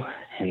doe,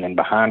 and then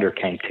behind her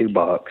came 2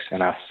 bucks,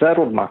 and I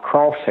settled my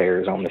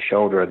crosshairs on the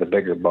shoulder of the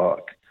bigger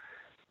buck.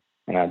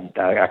 And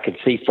I could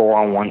see 4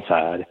 on one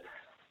side.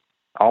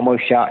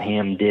 Almost shot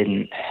him,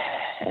 didn't.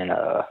 And,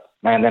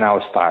 then I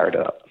was fired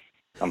up.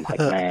 I'm like,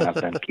 man, I've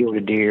done killed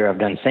a deer. I've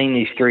done seen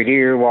these 3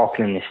 deer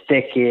walking in this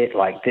thicket.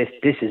 Like, this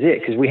is it.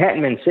 Because we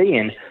hadn't been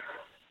seeing,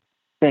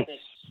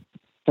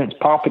 since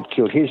Pop had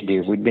killed his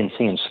deer, we'd been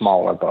seeing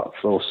smaller bucks,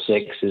 little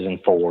 6s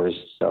and 4s,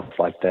 stuff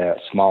like that,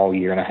 small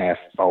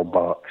 1.5-year-old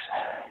bucks.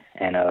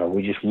 And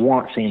we just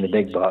weren't seeing the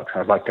big bucks. I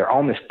was like, they're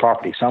on this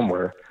property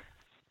somewhere.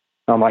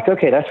 So I'm like,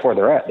 okay, that's where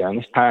they're at. They're in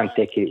this pine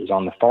thicket. It was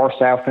on the far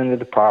south end of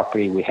the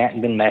property. We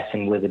hadn't been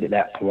messing with it at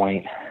that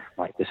point.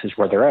 Like, this is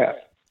where they're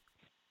at.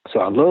 So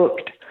I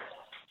looked,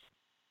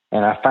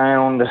 and I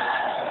found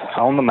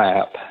on the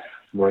map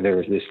where there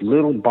was this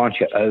little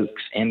bunch of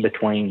oaks in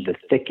between the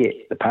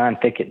thicket, the pine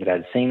thicket that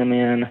I'd seen them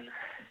in,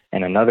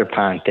 and another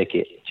pine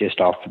thicket just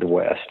off to the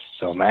west.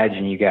 So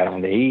imagine you got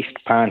on the east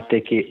pine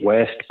thicket,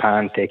 west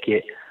pine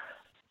thicket,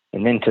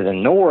 and then to the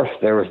north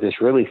there was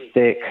this really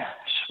thick,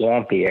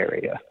 swampy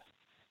area.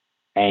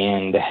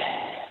 And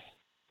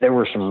there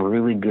were some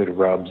really good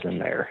rubs in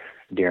there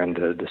during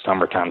the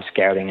summertime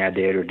scouting I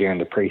did, or during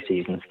the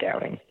preseason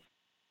scouting.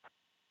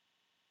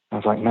 I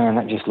was like, man,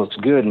 that just looks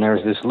good. And there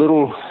was this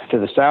little, to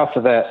the south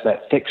of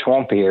that thick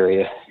swampy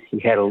area, you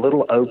had a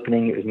little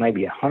opening. It was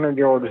maybe 100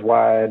 yards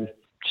wide,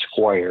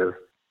 square,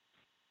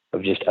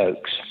 of just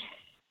oaks.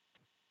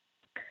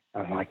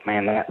 I'm like,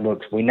 man,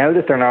 we know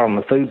that they're not on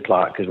the food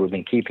plot because we've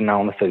been keeping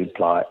on the food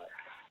plot.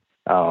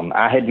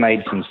 I had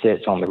made some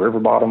sits on the river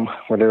bottom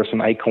where there were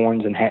some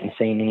acorns and hadn't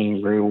seen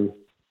any real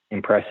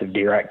impressive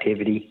deer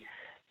activity.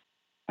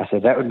 I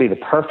said, that would be the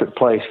perfect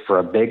place for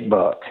a big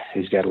buck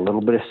who's got a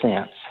little bit of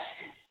sense.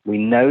 We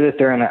know that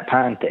they're in that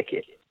pine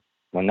thicket.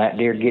 When that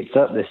deer gets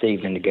up this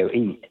evening to go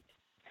eat,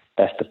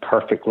 that's the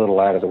perfect little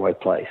out-of-the-way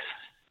place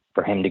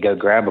for him to go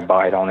grab a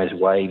bite on his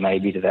way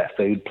maybe to that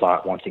food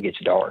plot once it gets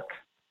dark.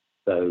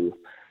 So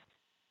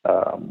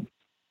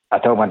I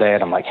told my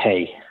dad, I'm like,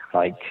 hey,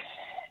 like,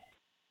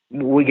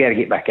 we got to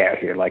get back out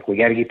here. Like, we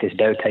got to get this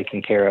doe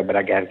taken care of, but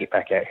I got to get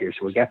back out here.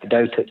 So we got the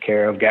doe took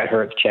care of, got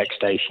her at the check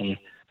station,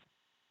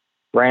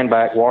 ran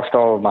back, washed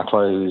all of my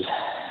clothes,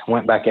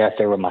 went back out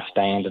there with my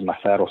stand and my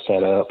saddle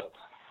set up,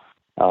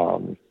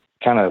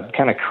 kind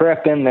of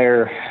crept in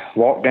there,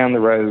 walked down the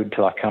road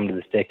till I come to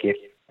the thicket,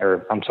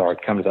 come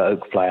to the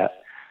oak flat,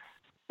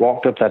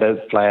 walked up that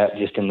oak flat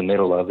just in the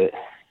middle of it.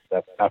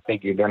 I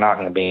figured they're not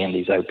going to be in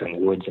these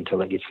open woods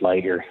until it gets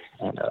later,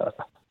 and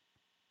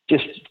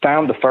just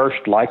found the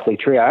first likely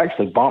tree. I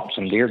actually bumped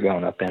some deer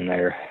going up in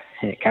there,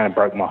 and it kind of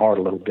broke my heart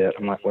a little bit.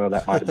 I'm like, well,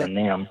 that might have been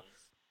them.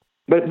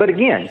 But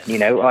again,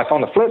 like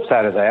on the flip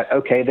side of that,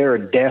 okay, there are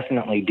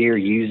definitely deer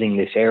using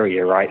this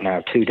area right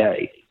now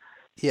today.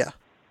 Yeah.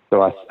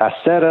 So I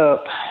set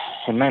up,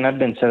 and man, I've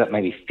been set up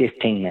maybe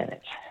 15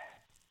 minutes.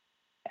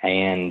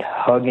 And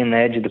hugging the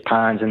edge of the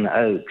pines and the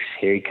oaks,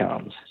 here he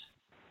comes.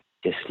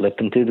 Just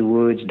slipping through the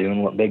woods,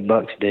 doing what big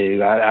bucks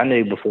do. I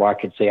knew before I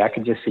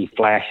could just see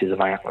flashes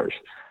of antlers.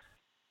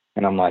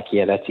 And I'm like,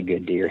 yeah, that's a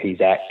good deer.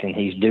 He's acting.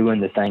 He's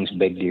doing the things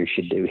big deer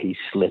should do. He's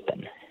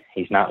slipping.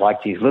 He's not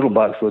like these little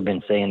bucks we've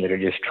been seeing that are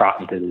just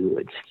trotting through the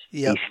woods.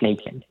 Yep. He's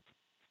sneaking.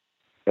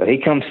 So he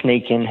comes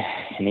sneaking,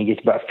 and he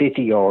gets about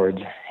 50 yards,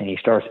 and he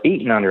starts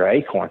eating under an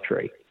acorn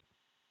tree.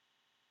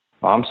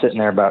 Well, I'm sitting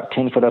there about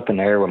 10 foot up in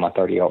the air with my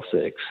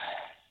 30-06.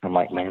 I'm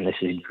like, man, this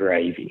is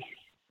gravy.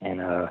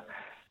 And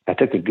I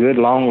took a good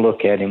long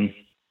look at him,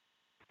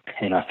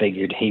 and I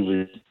figured he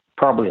was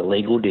probably a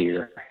legal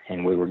deer,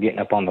 and we were getting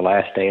up on the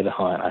last day of the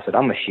hunt. I said,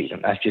 I'm going to shoot him.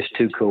 That's just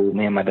too cool.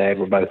 Me and my dad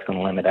were both going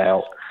to limit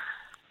out.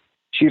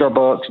 Shoot our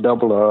bucks,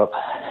 double up,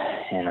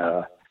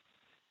 and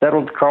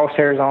settled the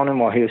crosshairs on him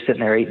while he was sitting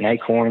there eating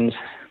acorns,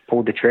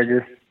 pulled the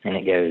trigger, and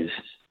it goes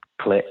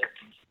click.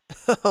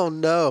 Oh,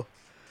 no.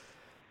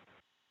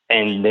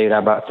 And, dude, I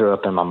about threw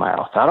up in my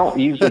mouth. I don't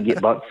usually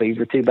get buck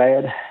fever too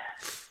bad,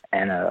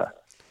 and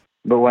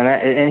but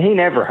and he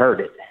never heard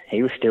it.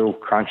 He was still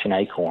crunching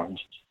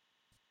acorns.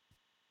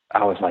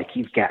 I was like,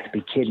 you've got to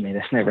be kidding me.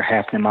 That's never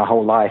happened in my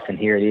whole life, and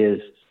here it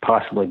is,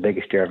 possibly the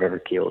biggest deer I've ever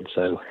killed.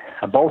 So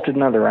I bolted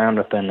another round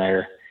up in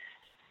there,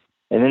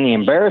 And then the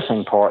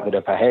embarrassing part that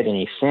if I had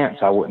any sense,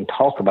 I wouldn't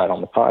talk about on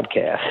the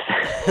podcast.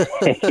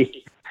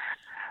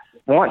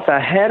 Once I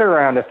had her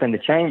round up in the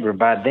chamber,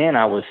 by then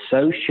I was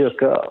so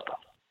shook up.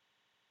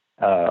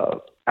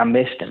 I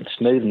missed him,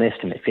 smooth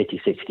missed him at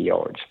 50, 60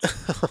 yards.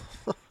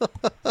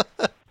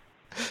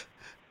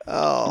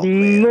 Oh,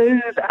 Smooth.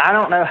 man. I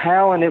don't know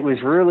how, and it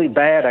was really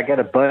bad. I got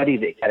a buddy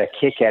that got a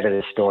kick out of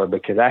this story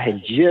because I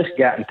had just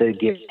gotten through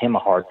giving him a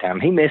hard time.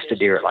 He missed a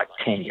deer at like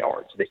 10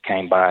 yards that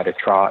came by at a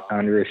trot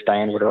under a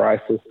stand with a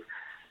rifle.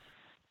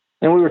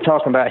 And we were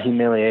talking about how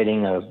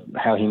humiliating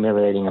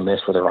a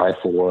miss with a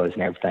rifle was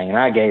and everything. And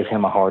I gave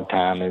him a hard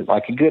time, it was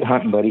like a good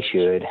hunting buddy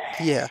should.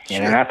 Yeah,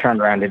 And then I turned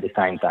around and did the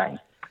same thing.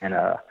 And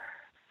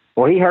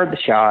well, he heard the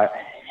shot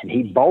and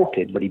he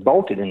bolted, but he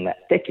bolted in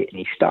that thicket and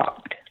he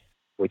stopped,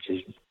 which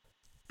is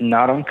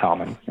not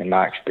uncommon in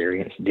my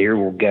experience. Deer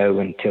will go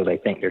until they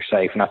think they're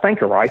safe. And I think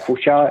a rifle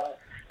shot,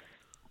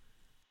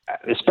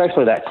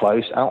 especially that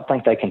close, I don't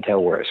think they can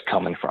tell where it's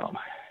coming from.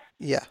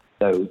 Yeah.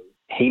 So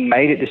he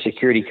made it to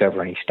security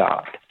cover and he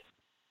stopped.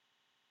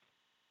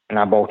 And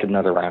I bolted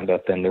another round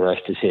up, and the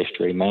rest is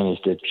history.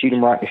 Managed to shoot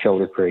him right in the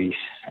shoulder crease.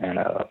 And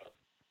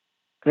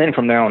then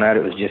from there on out,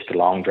 it was just a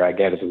long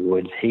drag out of the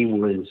woods. He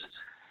was,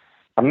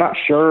 I'm not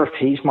sure if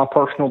he's my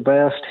personal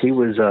best. He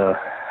was,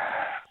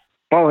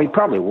 well, he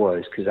probably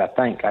was, because I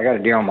think I got a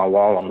deer on my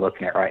wall I'm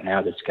looking at right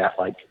now that's got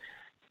like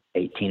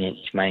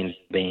 18-inch main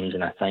beams,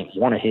 and I think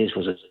one of his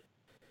was a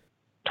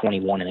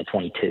 21 and a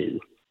 22.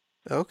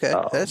 Okay,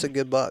 that's a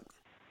good buck.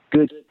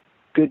 Good.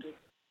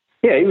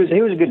 Yeah, he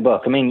was a good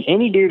buck. I mean,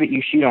 any deer that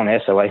you shoot on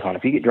an SOA hunt,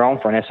 if you get drawn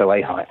for an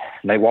SOA hunt,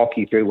 they walk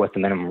you through what the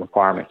minimum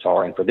requirements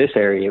are. And for this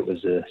area, it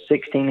was a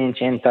 16-inch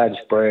inside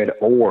spread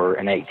or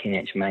an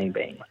 18-inch main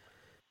beam.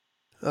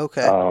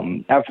 Okay.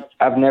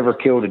 I've never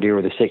killed a deer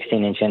with a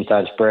 16-inch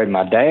inside spread.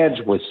 My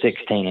dad's was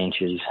 16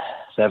 inches,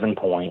 7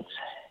 points,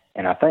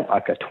 and I think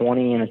like a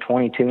 20 and a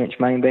 22-inch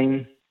main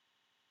beam.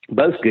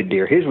 Both good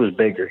deer. His was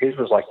bigger. His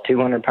was like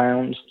 200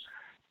 pounds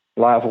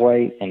live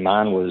weight, and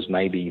mine was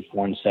maybe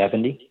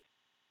 170.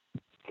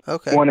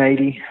 Okay.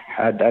 180.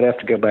 I'd have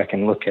to go back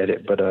and look at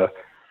it, but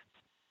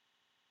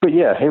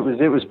yeah, it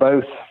was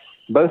both.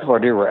 Both of our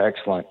deer were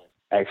excellent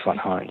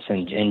hunts,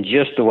 and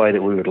just the way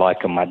that we would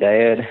like them. My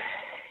dad,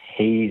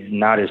 he's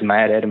not as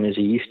mad at him as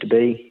he used to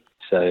be,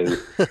 so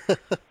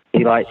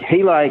he likes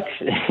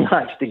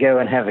to go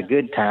and have a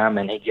good time,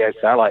 and he jokes,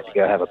 I like to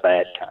go have a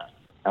bad time.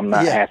 I'm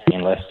not happy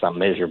unless I'm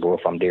miserable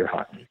if I'm deer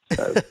hunting.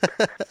 So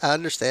I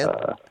understand.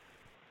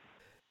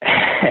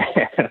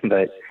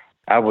 But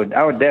I would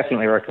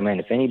definitely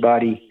recommend if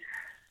anybody.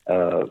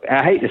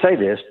 I hate to say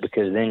this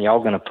because then y'all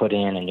going to put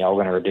in and y'all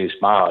going to reduce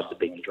my odds of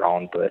being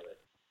drawn, but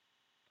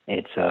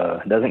it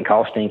doesn't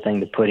cost anything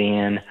to put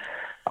in.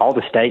 All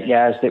the state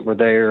guys that were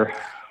there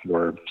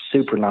were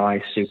super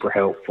nice, super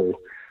helpful.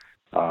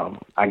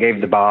 I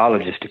gave the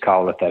biologist a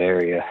call at that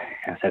area.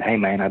 I said, "Hey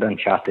man, I done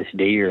shot this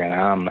deer and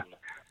I'm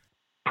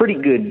pretty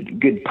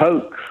good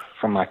poke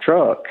from my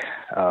truck.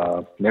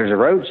 There's a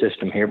road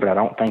system here, but I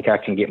don't think I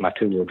can get my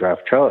 2-wheel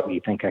drive truck. Do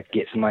you think I could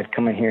get somebody to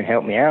come in here and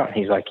help me out?" And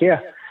he's like,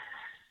 "Yeah."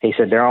 He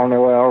said, "They're on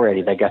their way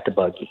already. They got the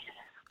buggy."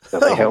 So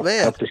they helped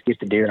us get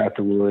the deer out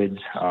the woods.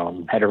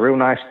 Had a real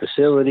nice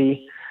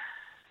facility.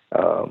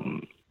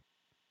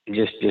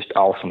 Just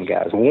awesome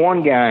guys.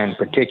 One guy in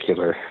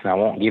particular, and I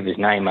won't give his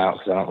name out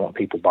because I don't want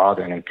people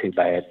bothering him too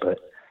bad, but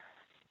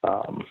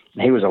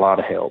he was a lot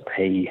of help.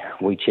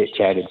 We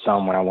chit-chatted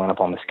some when I went up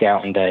on the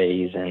scouting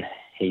days, and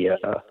he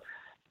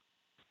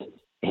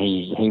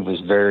was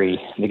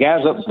the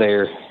guys up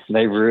there,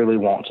 they really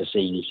want to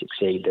see you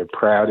succeed. They're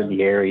proud of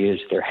the areas.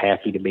 They're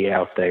happy to be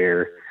out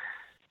there.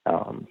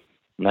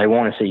 They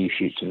want to see you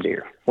shoot some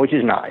deer, which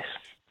is nice.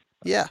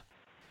 Yeah,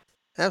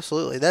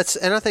 absolutely.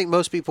 And I think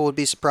most people would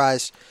be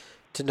surprised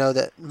to know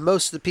that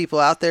most of the people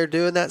out there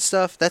doing that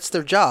stuff, that's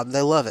their job.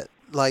 They love it.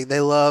 Like they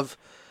love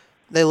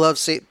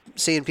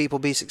seeing people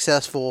be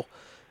successful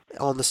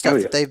on the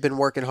stuff that they've been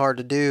working hard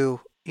to do,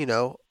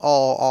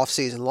 all off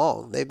season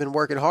long. They've been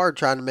working hard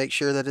trying to make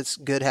sure that it's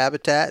good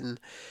habitat and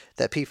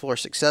that people are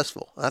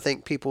successful. I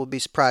think people would be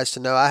surprised to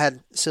know. I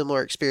had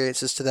similar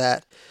experiences to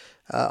that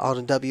on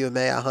a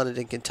WMA I hunted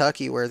in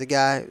Kentucky, where the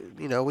guy,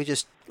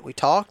 we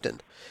talked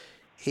and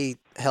he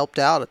helped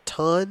out a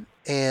ton.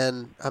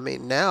 And I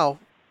mean, now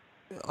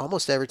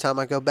almost every time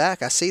I go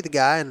back, I see the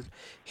guy and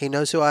he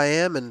knows who I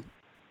am and,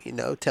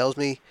 tells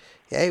me,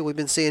 "Hey, we've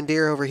been seeing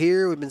deer over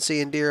here. We've been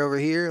seeing deer over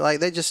here." Like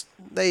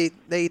they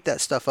eat that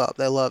stuff up.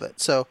 They love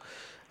it. So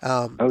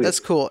that's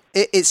cool.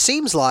 It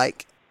seems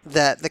like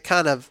that the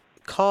kind of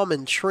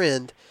common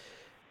trend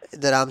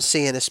that I'm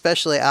seeing,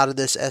 especially out of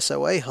this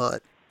SOA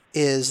hunt,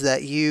 is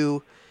that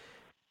you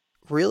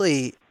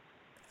really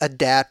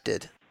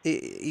adapted.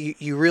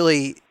 You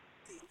really,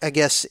 I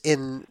guess,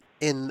 in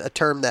a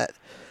term that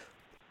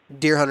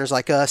deer hunters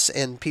like us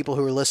and people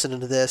who are listening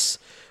to this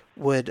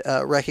would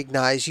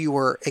recognize, you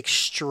were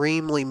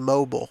extremely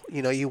mobile.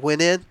 You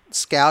went in,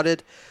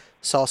 scouted,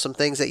 saw some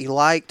things that you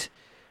liked.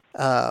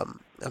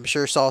 I'm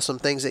sure saw some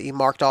things that you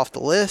marked off the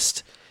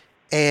list.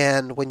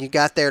 And when you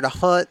got there to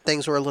hunt,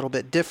 things were a little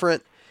bit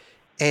different.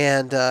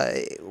 And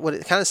what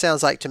it kind of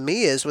sounds like to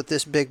me is with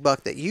this big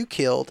buck that you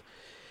killed,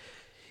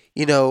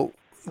 you know,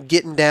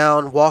 getting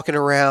down, walking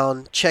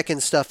around,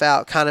 checking stuff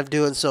out, kind of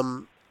doing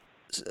some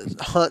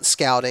hunt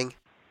scouting,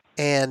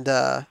 and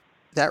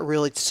that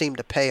really seemed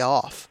to pay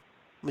off.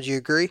 Would you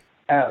agree?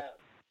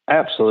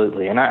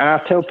 Absolutely. And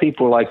I tell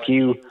people like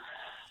you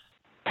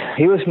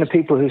listen to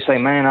people who say,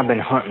 man, I've been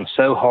hunting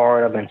so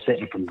hard. I've been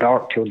sitting from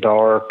dark till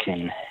dark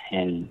and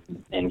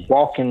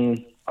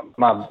walking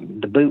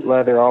the boot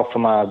leather off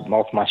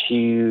my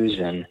shoes,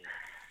 and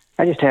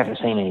I just haven't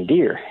seen any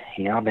deer.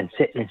 You know, I've been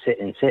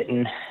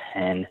sitting,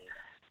 and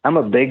I'm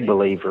a big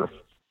believer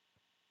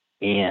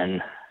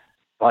in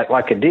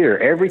like a deer.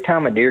 Every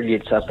time a deer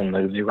gets up and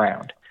moves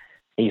around,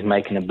 he's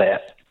making a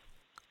bet.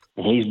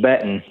 And he's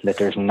betting that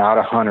there's not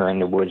a hunter in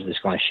the woods that's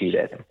going to shoot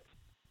at him.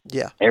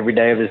 Yeah. Every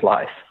day of his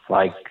life.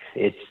 Like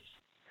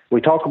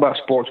we talk about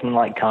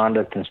sportsmanlike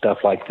conduct and stuff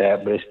like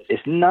that, but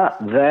it's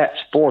not that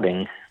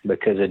sporting,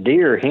 because a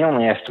deer, he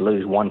only has to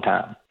lose one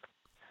time.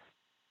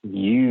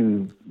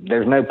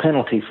 There's no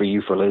penalty for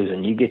you for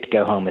losing. You get to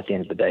go home at the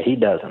end of the day. He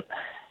doesn't.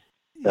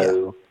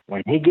 So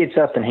when he gets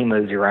up and he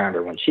moves around,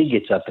 or when she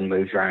gets up and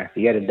moves around, if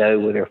you got a doe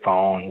with her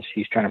fawns,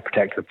 she's trying to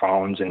protect her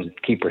fawns and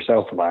keep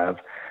herself alive,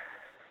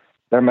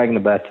 they're making a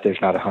bet that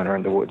there's not a hunter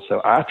in the woods.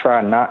 So I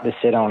try not to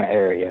sit on an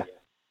area.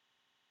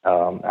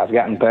 I've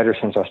gotten better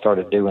since I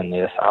started doing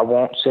this. I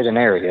won't sit in an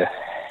area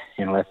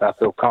unless I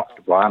feel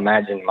comfortable. I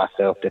imagine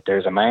myself that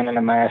there's a man in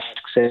a mask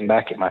sitting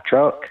back at my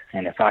truck,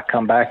 and if I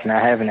come back and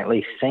I haven't at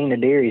least seen a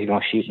deer, he's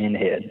going to shoot me in the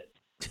head.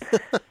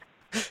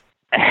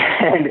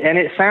 and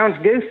it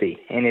sounds goofy,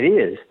 and it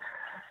is.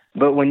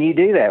 But when you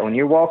do that, when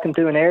you're walking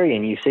through an area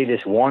and you see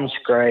this one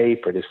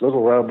scrape or this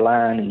little rub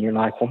line, and you're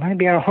like, well,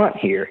 maybe I'll hunt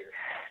here.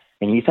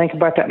 And you think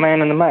about that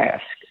man in the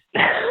mask.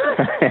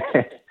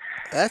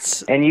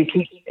 And you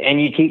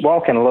keep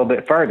walking a little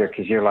bit further,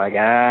 because you're like,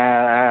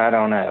 I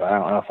don't know. I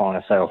don't know if I want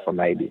to settle for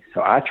maybe.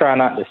 So I try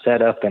not to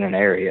set up in an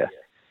area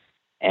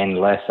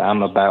unless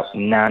I'm about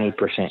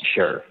 90%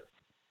 sure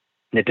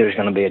that there's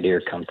going to be a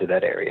deer come through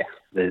that area.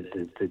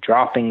 The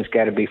droppings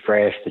got to be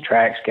fresh, the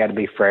tracks got to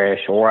be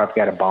fresh, or I've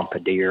got to bump a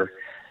deer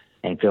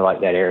and feel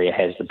like that area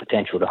has the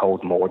potential to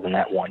hold more than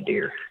that one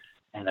deer.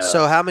 And,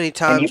 so how many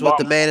times would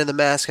the man in the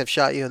mask have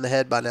shot you in the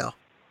head by now?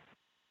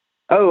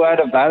 Oh, I'd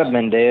have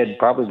been dead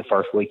probably the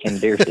first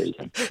weekend deer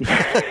season.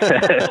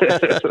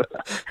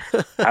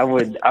 I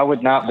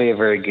would not be a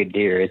very good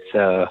deer.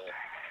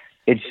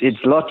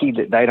 It's lucky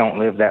that they don't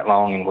live that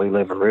long and we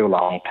live a real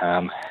long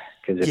time.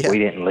 Because if we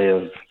didn't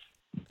live,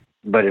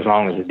 but as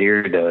long as a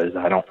deer does,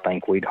 I don't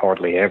think we'd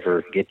hardly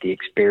ever get the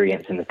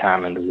experience and the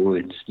time in the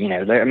woods. You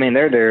know,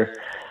 they're there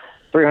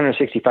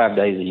 365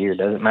 days a year.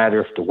 Doesn't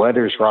matter if the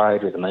weather's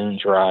right or the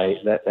moon's right.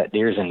 That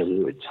deer's in the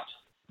woods.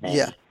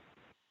 And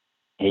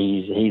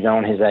he's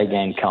on his A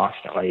game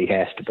constantly. He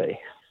has to be.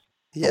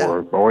 Yeah.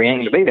 Or he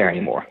ain't going to be there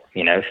anymore.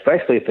 You know,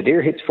 especially if a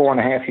deer hits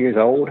 4.5 years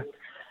old.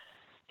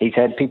 He's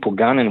had people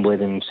gunning with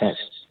him since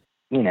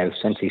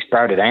he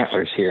sprouted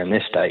antlers here in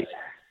this state.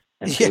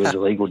 And it was a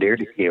legal deer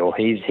to kill.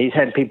 He's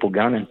had people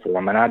gunning for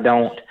him, and I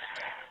don't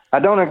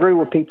agree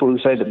with people who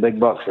say that big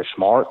bucks are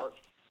smart.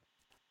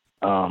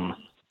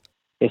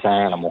 It's an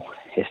animal.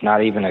 It's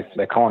not even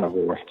a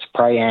carnivore. It's a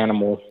prey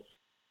animal.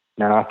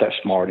 They're not that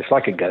smart. It's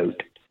like a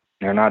goat.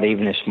 They're not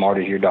even as smart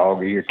as your dog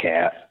or your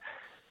cat.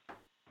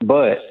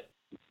 But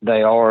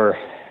they are,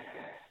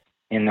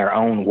 in their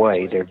own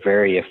way, they're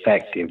very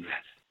effective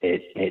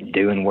at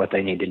doing what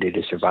they need to do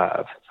to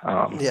survive.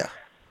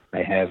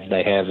 They have.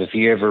 If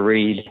you ever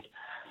read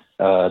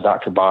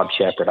Dr. Bob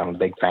Shepard, I'm a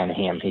big fan of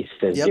him. He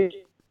says they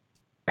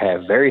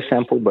have very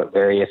simple but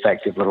very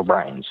effective little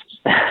brains.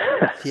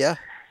 Yeah.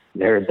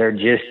 They're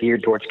just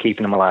geared towards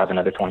keeping them alive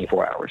another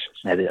 24 hours.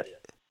 That's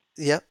it.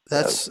 Yep.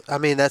 That's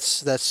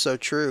so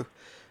true.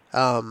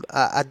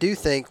 I do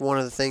think one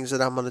of the things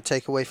that I'm going to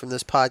take away from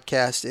this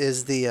podcast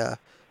is the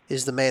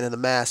man in the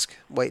mask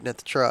waiting at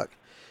the truck.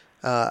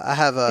 I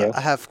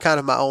have kind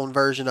of my own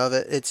version of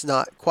it. It's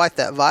not quite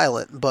that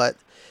violent, but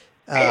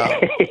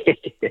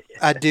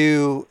I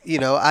do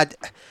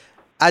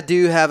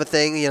have a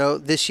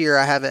thing. This year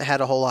I haven't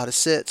had a whole lot of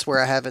sits where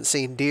I haven't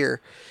seen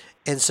deer,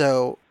 and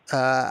so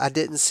I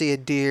didn't see a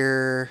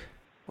deer.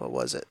 What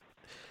was it?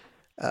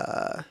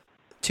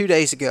 2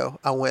 days ago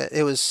I went.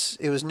 It was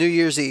New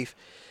Year's Eve,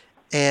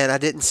 and I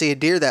didn't see a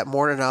deer that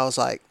morning. I was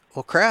like,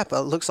 well, crap,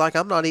 it looks like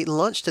I'm not eating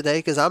lunch today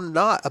because I'm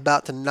not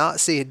about to not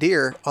see a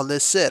deer on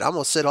this sit. I'm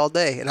going to sit all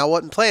day, and I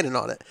wasn't planning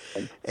on it.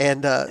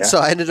 And so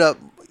I ended up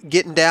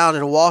getting down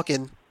and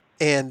walking,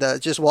 and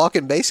just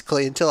walking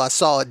basically until I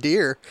saw a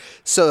deer.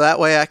 So that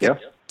way I could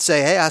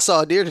say, hey, I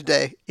saw a deer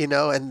today,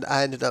 and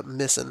I ended up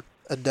missing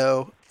a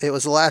doe. It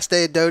was the last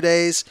day of doe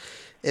days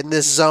in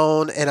this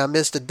zone, and I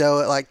missed a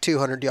doe at like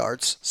 200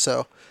 yards.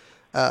 So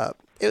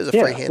it was a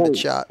free-handed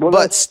shot.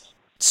 But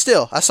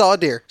still, I saw a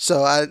deer,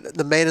 so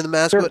the man in the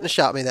mask wouldn't have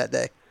shot me that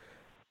day.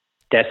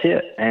 That's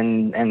it,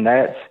 and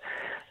that's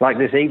like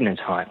this evening's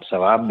hunt.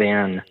 So I've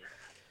been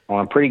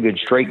on a pretty good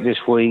streak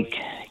this week.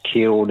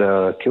 Killed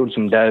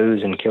some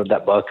does and killed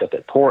that buck up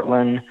at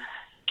Portland.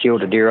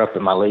 killed a deer up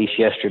at my lease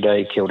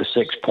yesterday, killed a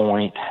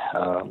 6-point.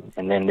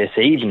 And then this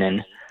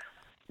evening,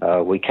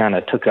 we kind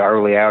of took an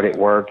early out at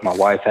work. My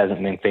wife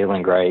hasn't been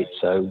feeling great,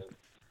 so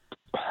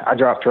I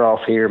dropped her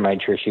off here,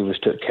 made sure she was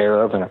took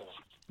care of, and I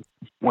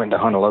went to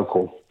hunt a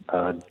local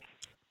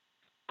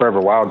Forever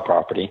Wild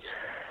property.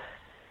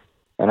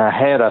 And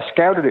I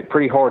scouted it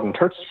pretty hard in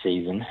turkey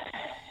season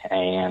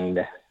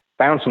and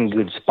found some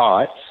good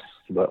spots.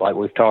 But like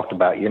we've talked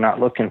about, you're not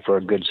looking for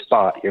a good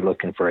spot. You're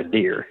looking for a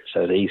deer.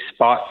 So these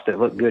spots that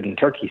look good in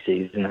turkey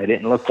season, they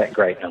didn't look that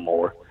great no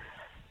more.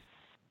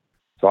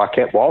 So I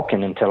kept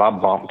walking until I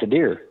bumped a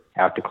deer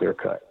out the clear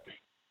cut.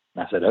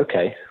 I said,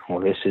 okay,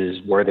 well, this is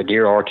where the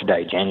deer are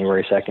today,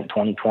 January 2nd,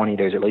 2020.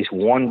 There's at least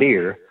one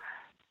deer.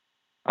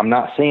 I'm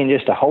not seeing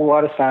just a whole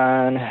lot of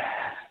sign,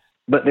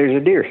 but there's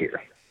a deer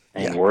here.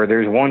 And where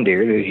there's one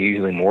deer, there's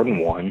usually more than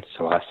one.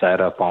 So I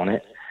sat up on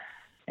it,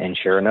 and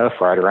sure enough,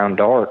 right around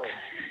dark,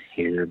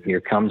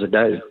 here comes a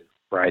doe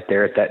right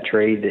there at that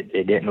tree. That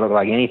it didn't look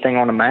like anything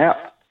on the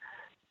map.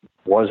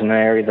 Wasn't an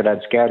area that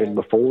I'd scouted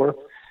before,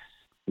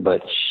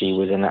 but she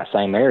was in that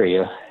same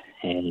area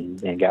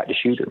and got to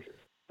shoot her.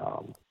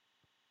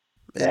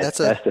 That's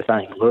the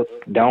thing. Look,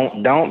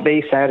 don't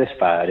be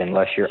satisfied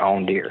unless you're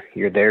on deer.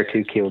 You're there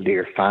to kill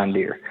deer, find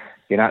deer.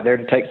 You're not there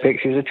to take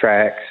pictures of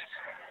tracks.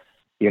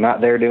 You're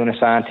not there doing a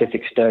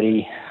scientific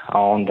study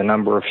on the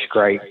number of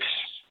scrapes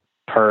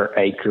per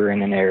acre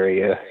in an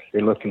area.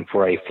 You're looking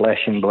for a flesh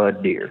and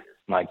blood deer.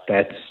 Like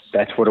that's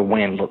what a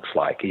win looks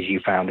like, is you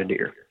found a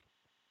deer.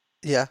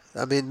 Yeah,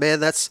 I mean,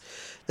 man,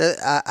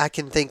 I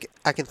can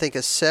think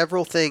of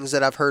several things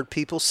that I've heard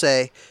people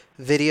say,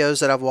 videos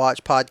that I've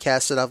watched,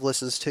 podcasts that I've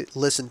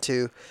listened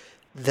to,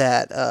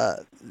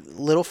 that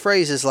little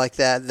phrases like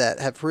that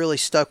have really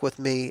stuck with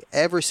me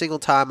every single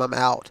time I'm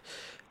out.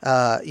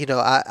 I'll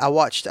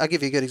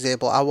give you a good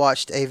example. I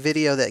watched a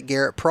video that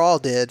Garrett Prawl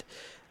did.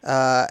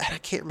 I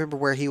can't remember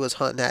where he was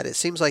hunting at. It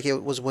seems like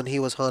it was when he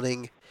was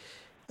hunting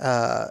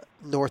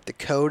North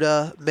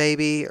Dakota,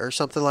 maybe, or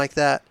something like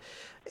that.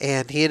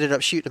 And he ended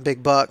up shooting a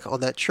big buck on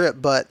that trip.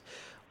 But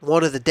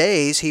one of the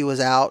days he was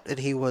out and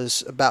he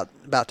was about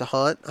to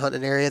hunt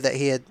an area that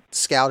he had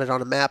scouted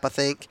on a map, I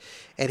think.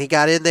 And he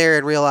got in there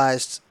and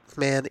realized,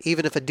 man,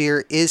 even if a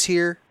deer is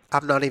here,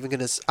 I'm not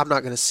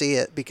gonna see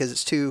it because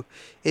it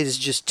is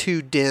just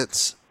too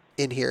dense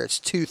in here. It's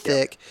too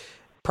thick.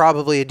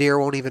 Probably a deer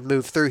won't even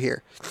move through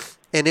here.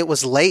 And it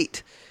was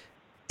late,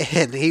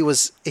 and he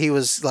was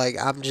like,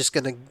 I'm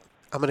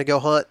gonna go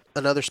hunt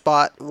another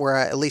spot where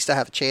at least I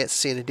have a chance of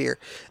seeing a deer.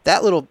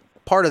 That little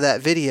part of that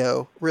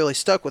video really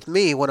stuck with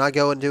me when I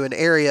go into an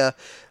area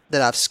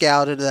that I've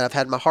scouted, that I've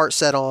had my heart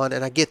set on,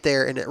 and I get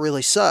there and it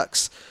really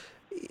sucks.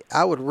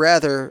 I would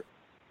rather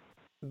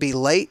be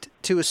late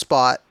to a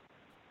spot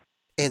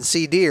and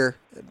see deer,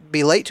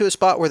 be late to a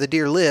spot where the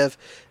deer live,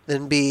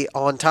 than be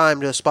on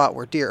time to a spot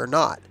where deer are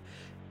not.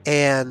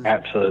 And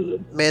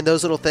absolutely, man,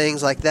 those little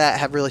things like that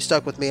have really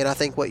stuck with me. And I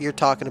think what you're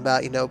talking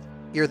about,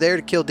 you're there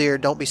to kill deer.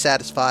 Don't be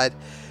satisfied.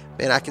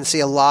 Man, I can see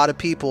a lot of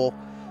people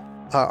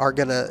are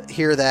gonna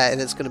hear that, and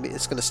it's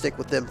gonna stick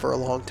with them for a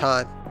long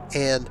time.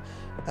 And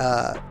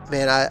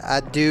man,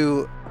 I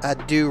do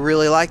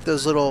really like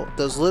those little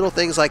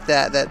things like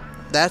that.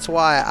 That's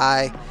why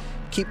I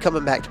keep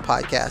coming back to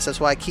podcasts. That's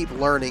why I keep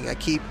learning. I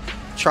keep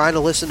trying to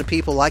listen to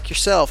people like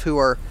yourself who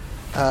are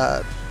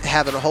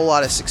having a whole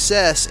lot of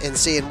success and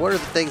seeing what are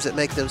the things that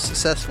make them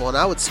successful. And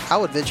I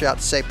would venture out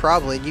to say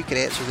probably, and you can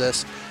answer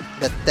this,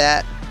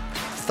 that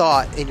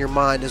thought in your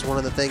mind is one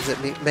of the things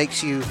that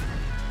makes you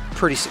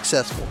pretty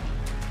successful.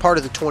 Part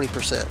of the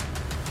 20%.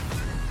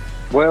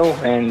 Well,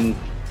 and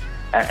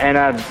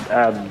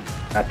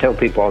I tell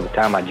people all the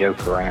time, I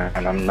joke around,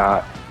 and I'm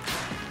not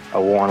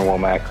a Warren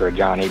Womack or a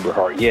John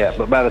Eberhart yet,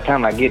 but by the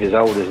time I get as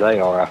old as they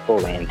are, I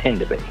fully intend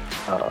to be.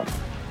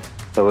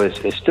 So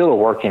it's still a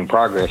work in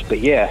progress, but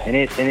yeah, and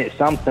it's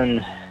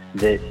something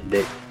that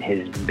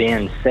has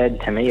been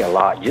said to me a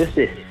lot just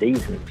this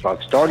season. So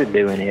I've started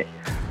doing it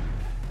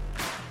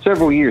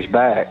several years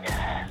back,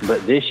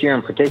 but this year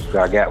in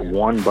particular, I got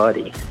one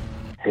buddy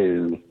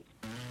who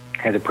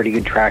has a pretty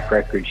good track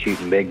record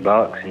shooting big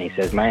bucks, and he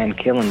says, "Man,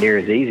 killing deer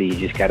is easy.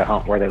 You just got to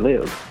hunt where they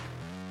live."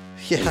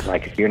 Yeah. He's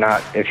like, if you're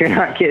not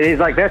kidding, he's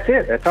like, that's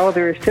it. That's all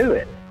there is to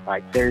it.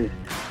 Like,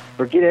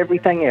 forget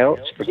everything else.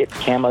 Forget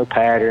camo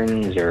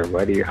patterns or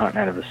whether you're hunting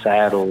out of a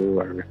saddle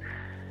or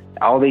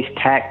all these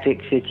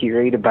tactics that you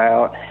read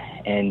about.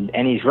 And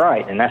he's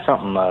right. And that's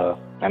something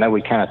I know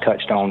we kind of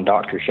touched on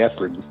Dr.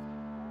 Shepard.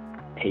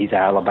 He's an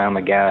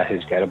Alabama guy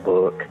who's got a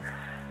book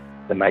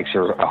that makes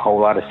a whole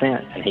lot of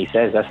sense. And he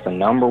says that's the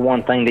number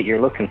one thing that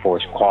you're looking for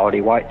is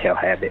quality whitetail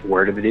habit.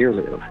 Where do the deer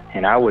live?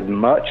 And I would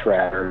much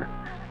rather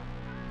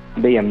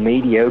be a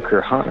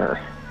mediocre hunter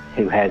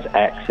who has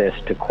access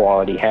to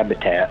quality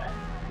habitat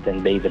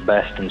than be the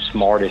best and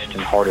smartest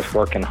and hardest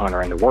working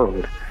hunter in the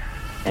world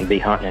and be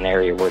hunting an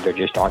area where there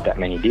just aren't that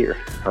many deer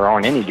or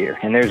aren't any deer.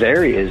 And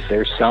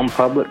there's some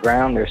public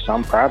ground, there's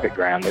some private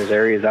ground. There's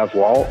areas I've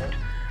walked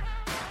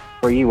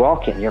where you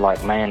walk in, you're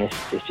like, man,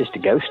 it's just a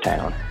ghost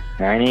town.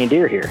 There ain't any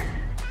deer here.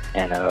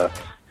 And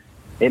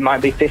it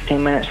might be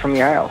 15 minutes from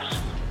your house.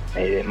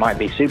 It might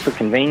be super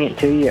convenient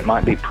to you. It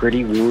might be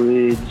pretty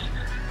woods,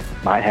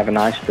 might have a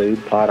nice food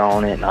plot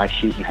on it, nice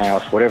shooting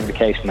house, whatever the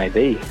case may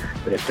be.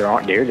 But if there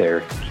aren't deer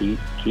there,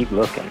 keep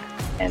looking.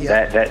 And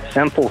that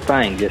simple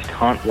thing, just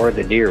hunt where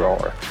the deer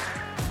are.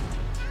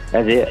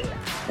 That's it.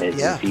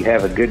 If you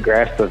have a good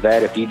grasp of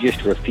that, if you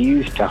just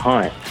refuse to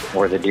hunt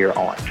where the deer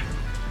aren't,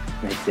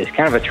 it's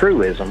kind of a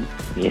truism,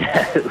 you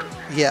know.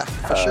 Yeah,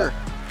 for sure.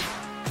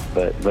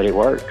 But it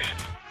works.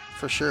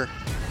 For sure.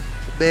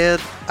 Man,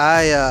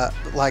 I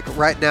like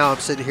right now I'm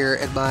sitting here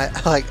and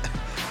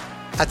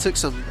I took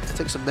some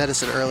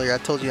medicine earlier. I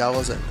told you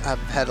I've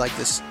had like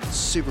this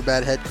super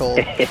bad head cold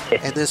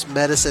and this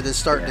medicine is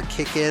starting to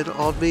kick in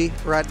on me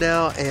right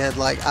now, and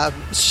like I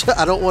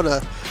don't want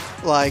to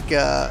like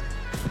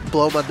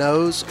blow my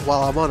nose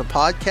while I'm on a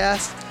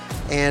podcast,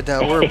 and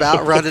we're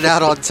about running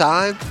out on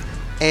time.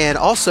 And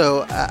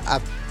also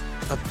I'm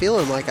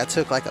feeling like I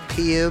took like a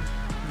PM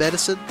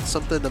medicine,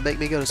 something to make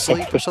me go to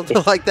sleep or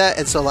something like that,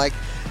 and so like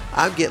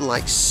I'm getting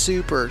like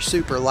super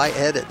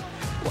lightheaded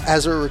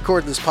as we're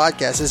recording this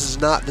podcast. This is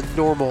not the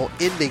normal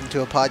ending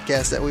to a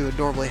podcast that we would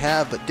normally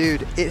have, but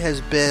dude, it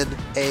has been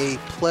a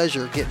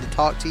pleasure getting to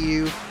talk to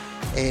you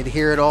and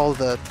hearing all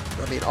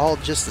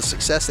just the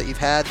success that you've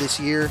had this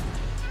year.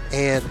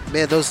 And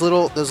man, those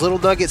little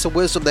nuggets of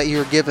wisdom that you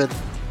were given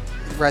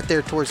right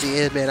there towards the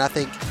end, man, I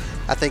think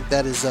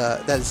that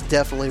is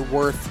definitely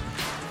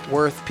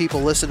worth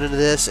people listening to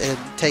this and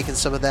taking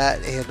some of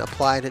that and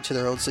applying it to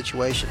their own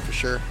situation for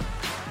sure.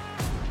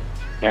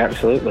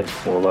 Absolutely.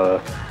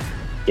 Well,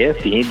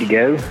 if you need to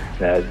go,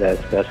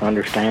 that's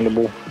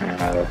understandable.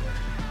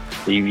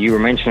 You were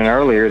mentioning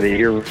earlier the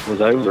year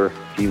was over.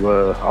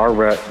 Our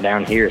rut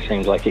down here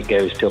seems like it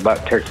goes till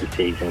about turkey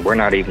season. We're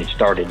not even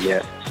started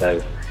yet.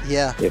 So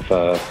yeah, if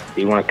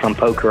you want to come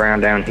poke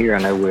around down here, I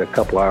know we're a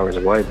couple hours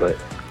away, but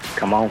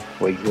come on,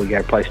 we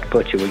got a place to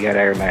put you. We got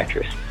air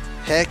mattress.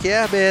 Heck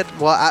yeah, man.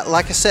 Well,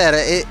 like I said,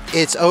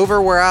 it's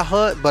over where I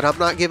hunt, but I'm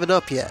not giving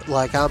up yet.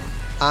 Like I've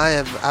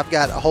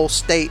got a whole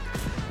state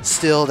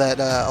still that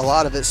a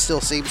lot of it still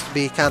seems to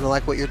be kind of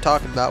like what you're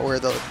talking about, where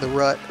the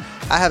rut.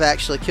 I have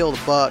actually killed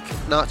a buck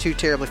not too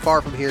terribly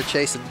far from here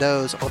chasing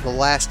does on the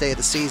last day of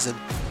the season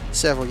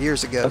several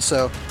years ago.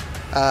 So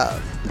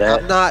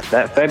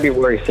that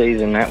February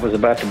season, that was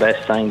about the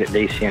best thing that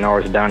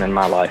DCNR has done in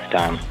my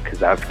lifetime,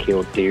 because I've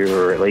killed deer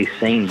or at least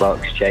seen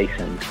bucks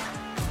chasing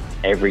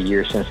every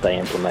year since they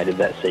implemented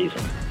that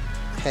season.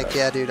 Heck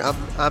yeah, dude.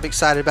 I'm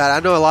excited about it. I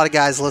know a lot of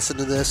guys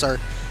listening to this are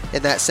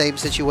in that same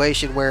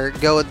situation where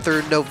going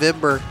through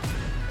November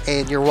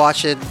and you're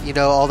watching,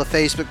 all the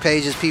Facebook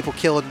pages, people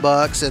killing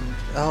bucks, and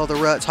the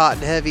rut's hot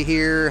and heavy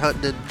here,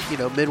 hunting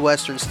in,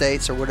 Midwestern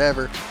states or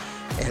whatever.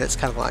 And it's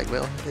kind of like,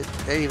 well, it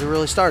ain't even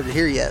really started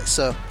here yet.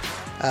 So,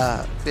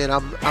 man,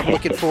 I'm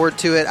looking forward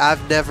to it.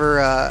 I've never,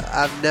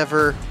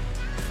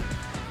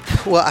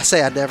 well, I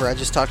say I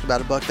just talked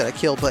about a buck that I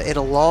killed, but in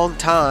a long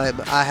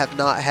time, I have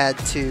not had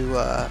to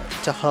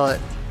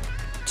hunt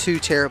too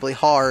terribly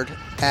hard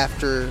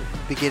after the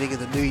beginning of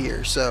the new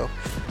year. So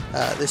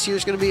this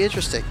year's going to be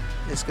interesting.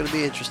 It's going to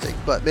be interesting.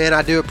 But, man,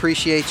 I do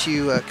appreciate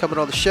you coming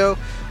on the show.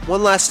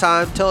 One last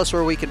time, tell us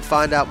where we can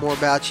find out more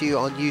about you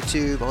on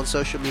YouTube, on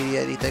social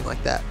media, anything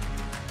like that.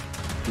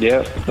 Yeah,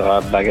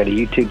 I got a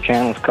YouTube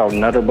channel. It's called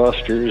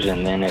Nutterbusters.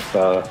 And then if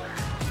I'm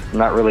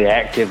not really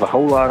active a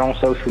whole lot on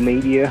social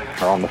media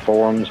or on the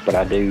forums, but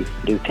I do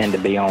tend to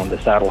be on the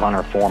Saddle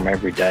Hunter forum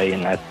every day,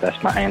 and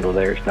that's my handle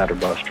there. It's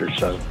Nutterbusters.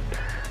 So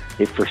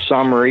if for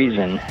some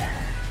reason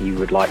you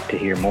would like to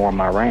hear more of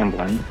my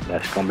rambling,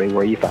 that's going to be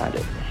where you find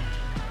it.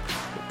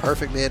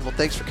 Perfect, man. Well,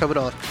 thanks for coming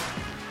on.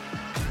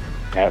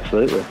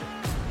 Absolutely.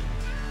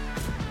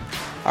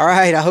 All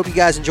right. I hope you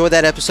guys enjoyed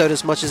that episode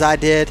as much as I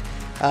did.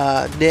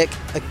 Nick,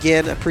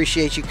 again,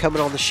 appreciate you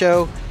coming on the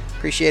show.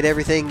 Appreciate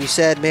everything you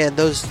said, man.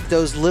 Those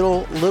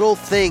little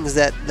things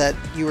that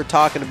you were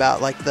talking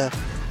about, like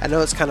I know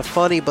it's kind of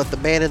funny, but the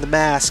man in the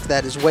mask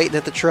that is waiting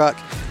at the truck,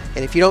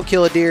 and if you don't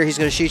kill a deer, he's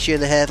going to shoot you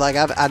in the head. Like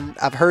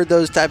I've heard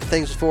those type of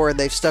things before, and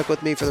they've stuck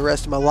with me for the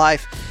rest of my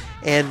life.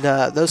 And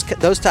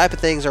those type of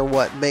things are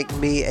what make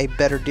me a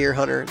better deer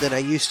hunter than I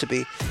used to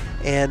be.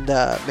 And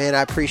man,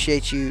 I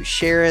appreciate you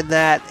sharing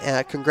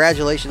that.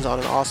 Congratulations on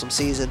an awesome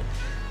season,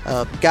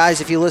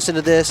 guys. If you listen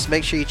to this,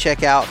 make sure you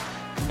check out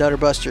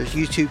Nutterbusters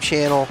YouTube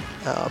channel.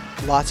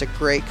 Lots of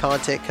great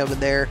content coming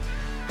there,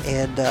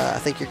 and I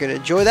think you're going to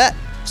enjoy that.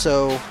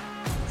 So,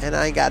 and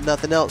I ain't got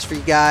nothing else for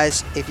you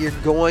guys. If you're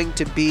going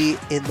to be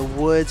in the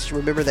woods,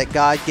 remember that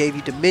God gave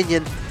you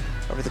dominion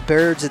over the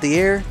birds of the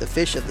air, the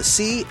fish of the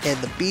sea, and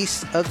the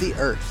beasts of the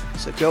earth.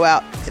 So go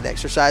out and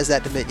exercise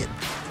that dominion.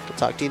 We'll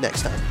talk to you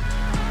next time.